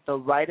for the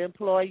right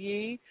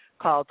employee?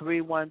 Call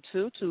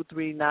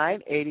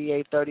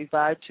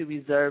 312-239-8835 to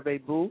reserve a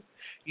booth.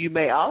 You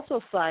may also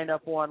sign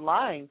up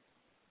online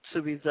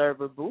to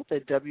reserve a booth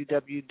at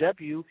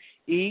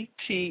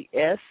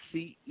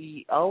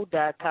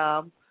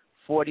www.etsceo.com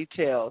for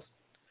details.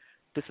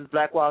 This is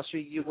Black Wall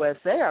Street,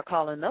 USA. Our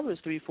calling number is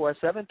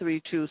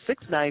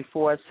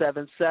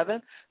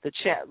 347-326-9477. The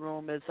chat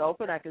room is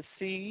open. I can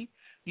see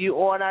you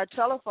on our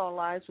telephone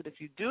lines, but if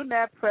you do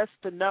not press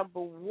the number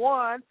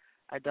 1,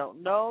 I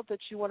don't know that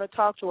you want to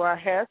talk to our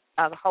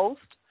host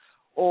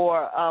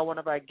or one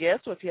of our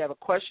guests, or if you have a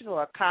question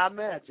or a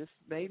comment, I just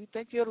maybe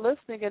think you're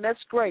listening, and that's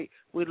great.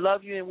 We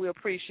love you and we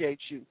appreciate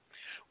you.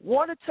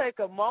 Want to take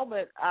a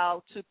moment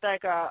out to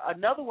thank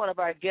another one of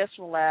our guests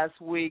from last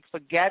week.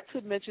 Forgot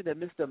to mention that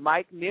Mr.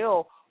 Mike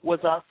Neal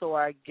was also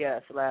our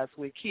guest last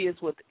week. He is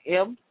with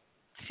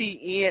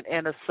MTN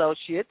and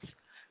Associates.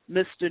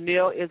 Mr.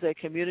 Neal is a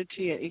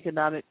community and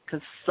economic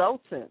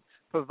consultant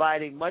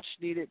providing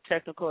much-needed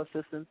technical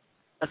assistance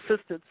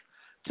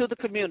to the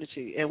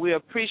community, and we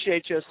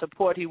appreciate your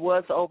support. He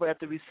was over at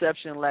the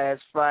reception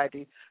last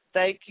Friday.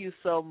 Thank you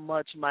so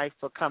much, Mike,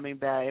 for coming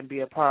by and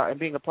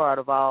being a part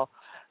of all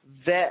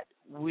that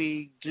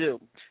we do.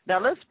 Now,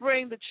 let's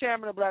bring the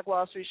chairman of Black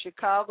Wall Street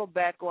Chicago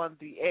back on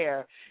the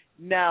air.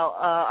 Now,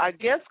 our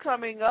guest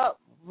coming up,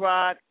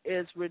 Rod,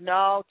 is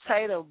Renal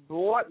Tatum,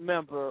 board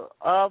member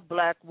of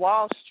Black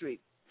Wall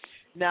Street.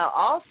 Now,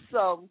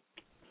 also,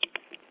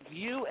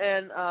 you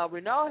and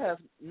Renal have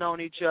known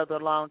each other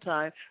a long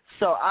time,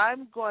 so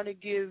I'm going to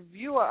give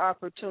you an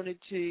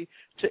opportunity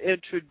to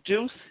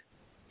introduce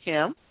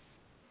him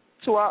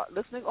to our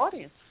listening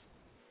audience.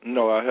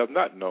 No, I have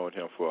not known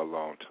him for a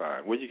long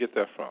time. Where'd you get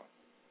that from?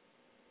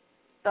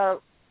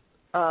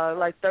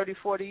 Like 30,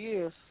 40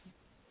 years.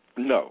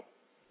 No.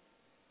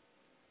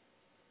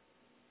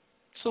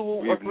 So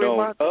we've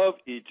known of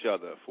each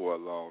other for a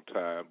long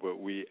time, but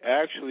we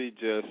actually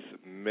just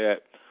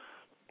met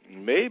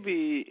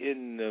maybe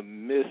in the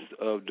midst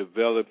of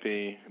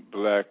developing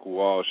Black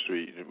Wall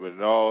Street.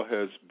 Renal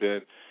has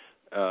been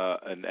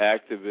an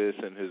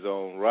activist in his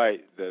own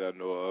right that I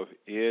know of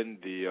in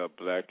the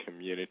black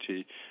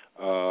community,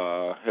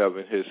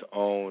 having his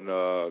own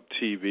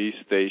TV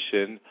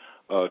station,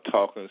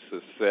 Talking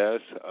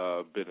Success,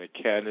 been a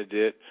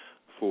candidate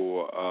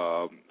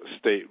for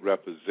state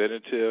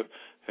representative,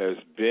 has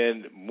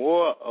been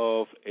more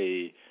of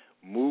a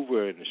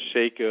mover and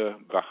shaker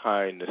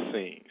behind the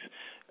scenes.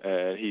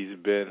 And he's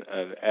been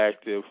an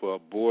active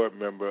board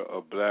member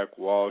of Black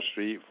Wall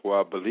Street for,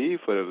 I believe,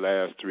 for the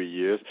last 3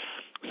 years.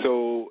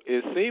 So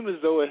it seems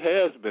as though it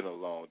has been a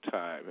long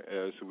time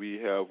as we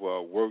have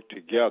worked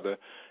together.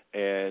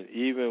 And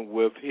even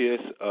with his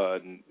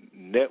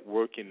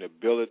networking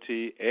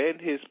ability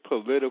and his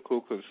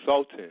political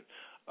consulting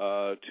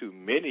to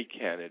many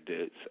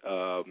candidates,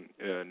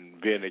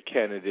 and being a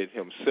candidate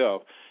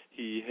himself,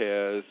 he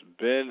has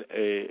been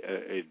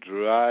a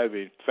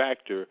driving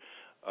factor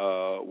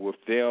with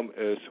them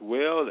as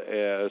well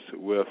as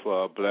with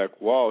Black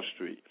Wall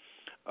Street.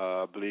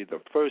 I believe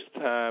the first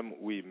time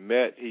we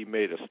met, he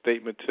made a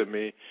statement to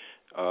me.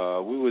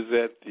 We was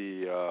at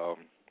the,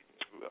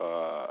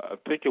 I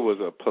think it was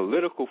a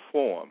political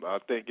forum. I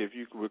think if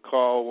you can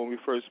recall when we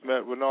first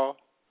met, Renal.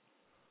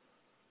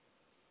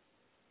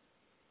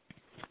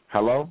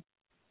 Hello?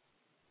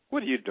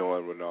 What are you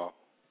doing, Renal?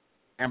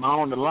 Am I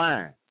on the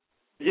line?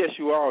 Yes,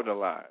 you are on the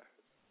line.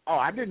 Oh,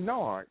 I didn't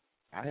know, Art.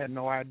 I had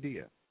no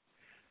idea.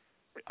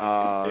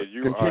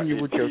 You continue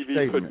are with a your TV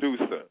statement.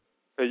 producer.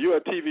 You're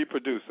a TV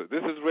producer.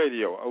 This is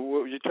radio.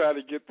 You trying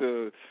to get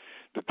the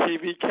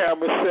TV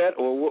camera set,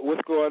 or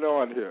what's going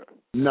on here?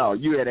 No,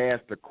 you had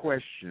asked a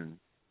question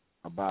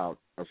about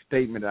a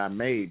statement I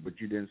made, but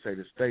you didn't say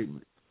the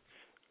statement.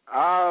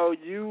 Oh,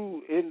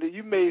 you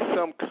made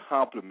some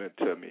compliment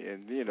to me,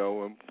 and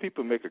when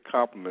people make a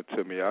compliment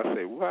to me, I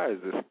say, why is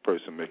this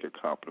person make a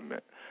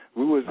compliment?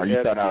 We was you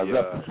at thought I was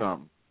up to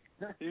something?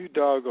 You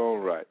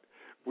doggone right.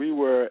 We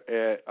were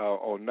at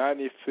on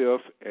 95th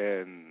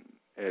and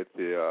at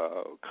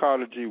the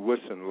Carnegie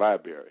Woodson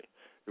Library.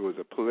 It was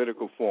a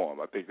political forum.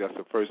 I think that's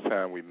the first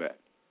time we met.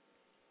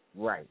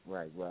 Right.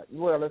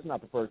 Well, it's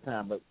not the first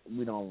time, but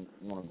we don't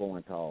want to go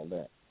into all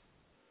that.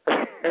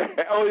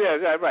 Oh,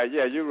 yeah, right.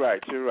 Yeah, you're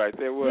right.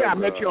 There was, I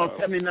met you on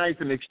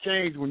 79th and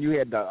Exchange when you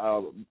had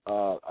the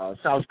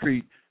South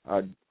Street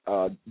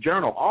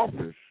Journal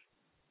office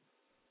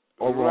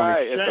over on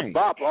Exchange. Right, at the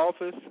BOP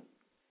office.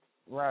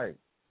 Right.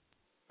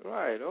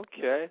 Right,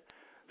 okay.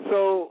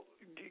 So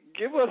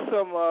give us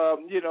some,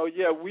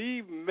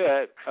 we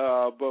met,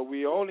 but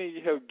we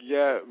only have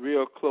got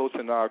real close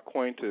in our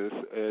acquaintance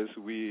as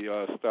we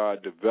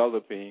start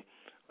developing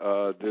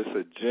this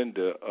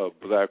agenda of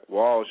Black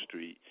Wall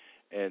Street.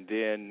 And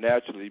then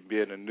naturally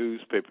being a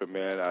newspaper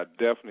man, I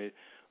definitely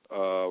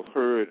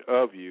heard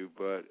of you.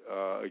 But,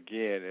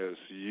 again, as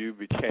you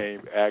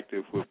became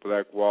active with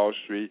Black Wall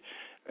Street,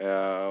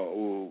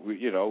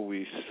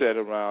 we sat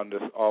around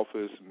this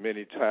office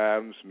many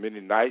times, many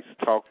nights,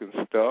 talking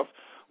stuff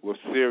with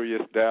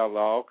serious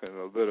dialogue and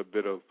a little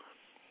bit of.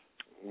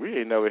 We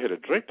ain't never had a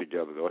drink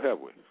together, though, have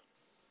we?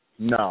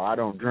 No, I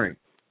don't drink.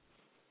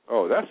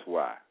 Oh, that's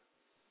why.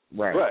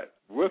 Right. But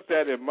with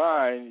that in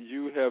mind,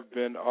 you have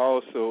been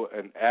also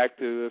an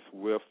activist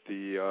with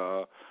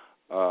the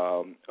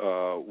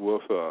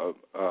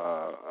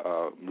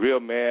Real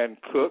Man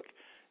Cook.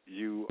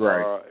 You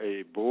are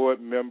a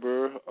board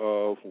member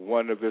of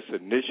one of its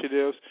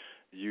initiatives.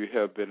 You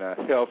have been a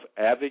health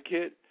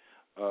advocate,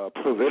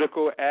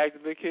 political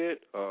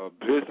advocate,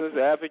 business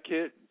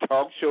advocate,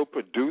 talk show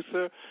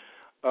producer.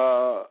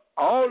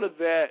 All of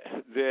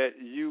that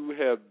you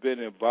have been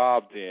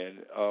involved in.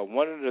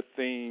 One of the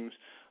themes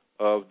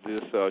of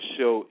this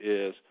show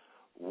is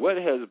what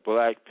has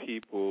black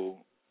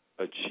people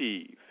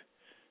achieved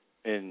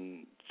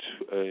in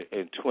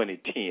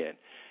 2010?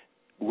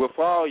 With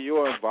all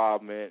your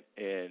involvement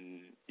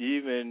and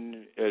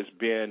even as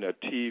being a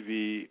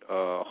TV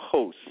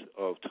host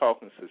of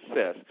Talking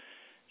Success,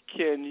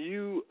 can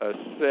you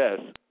assess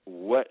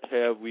what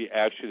have we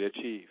actually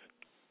achieved?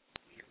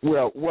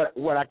 Well,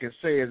 what I can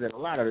say is that a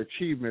lot of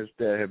achievements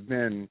that have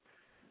been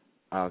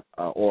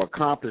or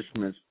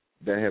accomplishments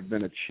that have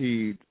been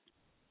achieved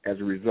as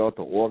a result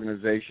of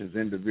organizations,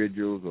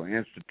 individuals, or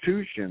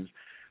institutions,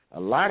 a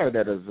lot of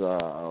that is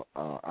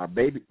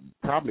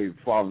probably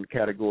fall in the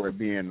category of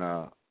being,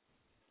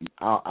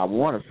 I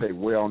want to say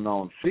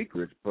well-known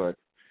secrets, but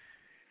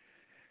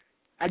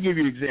I give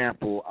you an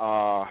example.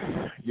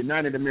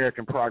 United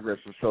American Progress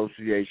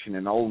Association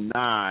in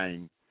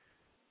 2009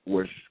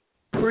 was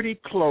pretty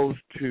close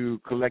to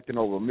collecting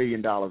over $1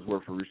 million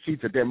worth of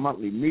receipts. At their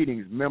monthly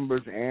meetings,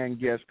 members and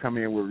guests come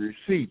in with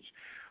receipts.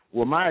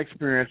 Well, my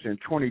experience in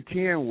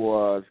 2010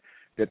 was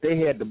that they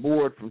had the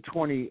board from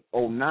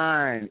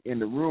 2009 in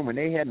the room, and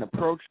they hadn't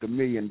approached $1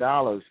 million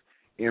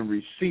in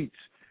receipts,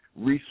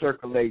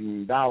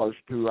 recirculating dollars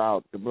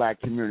throughout the black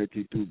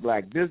community through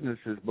black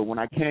businesses. But when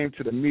I came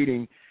to the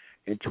meeting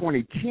in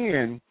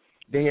 2010,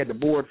 they had the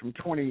board from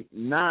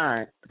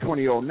 2009,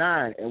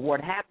 and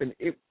what happened,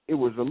 it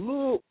was a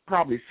little,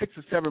 probably 6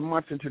 or 7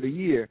 months into the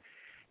year,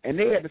 and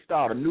they had to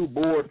start a new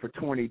board for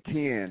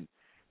 2010,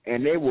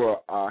 and they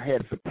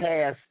had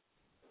surpassed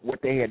what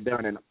they had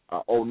done in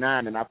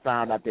 2009, and I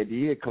found out that they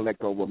did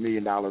collect over $1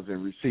 million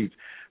in receipts.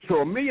 So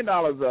 $1 million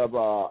of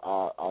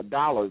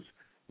dollars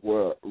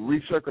were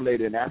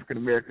recirculated in the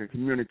African-American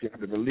community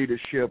under the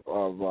leadership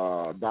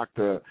of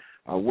Dr.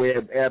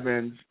 Webb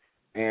Evans,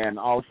 and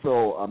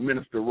also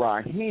Minister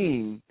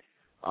Raheem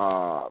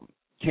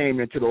came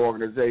into the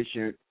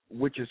organization,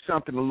 which is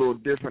something a little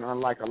different,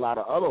 unlike a lot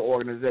of other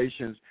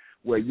organizations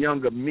where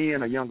younger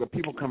men or younger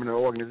people come into the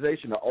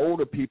organization. The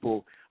older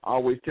people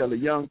always tell the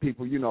young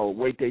people,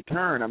 wait their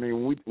turn. I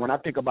mean, when I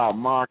think about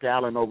Mark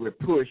Allen over at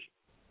Push,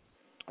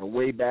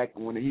 way back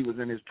when he was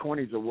in his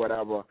 20s or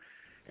whatever,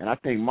 and I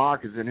think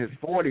Mark is in his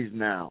 40s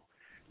now,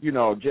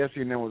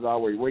 Jesse and them was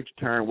always wait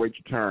your turn.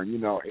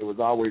 It was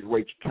always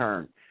wait your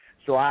turn.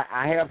 So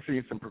I have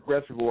seen some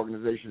progressive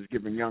organizations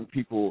giving young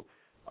people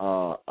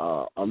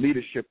a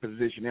leadership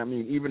position. I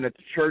mean, even at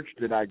the church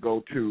that I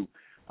go to,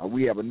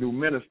 we have a new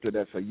minister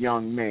that's a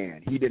young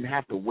man. He didn't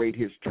have to wait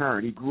his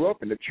turn. He grew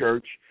up in the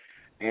church,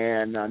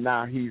 and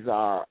now he's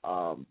our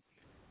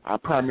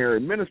primary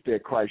minister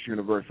at Christ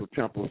Universal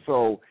Temple.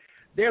 So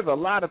there's a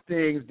lot of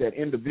things that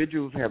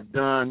individuals have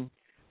done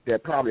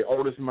that probably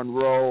Otis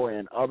Monroe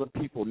and other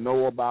people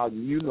know about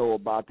and you know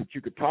about that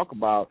you could talk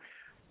about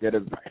that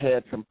have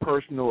had some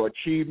personal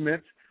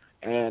achievements.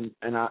 And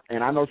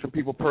I know some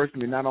people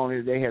personally, not only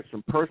have they had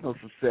some personal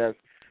success,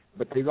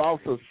 but they've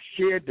also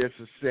shared their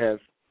success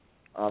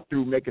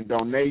through making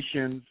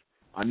donations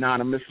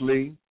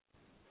anonymously,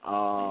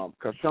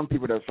 because some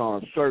people that's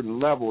on a certain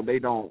level, they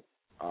don't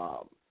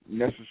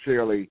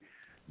necessarily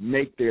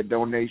make their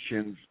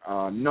donations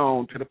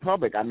known to the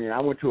public. I mean, I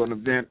went to an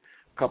event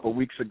a couple of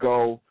weeks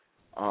ago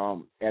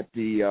at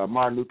the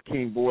Martin Luther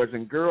King Boys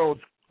and Girls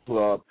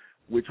Club,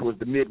 which was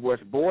the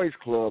Midwest Boys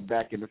Club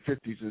back in the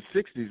 50s and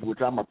 60s, which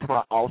I'm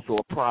also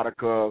a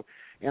product of.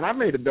 And I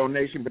made a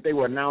donation, but they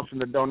were announcing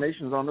the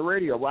donations on the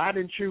radio. Well, I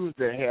didn't choose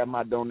to have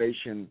my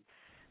donation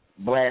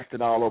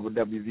blasted all over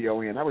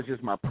WVON. That was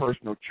just my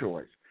personal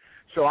choice.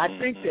 So I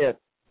think that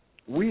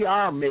we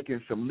are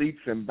making some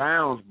leaps and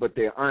bounds, but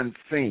they're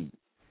unseen.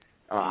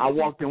 I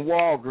walked in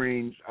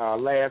Walgreens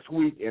last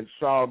week and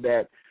saw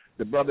that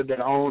the brother that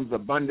owns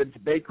Abundance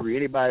Bakery,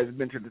 anybody that's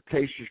been to the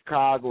Taste of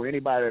Chicago,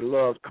 anybody that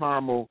loves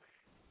caramel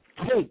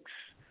cakes,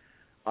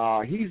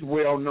 he's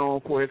well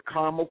known for his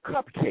caramel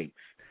cupcakes.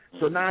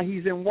 So now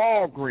he's in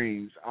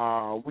Walgreens.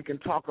 We can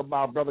talk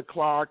about Brother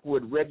Clark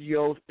with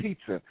Reggio's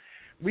Pizza.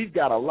 We've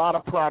got a lot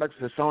of products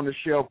that's on the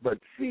shelf, but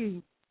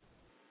see,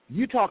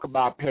 you talk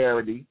about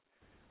parity.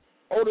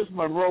 Otis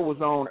Monroe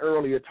was on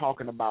earlier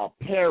talking about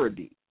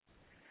parity.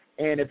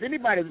 And if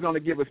anybody's going to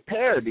give us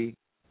parity,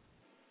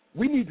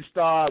 we need to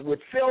start with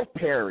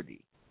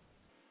self-parity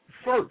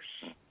first.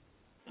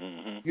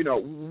 You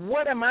know,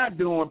 what am I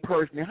doing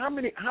personally? How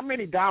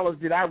many dollars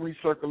did I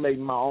recirculate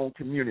in my own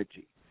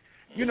community?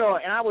 You know,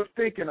 and I was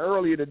thinking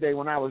earlier today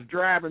when I was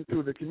driving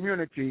through the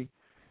community,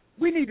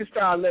 we need to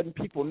start letting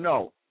people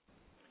know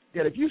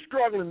that if you're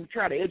struggling to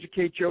try to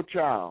educate your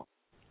child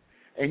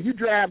and you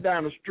drive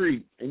down the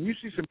street and you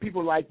see some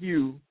people like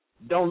you,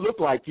 don't look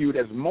like you,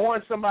 that's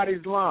mowing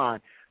somebody's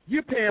lawn,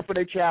 you're paying for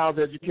their child's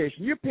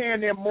education. You're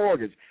paying their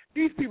mortgage.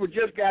 These people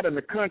just got in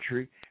the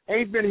country,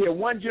 ain't been here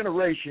one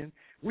generation.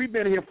 We've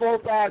been here 4 or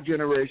 5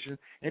 generations,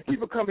 and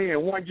people come here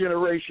in one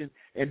generation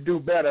and do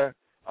better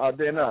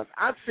than us.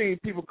 I've seen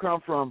people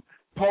come from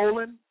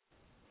Poland,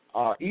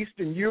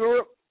 Eastern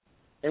Europe,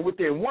 and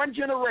within one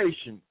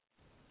generation,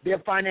 they're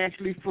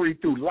financially free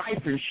through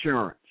life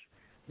insurance.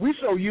 We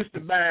so used to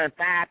buying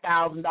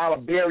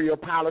 $5,000 burial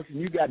policy,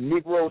 and you got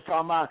Negroes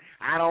talking about,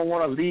 I don't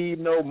want to leave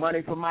no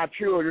money for my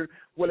children.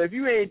 Well, if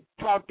you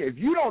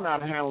don't know how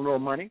to handle no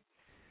money,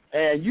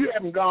 and you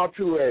haven't gone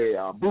to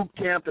a boot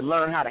camp to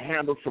learn how to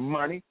handle some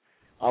money,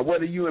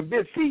 whether you in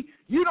business, see,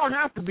 you don't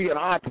have to be an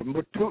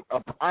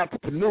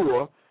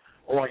entrepreneur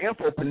or an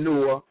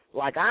infopreneur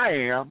like I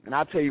am, and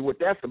I'll tell you what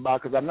that's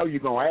about because I know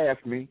you're going to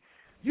ask me.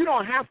 You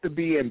don't have to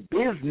be in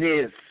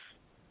business,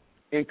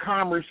 in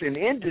commerce, and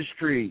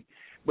industry.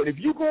 But if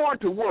you go on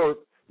to work,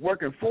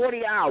 working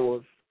 40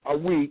 hours a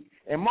week,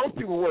 and most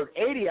people work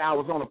 80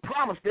 hours on a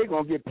promise they're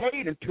going to get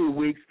paid in 2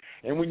 weeks,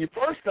 and when you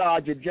first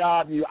start your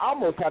job, you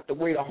almost have to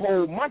wait a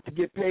whole month to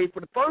get paid for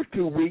the first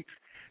 2 weeks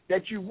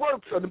that you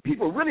work. So the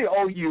people really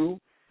owe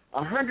you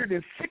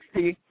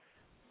 160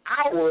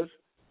 hours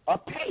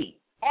of pay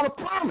on a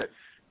promise.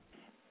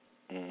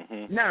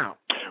 Now,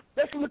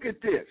 let's look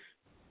at this.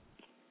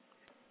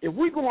 If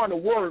we go on to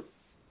work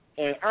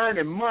and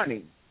earning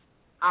money,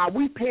 are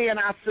we paying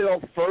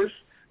ourselves first,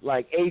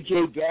 like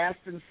A.J.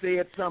 Gaston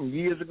said some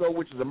years ago,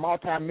 which is a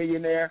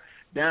multimillionaire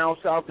down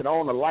south that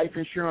owned a life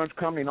insurance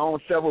company and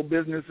owned several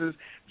businesses?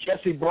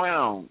 Jesse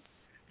Brown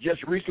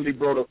just recently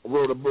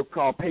wrote a book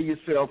called Pay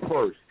Yourself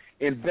First,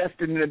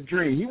 Investing in a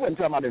Dream. He wasn't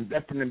talking about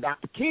investing in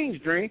Dr. King's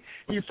dream.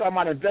 He was talking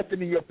about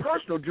investing in your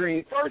personal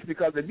dream first,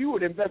 because if you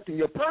would invest in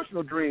your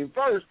personal dream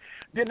first,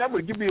 then that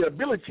would give you the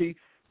ability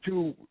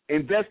to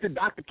invest in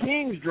Dr.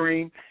 King's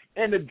dream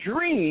and the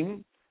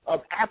dream of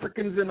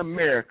Africans in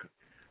America.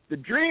 The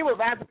dream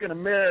of Africans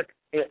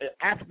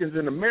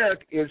in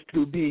America is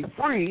to be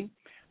free,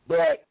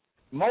 but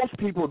most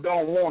people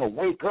don't want to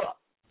wake up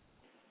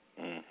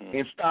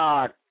and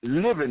start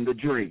living the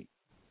dream.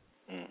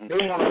 They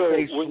want to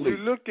stay when asleep.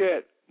 you look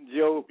at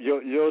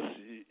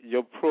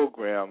your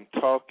program,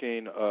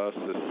 Talking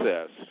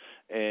Success,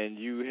 and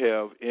you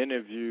have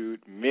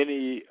interviewed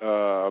many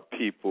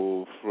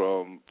people,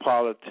 from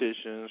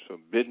politicians,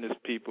 from business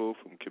people,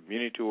 from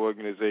community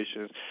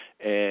organizations,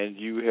 and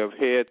you have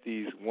had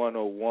these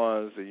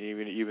 101s, and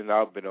even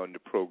I've been on the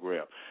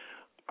program.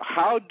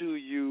 How do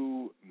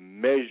you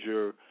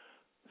measure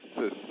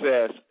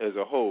success as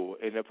a whole?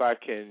 And if I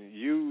can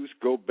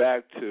go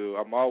back to,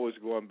 I'm always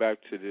going back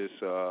to this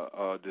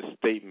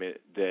statement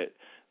that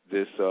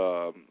this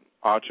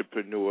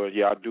entrepreneur.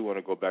 I do want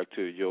to go back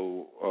to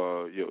your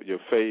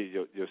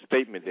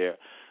statement there.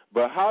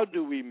 But how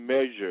do we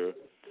measure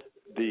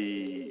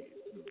the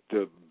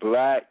the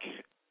black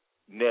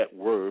net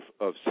worth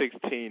of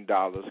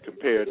 $16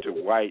 compared to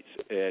whites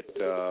at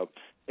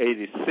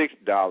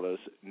 $86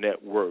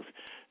 net worth.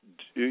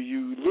 Do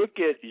you look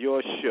at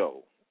your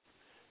show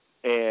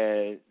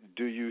and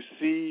do you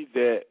see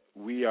that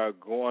we are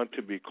going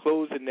to be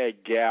closing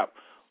that gap,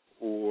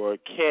 or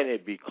can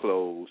it be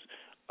closed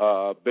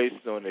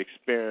based on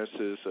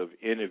experiences of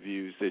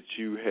interviews that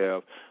you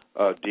have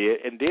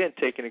did, and then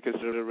taking into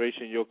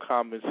consideration your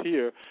comments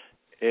here,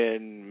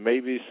 and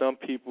maybe some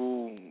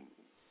people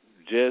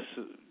just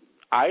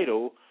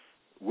idle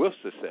with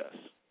success?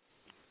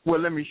 Well,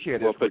 let me share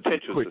this or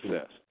potential quickly.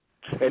 Success.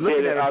 And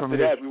then after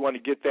that, we want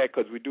to get that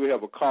because we do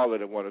have a caller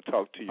that want to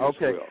talk to you as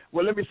well.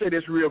 Well, let me say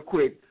this real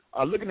quick.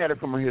 Looking at it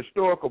from a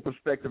historical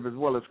perspective as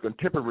well as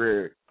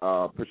contemporary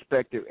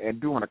perspective, and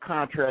doing a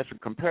contrast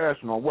and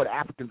comparison on what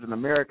Africans in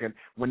America,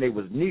 when they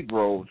was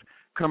Negroes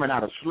coming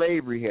out of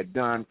slavery, had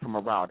done from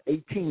around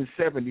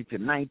 1870 to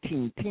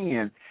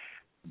 1910,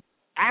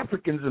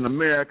 Africans in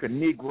America,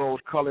 Negroes,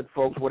 colored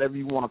folks, whatever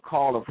you want to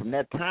call them, from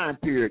that time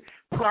period,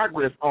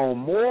 progressed on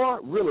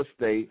more real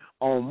estate,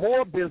 on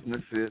more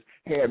businesses,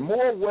 had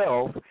more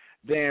wealth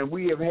than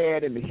we have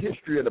had in the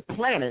history of the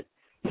planet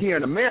here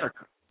in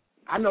America.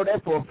 I know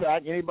that for a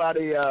fact.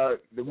 Anybody that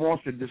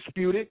wants to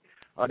dispute it,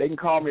 they can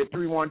call me at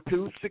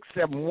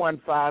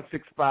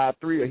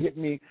 312-671-5653 or hit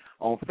me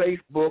on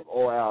Facebook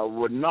or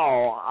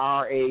Ranoule,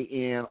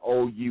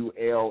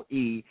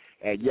 RANOULE,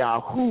 at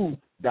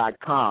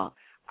yahoo.com.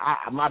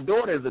 My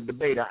daughter is a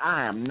debater.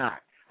 I am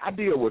not. I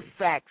deal with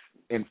facts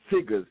and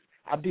figures.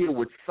 I deal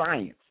with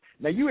science.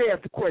 Now, you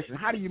asked the question,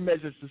 how do you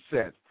measure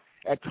success?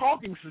 At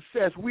Talking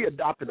Success, we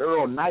adopted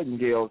Earl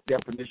Nightingale's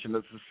definition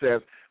of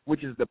success,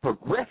 which is the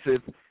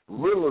progressive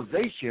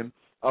realization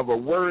of a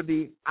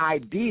worthy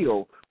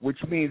ideal, which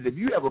means if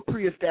you have a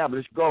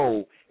pre-established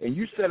goal and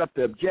you set up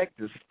the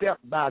objectives step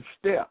by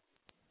step,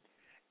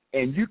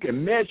 and you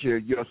can measure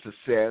your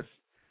success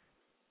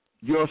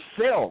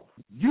yourself,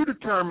 you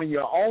determine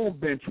your own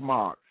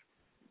benchmarks.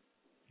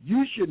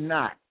 You should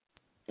not,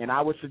 and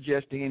I would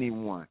suggest to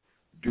anyone,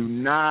 do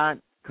not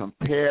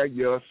compare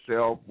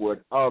yourself with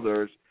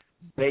others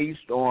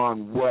based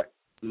on what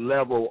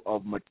level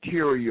of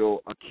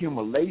material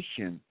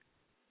accumulation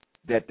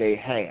that they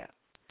have.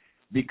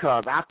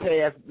 Because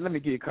let me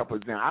give you a couple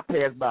of examples. I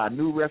passed by a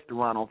new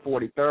restaurant on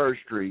 43rd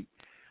Street.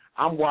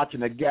 I'm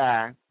watching a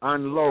guy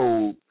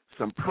unload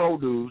some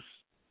produce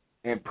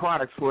and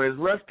products for his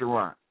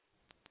restaurant.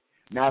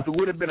 Now, if it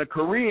would have been a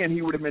Korean,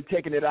 he would have been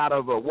taking it out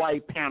of a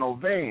white panel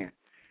van.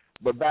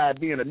 But by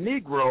being a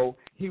Negro,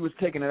 he was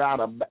taking it out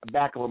of the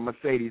back of a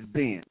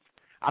Mercedes-Benz.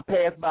 I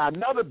passed by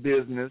another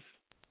business.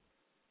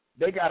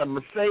 They got a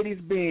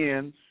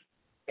Mercedes-Benz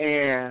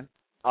and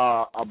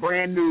a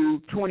brand-new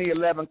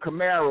 2011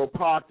 Camaro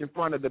parked in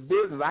front of the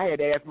business. I had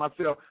to ask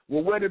myself,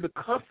 well, where did the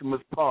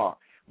customers park?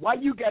 Why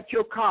you got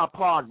your car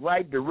parked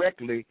right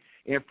directly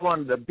in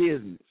front of the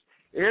business?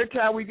 Every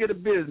time we get a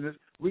business,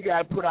 we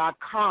got to put our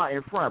car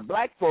in front.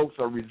 Black folks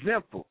are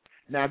resentful.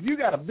 Now, if you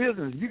got a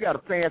business, you got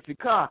a fancy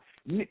car,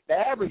 the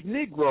average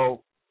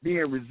Negro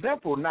being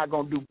resentful not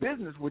going to do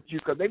business with you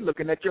because they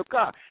looking at your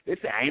car. They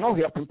say, I ain't going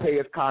to help him pay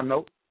his car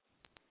note.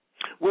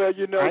 Well,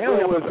 you know,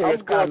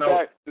 I'm going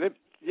back.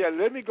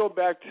 Let me go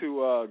back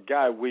to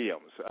Guy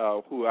Williams,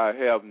 who I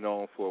have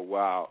known for a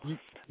while.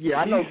 Yeah,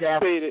 I know Guy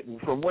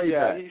from way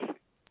back.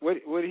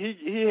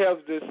 He has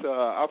this,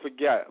 I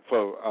forget,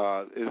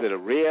 is it a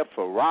red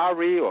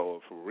Ferrari or a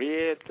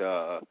red,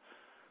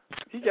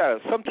 he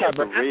got some type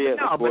of red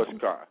sports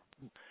car.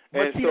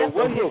 And so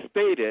what he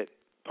stated,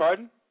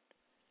 pardon?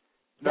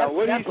 Now,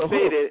 what he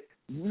stated,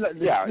 that's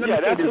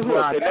a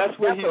hook, and that's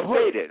what he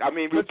stated. I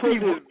mean, we put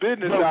his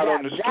business out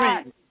on the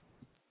street.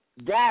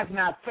 Guy's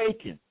not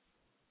faking.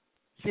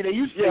 See, they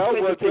used to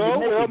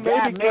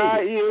maybe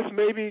Guy is,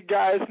 maybe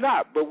Guy is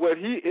not. But what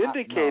he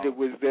indicated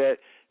was that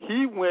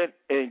he went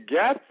and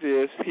got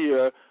this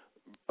here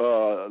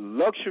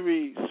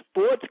luxury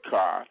sports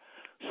car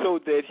so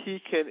that he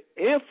can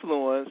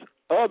influence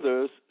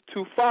others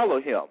to follow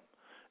him.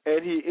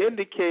 And he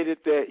indicated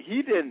that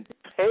he didn't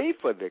pay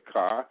for the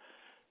car.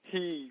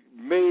 He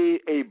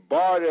made a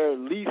barter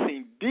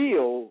leasing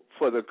deal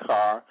for the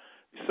car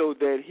so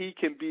that he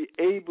can be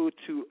able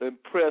to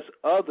impress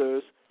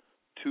others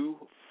to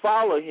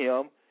follow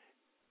him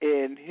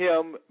in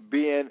him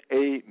being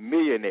a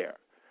millionaire.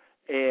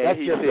 And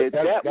he said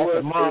that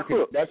was a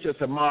hook. That's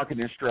just a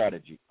marketing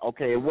strategy.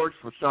 Okay, it works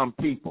for some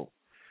people.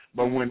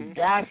 But when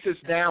Guy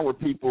sits down with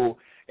people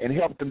and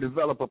help them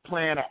develop a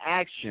plan of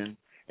action,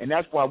 and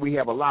that's why we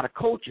have a lot of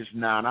coaches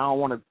now, and I don't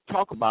want to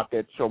talk about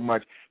that so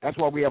much. That's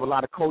why we have a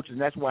lot of coaches,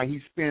 and that's why he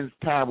spends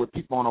time with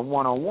people on a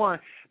one-on-one,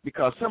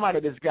 because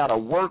somebody that's got a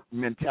work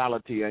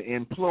mentality, an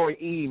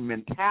employee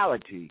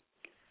mentality,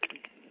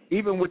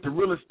 even with the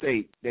real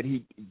estate that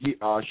he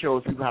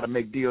shows people how to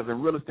make deals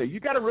in real estate, you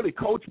got to really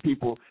coach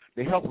people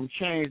to help them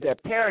change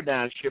that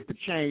paradigm shift, to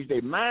change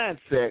their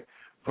mindset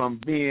from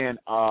being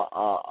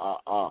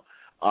a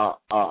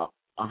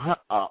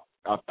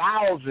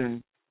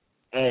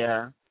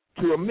thousandaire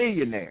to a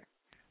millionaire.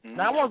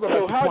 Now, I want to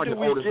go back to the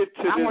point that Otis.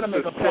 I want to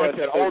make a point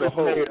that Otis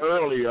made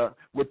earlier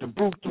with the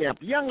boot camp.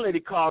 The young lady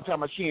called talking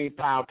about she ain't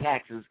filed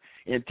taxes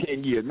in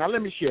 10 years. Now,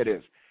 let me share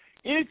this.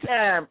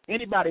 Anytime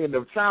anybody in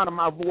the sound of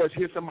my voice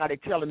hears somebody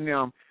telling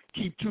them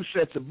keep 2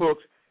 sets of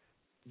books,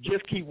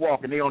 just keep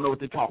walking. They don't know what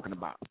they're talking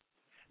about.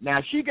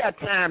 Now, she got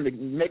time to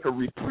make a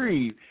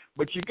reprieve,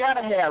 but you got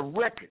to have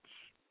records.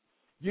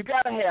 You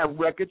got to have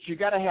records. You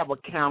got to have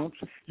accounts.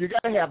 You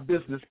got to have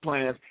business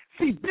plans.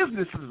 See,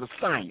 business is a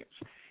science.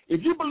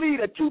 If you believe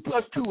that 2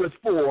 + 2 is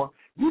 4,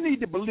 you need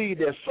to believe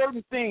there's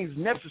certain things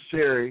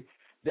necessary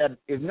that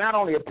is not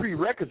only a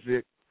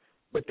prerequisite,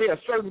 but there are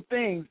certain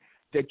things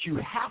that you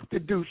have to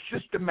do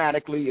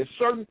systematically. There's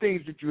certain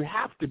things that you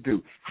have to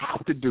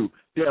do.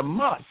 They're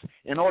must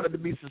in order to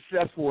be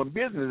successful in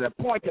business.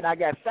 A point that I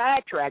got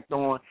sidetracked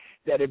on,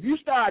 that if you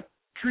start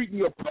treating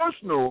your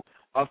personal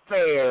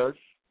affairs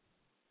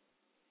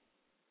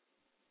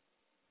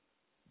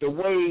the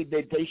way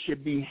that they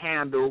should be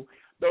handled,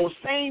 those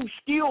same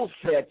skill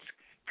sets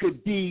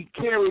could be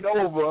carried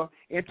over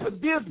into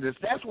business.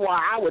 That's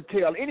why I would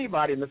tell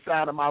anybody in the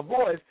sound of my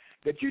voice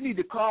that you need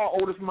to call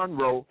Otis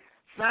Monroe,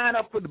 sign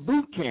up for the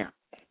boot camp,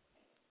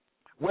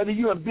 whether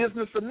you're in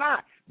business or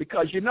not.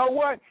 Because you know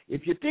what?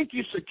 If you think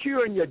you're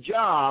secure in your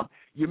job,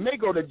 you may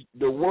go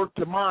to work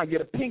tomorrow and get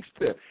a pink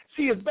slip.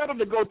 See, it's better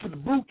to go to the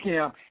boot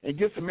camp and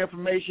get some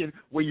information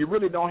where you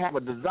really don't have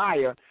a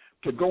desire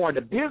to go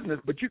into business,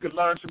 but you can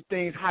learn some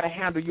things how to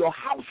handle your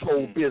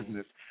household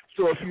business.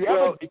 So if you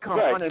ever become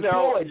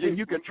unemployed, then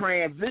you can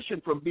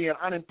transition from being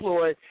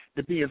unemployed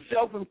to being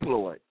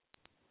self-employed.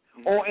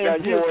 Or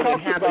employed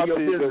and handle your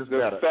business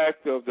better. The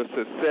fact of the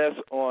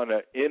success on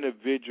an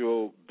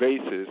individual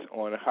basis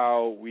on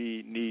how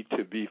we need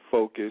to be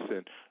focused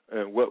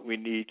and what we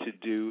need to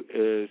do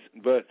is,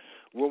 but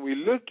when we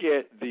look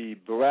at the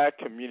black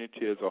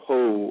community as a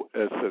whole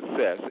as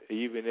success,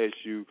 even as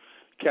you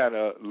kind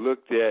of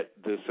looked at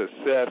the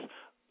success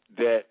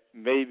that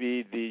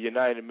maybe the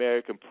United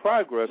American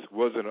Progress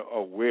wasn't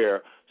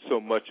aware so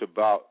much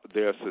about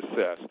their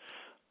success.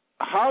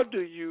 How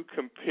do you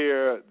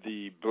compare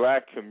the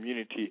black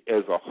community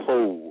as a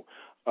whole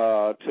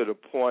to the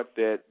point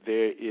that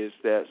there is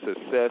that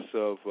success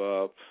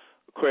of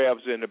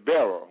crabs in the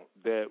barrel,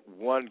 that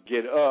one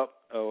get up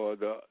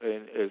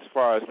as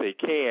far as they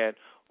can,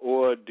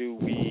 or do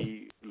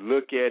we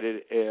look at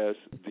it as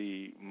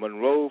the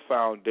Monroe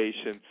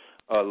Foundation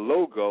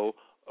logo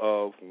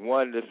of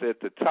one that's at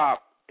the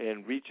top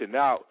and reaching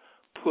out,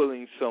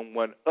 pulling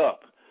someone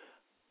up?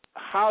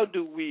 How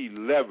do we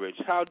leverage,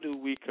 how do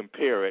we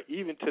compare it,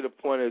 even to the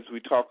point as we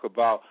talk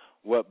about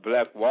what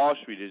Black Wall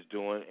Street is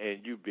doing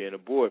and you being a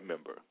board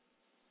member?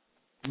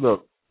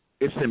 Look,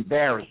 it's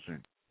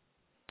embarrassing.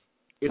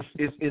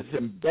 It's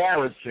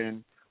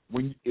embarrassing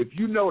if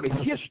you know the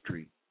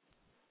history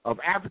of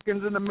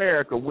Africans in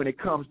America when it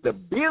comes to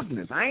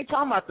business. I ain't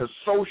talking about the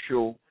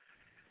social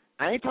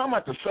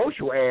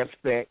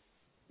aspect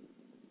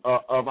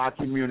of our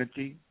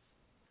community.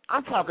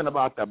 I'm talking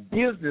about the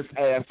business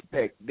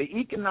aspect, the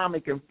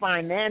economic and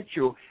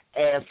financial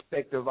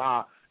aspect of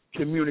our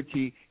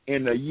community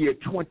in the year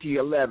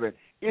 2011.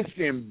 It's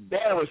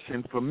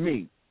embarrassing for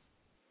me.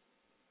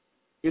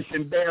 It's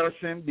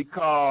embarrassing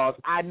because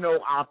I know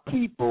our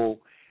people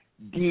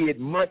did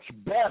much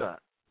better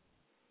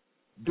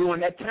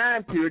during that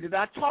time period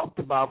that I talked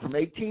about, from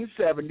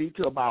 1870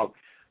 to about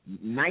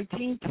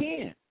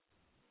 1910.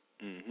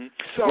 Mm-hmm.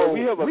 So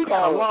we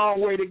got a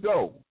long way to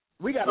go.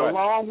 A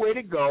long way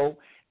to go.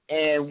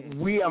 And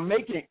we are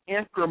making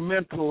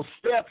incremental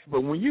steps.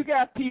 But when you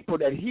got people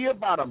that hear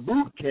about a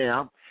boot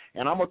camp,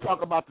 and I'm going to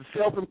talk about the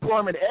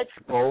Self-Employment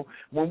Expo,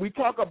 when we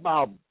talk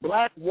about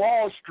Black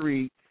Wall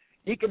Street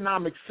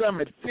Economic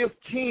Summit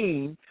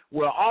 15,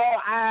 where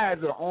all eyes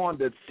are on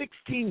the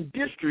 16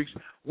 districts,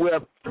 where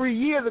 3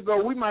 years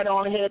ago we might have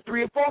only had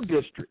 3 or 4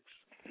 districts.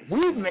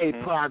 We've made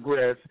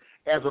progress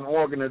as an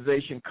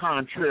organization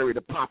contrary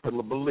to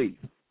popular belief.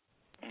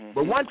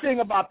 But one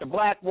thing about the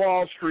Black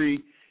Wall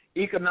Street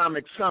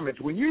Economic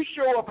Summits, when you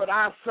show up at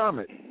our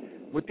summit,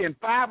 within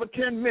 5 or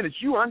 10 minutes,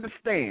 you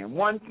understand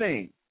one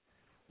thing.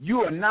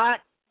 You are not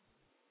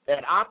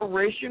at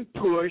Operation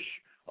Push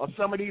or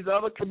some of these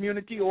other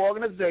community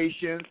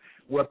organizations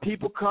where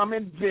people come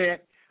and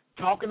vent,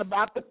 talking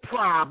about the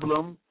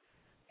problem,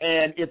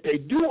 and if they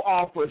do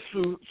offer a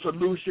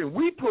solution,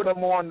 we put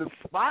them on the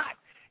spot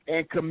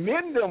and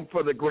commend them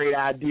for the great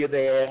idea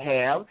they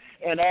have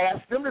and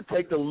ask them to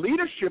take the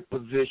leadership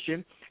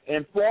position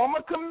and form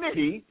a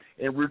committee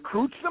and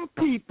recruit some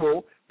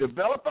people,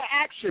 develop an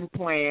action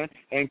plan,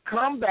 and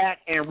come back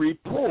and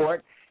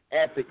report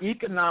at the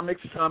Economic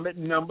Summit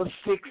number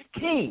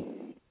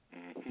 16.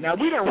 Now,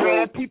 we done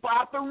ran people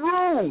out the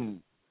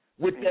room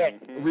with that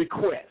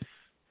request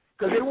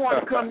because they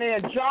want to come there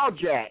and jaw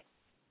jack.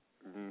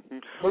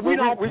 But we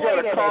don't. We got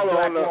a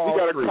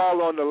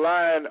call on the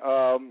line,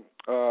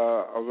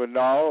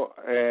 Renal,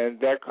 and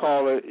that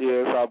caller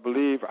is, I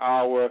believe,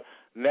 our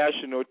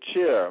National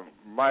Chair,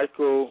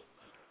 Michael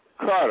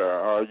Carter.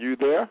 Are you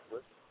there?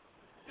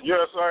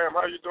 Yes, I am.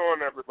 How you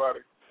doing, everybody?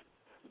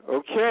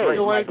 Okay.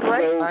 Doing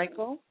great,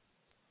 Michael.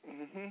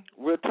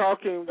 We're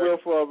talking with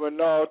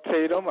Renal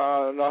Tatum.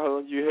 I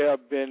know you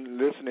have been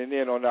listening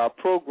in on our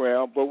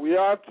program, but we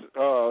are,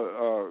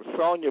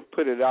 Sonja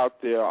put it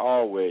out there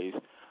always,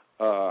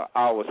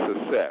 our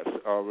success.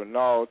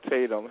 Renal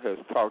Tatum has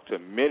talked to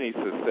many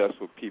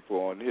successful people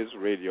on his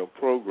radio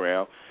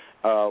program.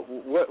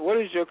 What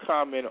is your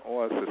comment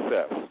on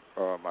success,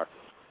 Michael?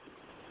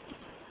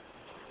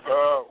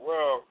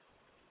 Well,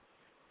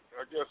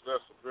 I guess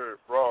that's very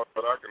broad,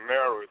 but I can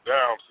narrow it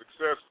down.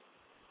 Success,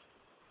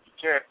 you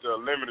can't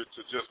limit it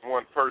to just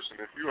one person.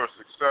 If you are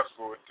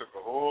successful, it took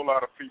a whole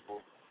lot of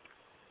people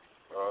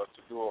to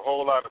do a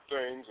whole lot of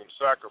things and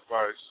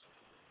sacrifice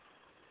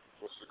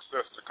for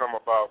success to come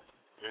about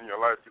in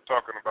your life. You're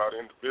talking about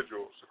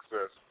individual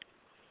success.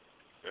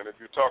 And if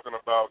you're talking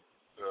about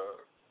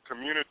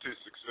community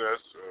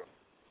success,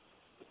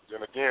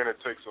 then again, it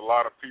takes a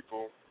lot of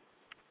people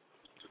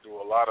to do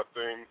a lot of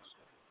things.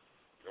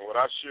 And what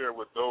I share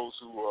with those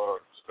who are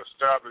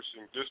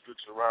establishing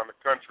districts around the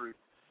country,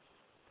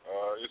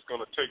 it's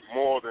going to take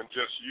more than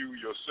just you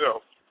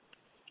yourself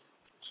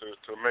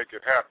to make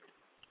it happen.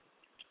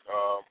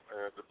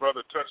 And the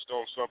brother touched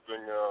on something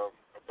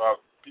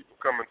about people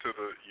coming to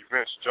the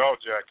events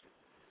jaw-jacking.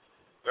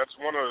 That's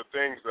one of the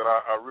things that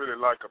I really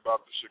like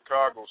about the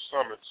Chicago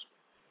summits,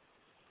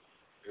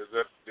 is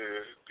that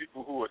the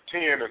people who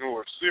attend and who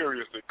are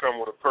serious, they come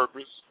with a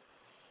purpose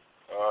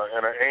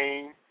and an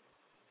aim,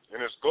 and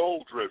it's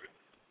goal-driven.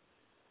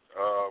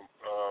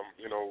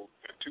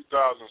 In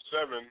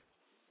 2007,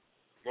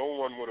 no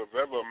one would have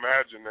ever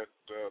imagined that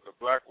the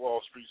Black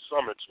Wall Street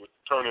Summits would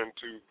turn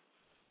into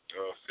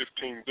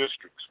 15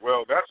 districts.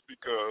 Well, that's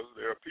because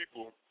there are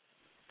people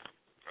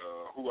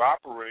who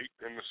operate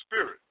in the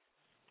spirit.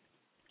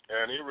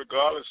 And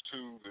irregardless to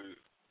the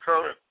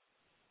current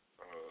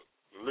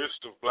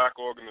list of black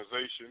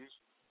organizations,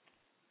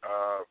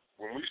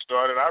 when we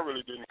started, I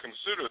really didn't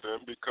consider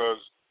them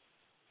because,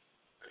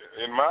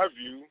 in my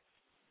view,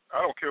 I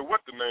don't care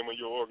what the name of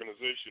your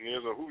organization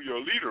is or who your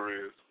leader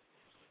is.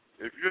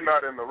 If you're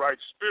not in the right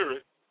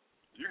spirit,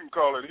 you can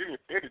call it any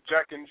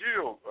Jack and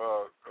Jill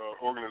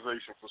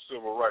organization for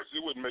civil rights.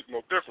 It wouldn't make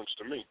no difference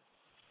to me.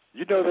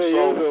 You know, there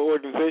is an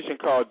organization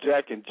called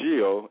Jack and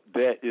Jill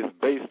that is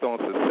based on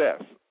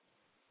success.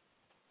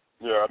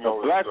 Yeah, I know.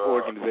 A black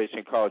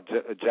organization called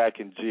Jack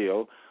and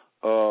Jill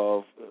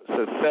of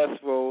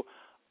successful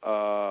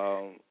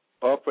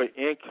upper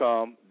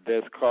income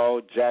that's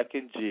called Jack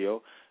and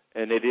Jill,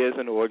 and it is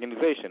an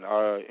organization.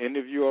 Are any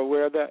of you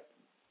aware of that?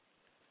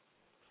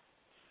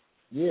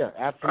 Yeah,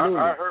 absolutely.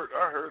 I heard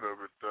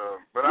of it.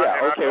 But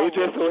okay. It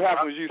just so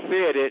happens you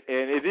said it,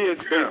 and it is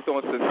based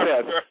on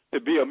success. To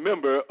be a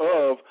member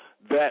of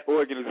that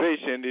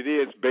organization, it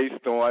is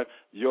based on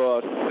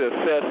your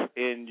success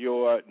and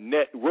your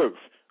net worth.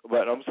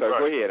 But I'm sorry,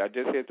 Go ahead. I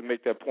just had to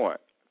make that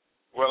point.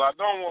 Well, I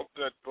don't want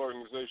that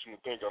organization to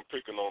think I'm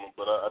picking on them,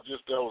 but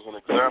that was an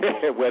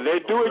example. Well, they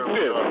do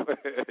exist,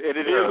 and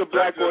it is a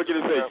black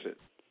organization.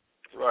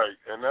 Right,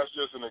 and that's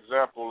just an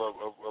example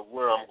of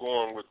where I'm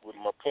going with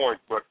my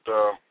point. But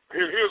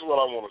here's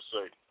what I want to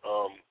say.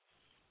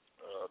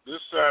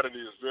 This Saturday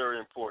is very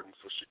important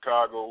for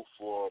Chicago,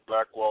 for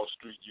Black Wall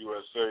Street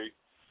USA.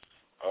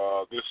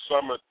 This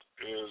summit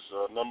is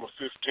number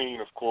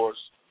 15, of course.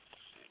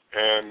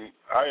 And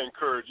I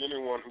encourage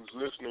anyone who's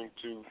listening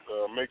to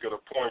make it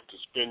a point to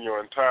spend your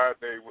entire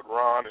day with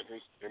Ron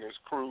and his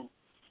crew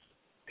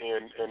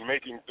in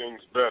making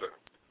things better.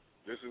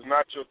 This is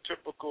not your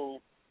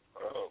typical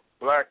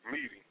black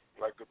meeting,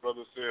 like the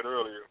brother said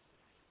earlier.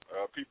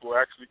 People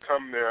actually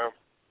come there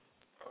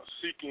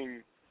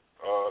seeking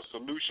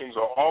solutions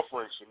or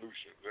offering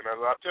solutions. And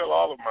as I tell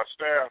all of my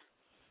staff,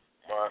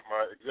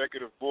 my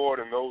executive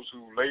board, and those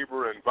who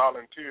labor and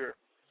volunteer,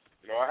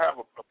 I have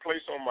a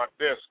place on my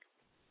desk.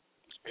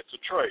 It's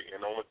a tray,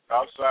 and on the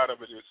outside of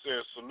it, it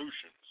says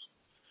solutions.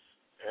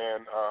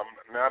 And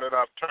now that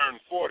I've turned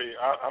 40,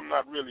 I'm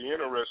not really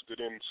interested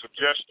in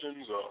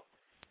suggestions or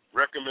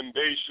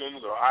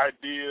recommendations or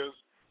ideas.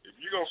 If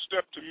you're going to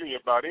step to me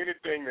about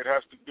anything that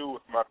has to do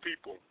with my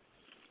people,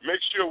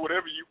 make sure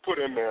whatever you put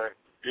in there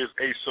is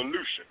a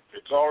solution.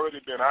 It's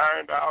already been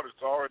ironed out.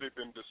 It's already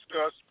been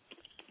discussed.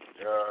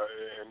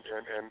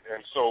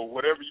 And so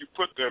whatever you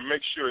put there,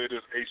 make sure it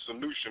is a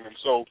solution. And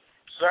so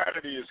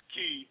Saturday is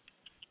key.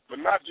 But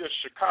not just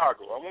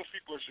Chicago. I want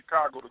people in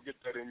Chicago to get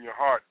that in your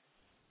heart,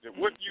 that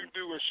what you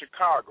do in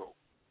Chicago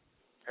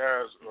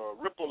has a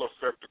ripple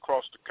effect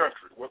across the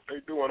country. What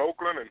they do in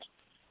Oakland and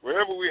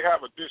wherever we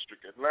have a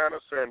district, Atlanta,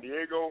 San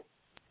Diego,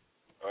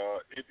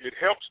 it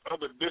helps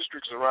other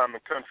districts around the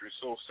country.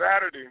 So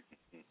Saturday,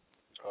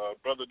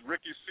 Brother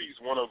Ricky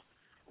Cease, one of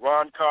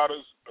Ron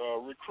Carter's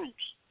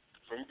recruits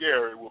from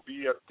Gary, will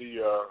be at the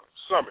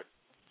summit.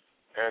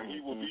 And he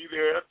will be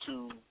there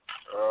to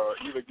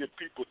either get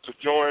people to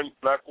join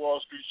Black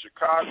Wall Street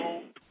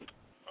Chicago,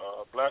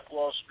 Black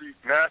Wall Street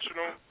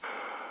National,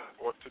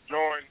 or to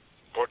join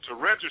or to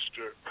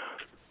register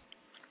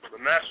the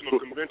national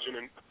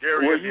convention in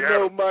Gary, Well,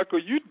 Indiana. Michael,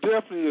 you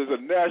definitely is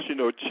a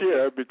national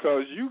chair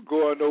because you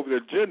going over the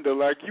agenda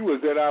like you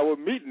was at our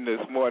meeting this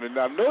morning.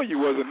 I know you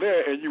wasn't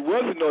there and you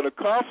wasn't on the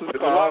conference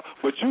call,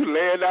 but you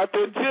laying out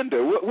the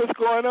agenda. What's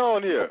going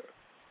on here?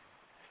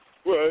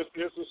 Well,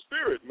 it's a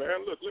spirit,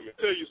 man. Look, let me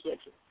tell you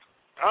something.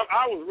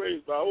 I was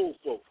raised by old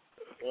folk,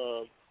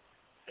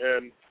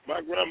 and my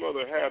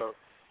grandmother had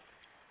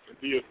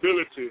the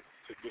ability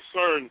to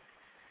discern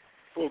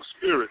folks'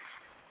 spirits.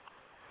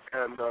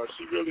 And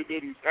she really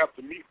didn't have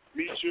to meet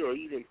you or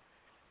even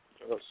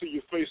see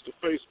you face to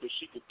face, but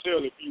she could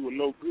tell if you were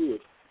no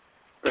good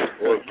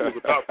or if you was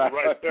about the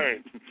right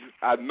thing.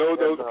 I know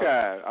those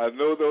kind. I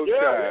know those kind.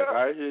 Yeah.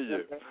 I hear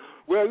you.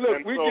 Well,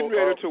 look, we're getting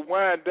ready to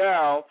wind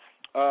down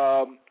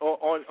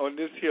on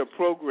this here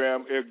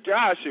program.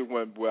 Gosh, it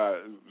went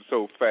by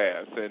so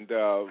fast. And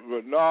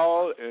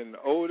Renald and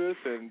Otis,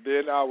 and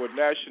then our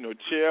national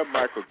chair,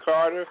 Michael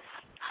Carter.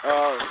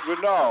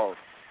 Renald,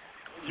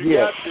 you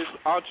got this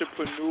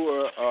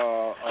entrepreneur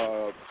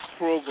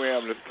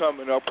program that's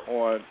coming up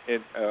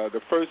in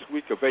the first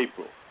week of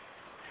April.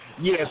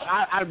 Yes,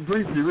 I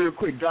briefly, real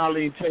quick,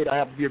 Darlene Tate, I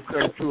have to give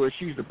credit to her.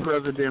 She's the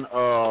president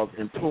of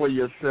Employ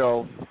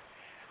Yourself,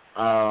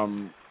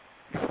 and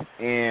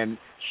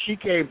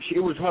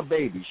it was her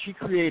baby. She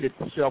created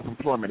the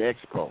Self-Employment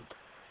Expo.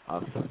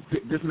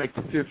 This makes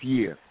the 5th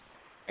year.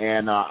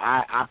 And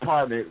I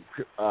partnered,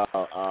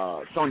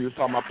 Sonja was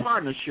talking about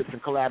partnerships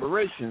and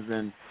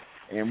collaborations,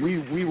 and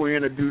we were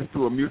introduced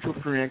to a mutual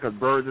friend because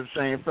birds of the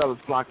same feathers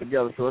flock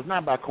together. So it's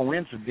not by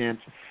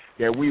coincidence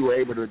that we were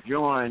able to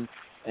join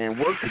and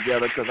work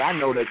together, because I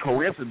know that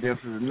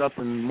coincidence is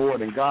nothing more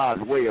than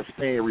God's way of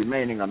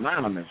remaining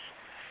anonymous.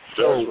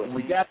 So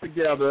we got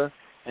together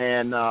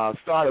and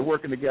started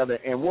working together.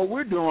 And what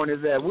we're doing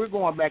is that we're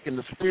going back in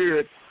the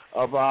spirit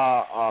of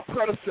our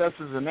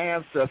predecessors and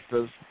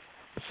ancestors,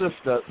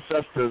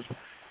 sisters,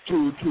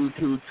 to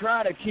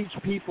try to teach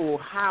people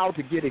how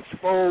to get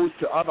exposed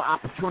to other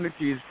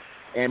opportunities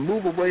and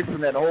move away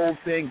from that old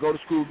thing, go to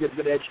school, get a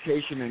good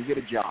education, and get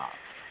a job.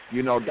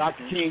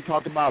 Dr. King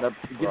talked about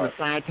getting a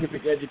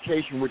scientific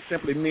education, which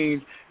simply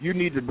means you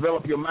need to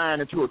develop your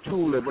mind into a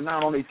tool that will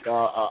not only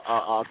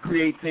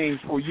create things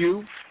for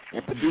you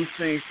and produce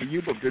things for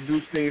you, but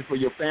produce things for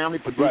your family,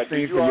 produce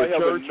things for your church. Do you all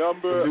have a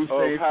number of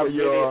how many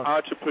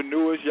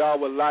entrepreneurs y'all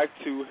would like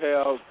to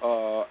have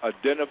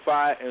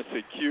identified and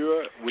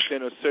secure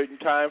within a certain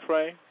time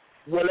frame?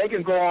 Well, they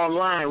can go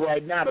online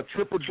right now to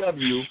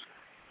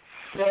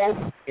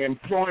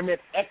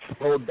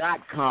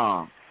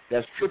www.selfemploymentexpo.com.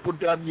 That's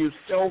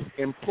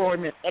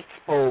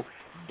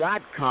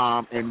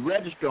www.selfemploymentexpo.com and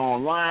register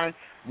online.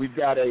 We've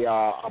got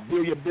a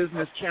Build Your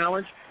Business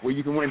Challenge where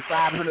you can win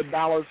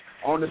 $500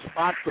 on the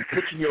spot for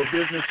pitching your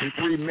business in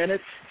 3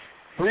 minutes.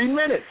 3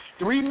 minutes.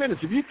 3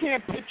 minutes. If you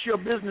can't pitch your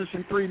business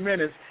in 3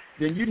 minutes,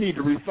 then you need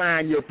to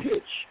refine your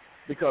pitch.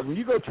 Because when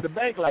you go to the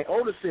bank, like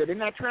Otis said, they're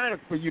not trying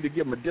for you to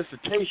give them a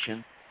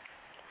dissertation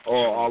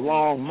or a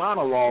long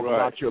monologue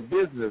about your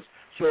business.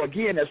 So,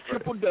 again, that's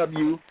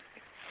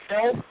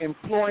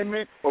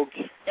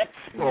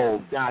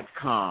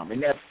www.selfemploymentexpo.com.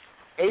 And that's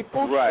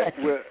April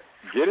 2nd. Well,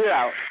 get it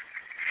out.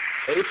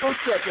 April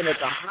 2nd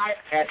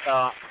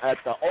at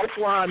the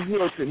Oakland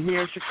Hilton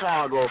here in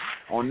Chicago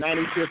on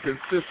 95th and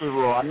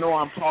Cicero. I know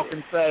I'm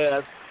talking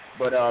fast,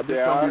 but this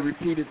is going to be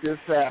repeated this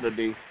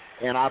Saturday.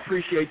 And I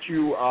appreciate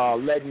you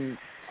letting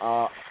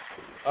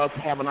us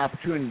have an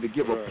opportunity to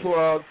give a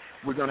plug.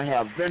 We're going to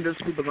have vendors.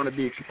 People are going to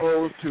be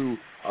exposed to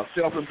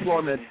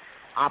self-employment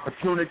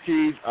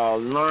opportunities,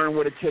 learn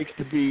what it takes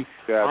to be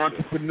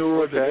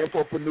entrepreneurs and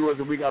infopreneurs.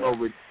 And we got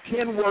over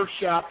 10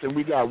 workshops, and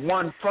we got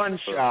one fun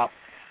shop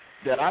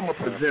that I'm a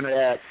presenter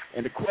at.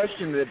 And the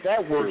question at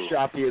that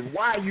workshop is,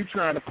 why are you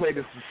trying to play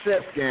the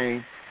success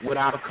game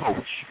without a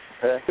coach?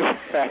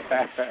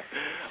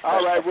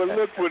 All right, well,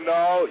 look,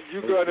 Renald,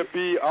 you're going to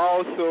be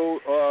also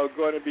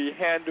going to be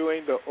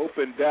handling the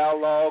open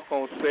dialogue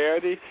on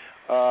Saturday.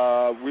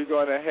 We're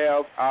going to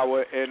have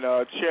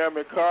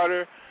Chairman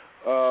Carter.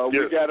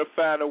 We got to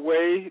find a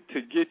way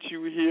to get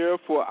you here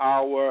for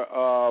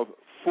our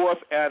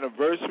 4th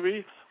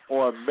anniversary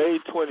on May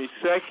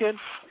 22nd.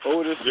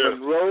 Otis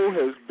Monroe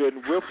has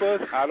been with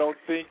us. I don't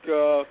think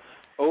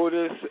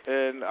Otis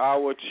and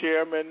our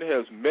chairman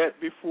has met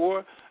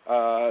before.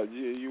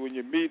 When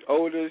you meet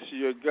Otis,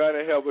 you're going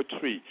to have a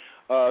treat.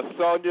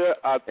 Sonja,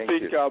 I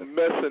think I'm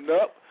messing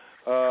up.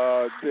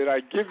 Did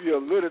I give you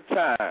a little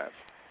time?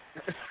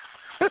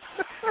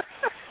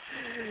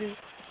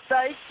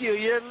 Thank you.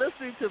 You're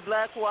listening to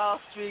Black Wall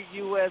Street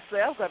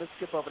USA. I've got to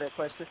skip over that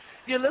question.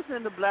 You're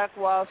listening to Black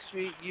Wall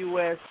Street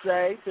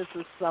USA. This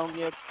is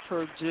Sonja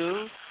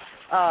Perdue,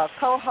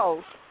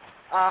 co-host.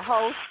 Our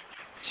host,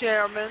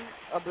 chairman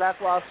of Black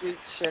Wall Street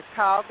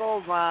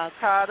Chicago, Ron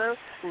Carter,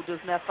 who does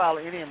not follow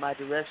any of my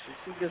directions.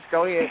 He just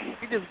go ahead.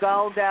 He just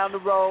gone down the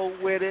road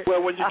with it.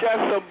 Well, when you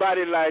got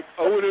somebody like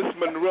Otis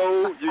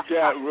Monroe, you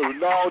got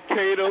Renald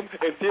Tatum,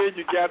 and then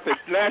you got the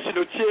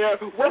national chair,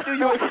 what do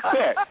you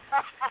expect?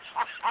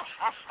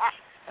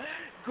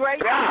 Great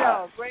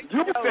show. Great show.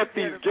 You set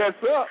these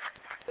guests up.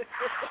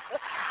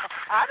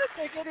 I didn't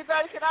think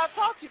anybody could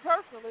out-talk you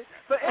personally.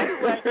 But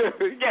anyway.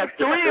 You got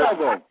 3 of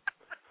them.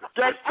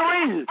 Got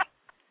 3.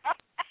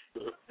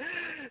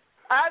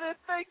 I didn't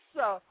think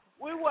so.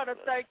 We want to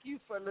thank you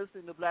for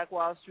listening to Black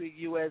Wall Street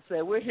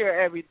USA. We're here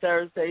every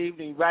Thursday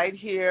evening right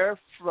here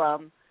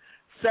from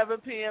 7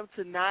 p.m.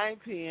 to 9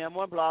 p.m.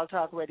 on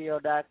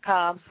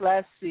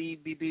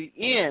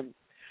blogtalkradio.com/CBBN.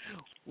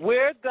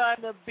 We're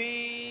going to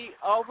be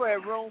over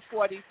at room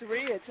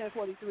 43 at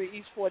 1043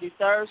 East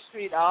 43rd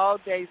Street all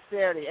day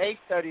Saturday,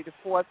 8:30 to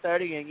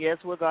 4:30. And,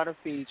 yes, we're going to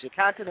feed you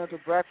continental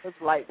breakfast,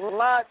 light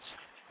lunch,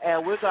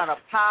 and we're going to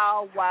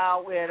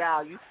powwow it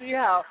out. You see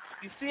how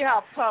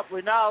pumped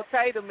Renal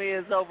Tatum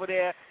is over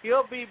there.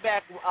 He'll be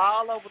back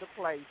all over the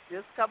place.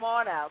 Just come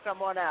on out.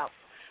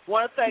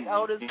 Want to thank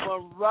Otis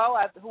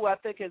Monroe, who I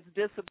think has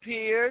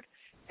disappeared,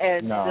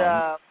 and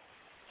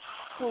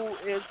who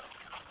is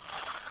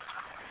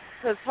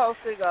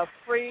hosting a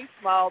free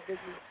small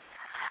business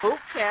boot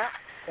camp.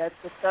 That's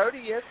the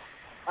 30th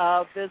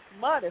of this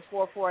month at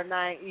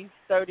 449 East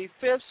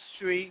 35th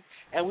Street,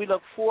 and we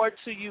look forward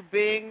to you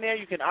being there.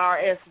 You can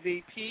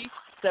RSVP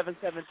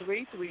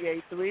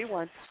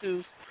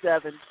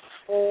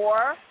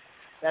 773-383-1274.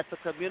 That's a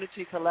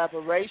community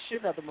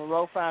collaboration of the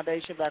Monroe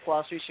Foundation, Black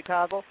Wall Street,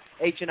 Chicago,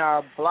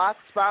 H&R Block,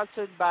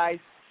 sponsored by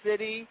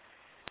City,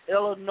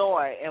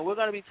 Illinois. And we're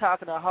going to be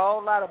talking a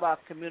whole lot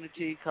about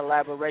community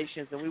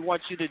collaborations, and we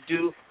want you to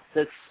do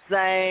the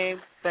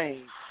same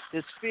thing.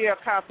 This fear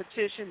of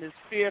competition, this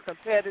fear of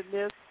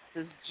competitiveness,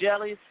 this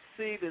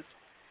jealousy, this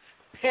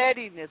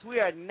pettiness. We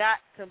are not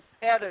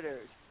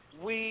competitors.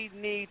 We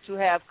need to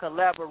have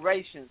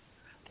collaborations.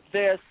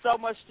 There's so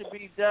much to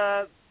be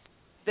done.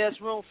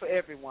 There's room for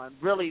everyone.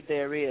 Really,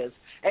 there is.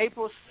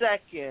 April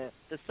 2nd,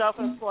 the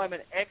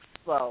Self-Employment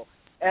Expo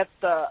at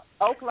the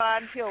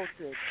Oakline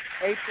Hilton,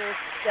 April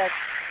 2nd,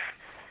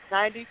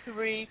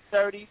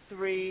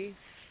 9333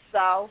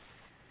 South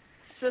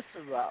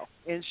Cicero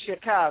in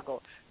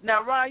Chicago.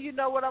 Now, Ron, you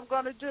know what I'm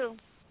going to do?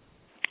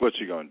 What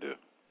you going to do?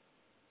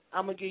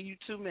 I'm going to give you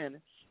 2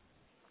 minutes.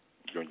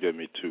 You're going to give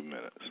me 2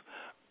 minutes.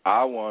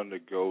 I want to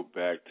go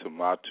back to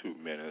my 2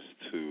 minutes,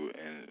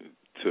 and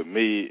to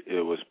me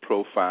it was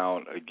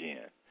profound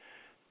again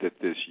that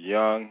this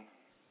young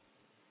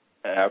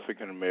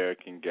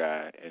African-American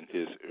guy in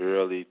his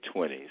early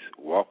 20s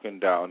walking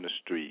down the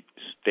street,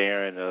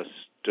 staring at us,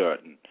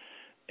 strutting,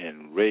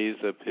 and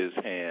raised up his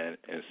hand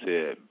and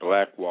said,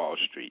 Black Wall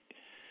Street.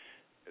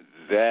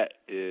 That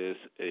is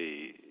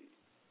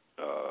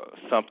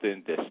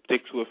something that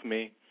sticks with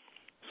me.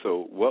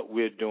 So what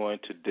we're doing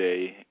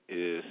today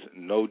is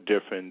no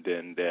different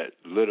than that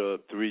little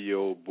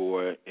 3-year-old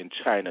boy in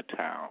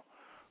Chinatown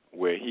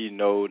where he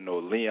knows no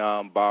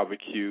Leon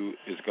barbecue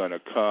is going to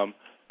come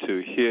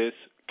to his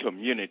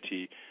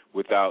community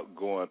without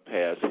going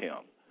past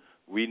him.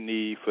 We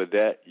need for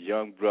that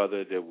young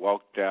brother that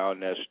walked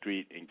down that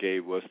street and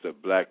gave us the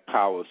Black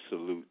Power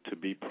salute to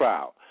be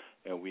proud.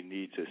 And we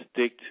need to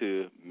stick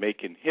to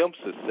making him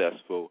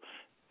successful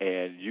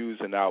and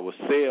using our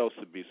sales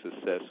to be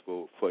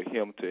successful for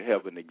him to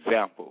have an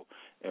example.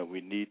 And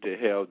we need to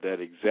have that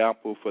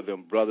example for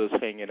them brothers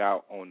hanging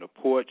out on the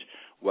porch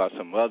while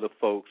some other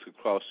folks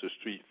across the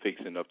street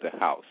fixing up the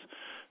house.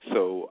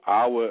 So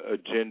our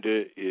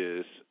agenda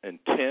is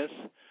intense,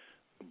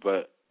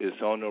 but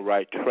it's on the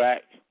right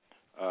track.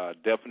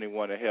 Definitely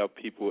want to have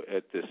people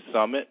at this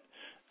summit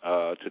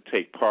to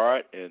take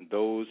part, and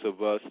those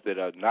of us that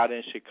are not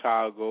in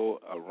Chicago,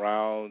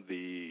 around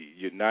the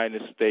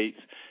United States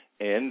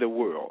and the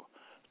world,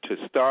 to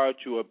start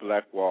your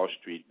Black Wall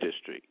Street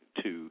district,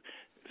 to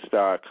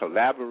start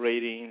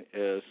collaborating,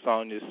 as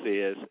Sonja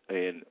says,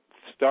 and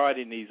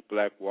starting these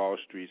Black Wall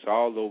Streets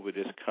all over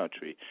this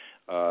country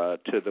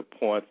to the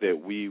point that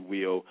we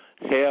will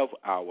have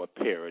our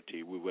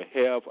parity, we will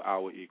have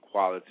our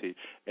equality,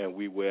 and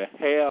we will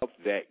have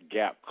that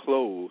gap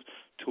closed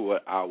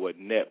toward our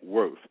net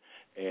worth.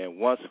 And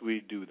once we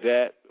do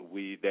that,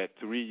 that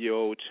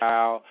 3-year-old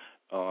child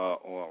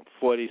on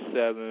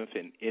 47th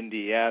in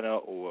Indiana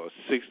or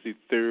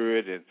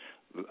 63rd in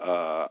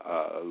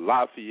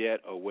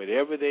Lafayette or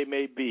whatever they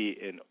may be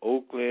in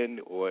Oakland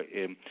or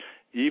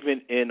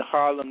even in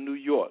Harlem, New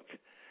York,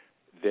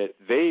 that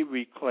they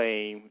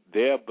reclaim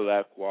their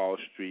Black Wall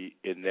Street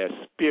in their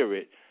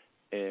spirit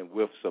and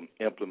with some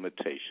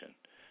implementation.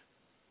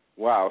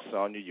 Wow,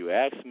 Sonja, you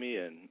asked me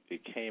and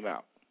it came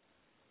out.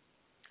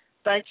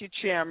 Thank you,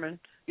 Chairman.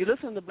 You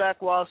listen to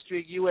Black Wall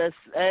Street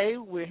USA.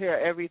 We're here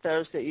every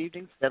Thursday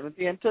evening, 7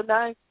 p.m. to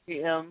 9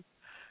 p.m.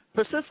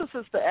 Persistence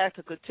is the act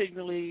of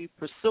continually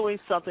pursuing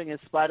something in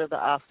spite of the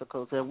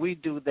obstacles, and we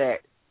do that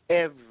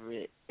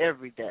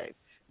every day.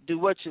 Do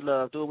what you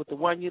love. Do it with the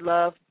one you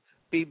love.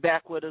 Be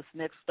back with us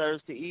next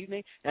Thursday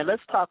evening, and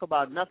let's talk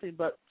about nothing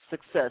but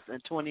success in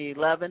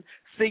 2011.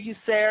 See you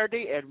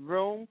Saturday at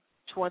room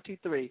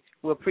 23.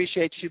 We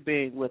appreciate you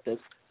being with us.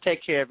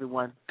 Take care,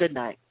 everyone. Good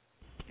night.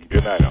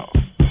 Good night, all.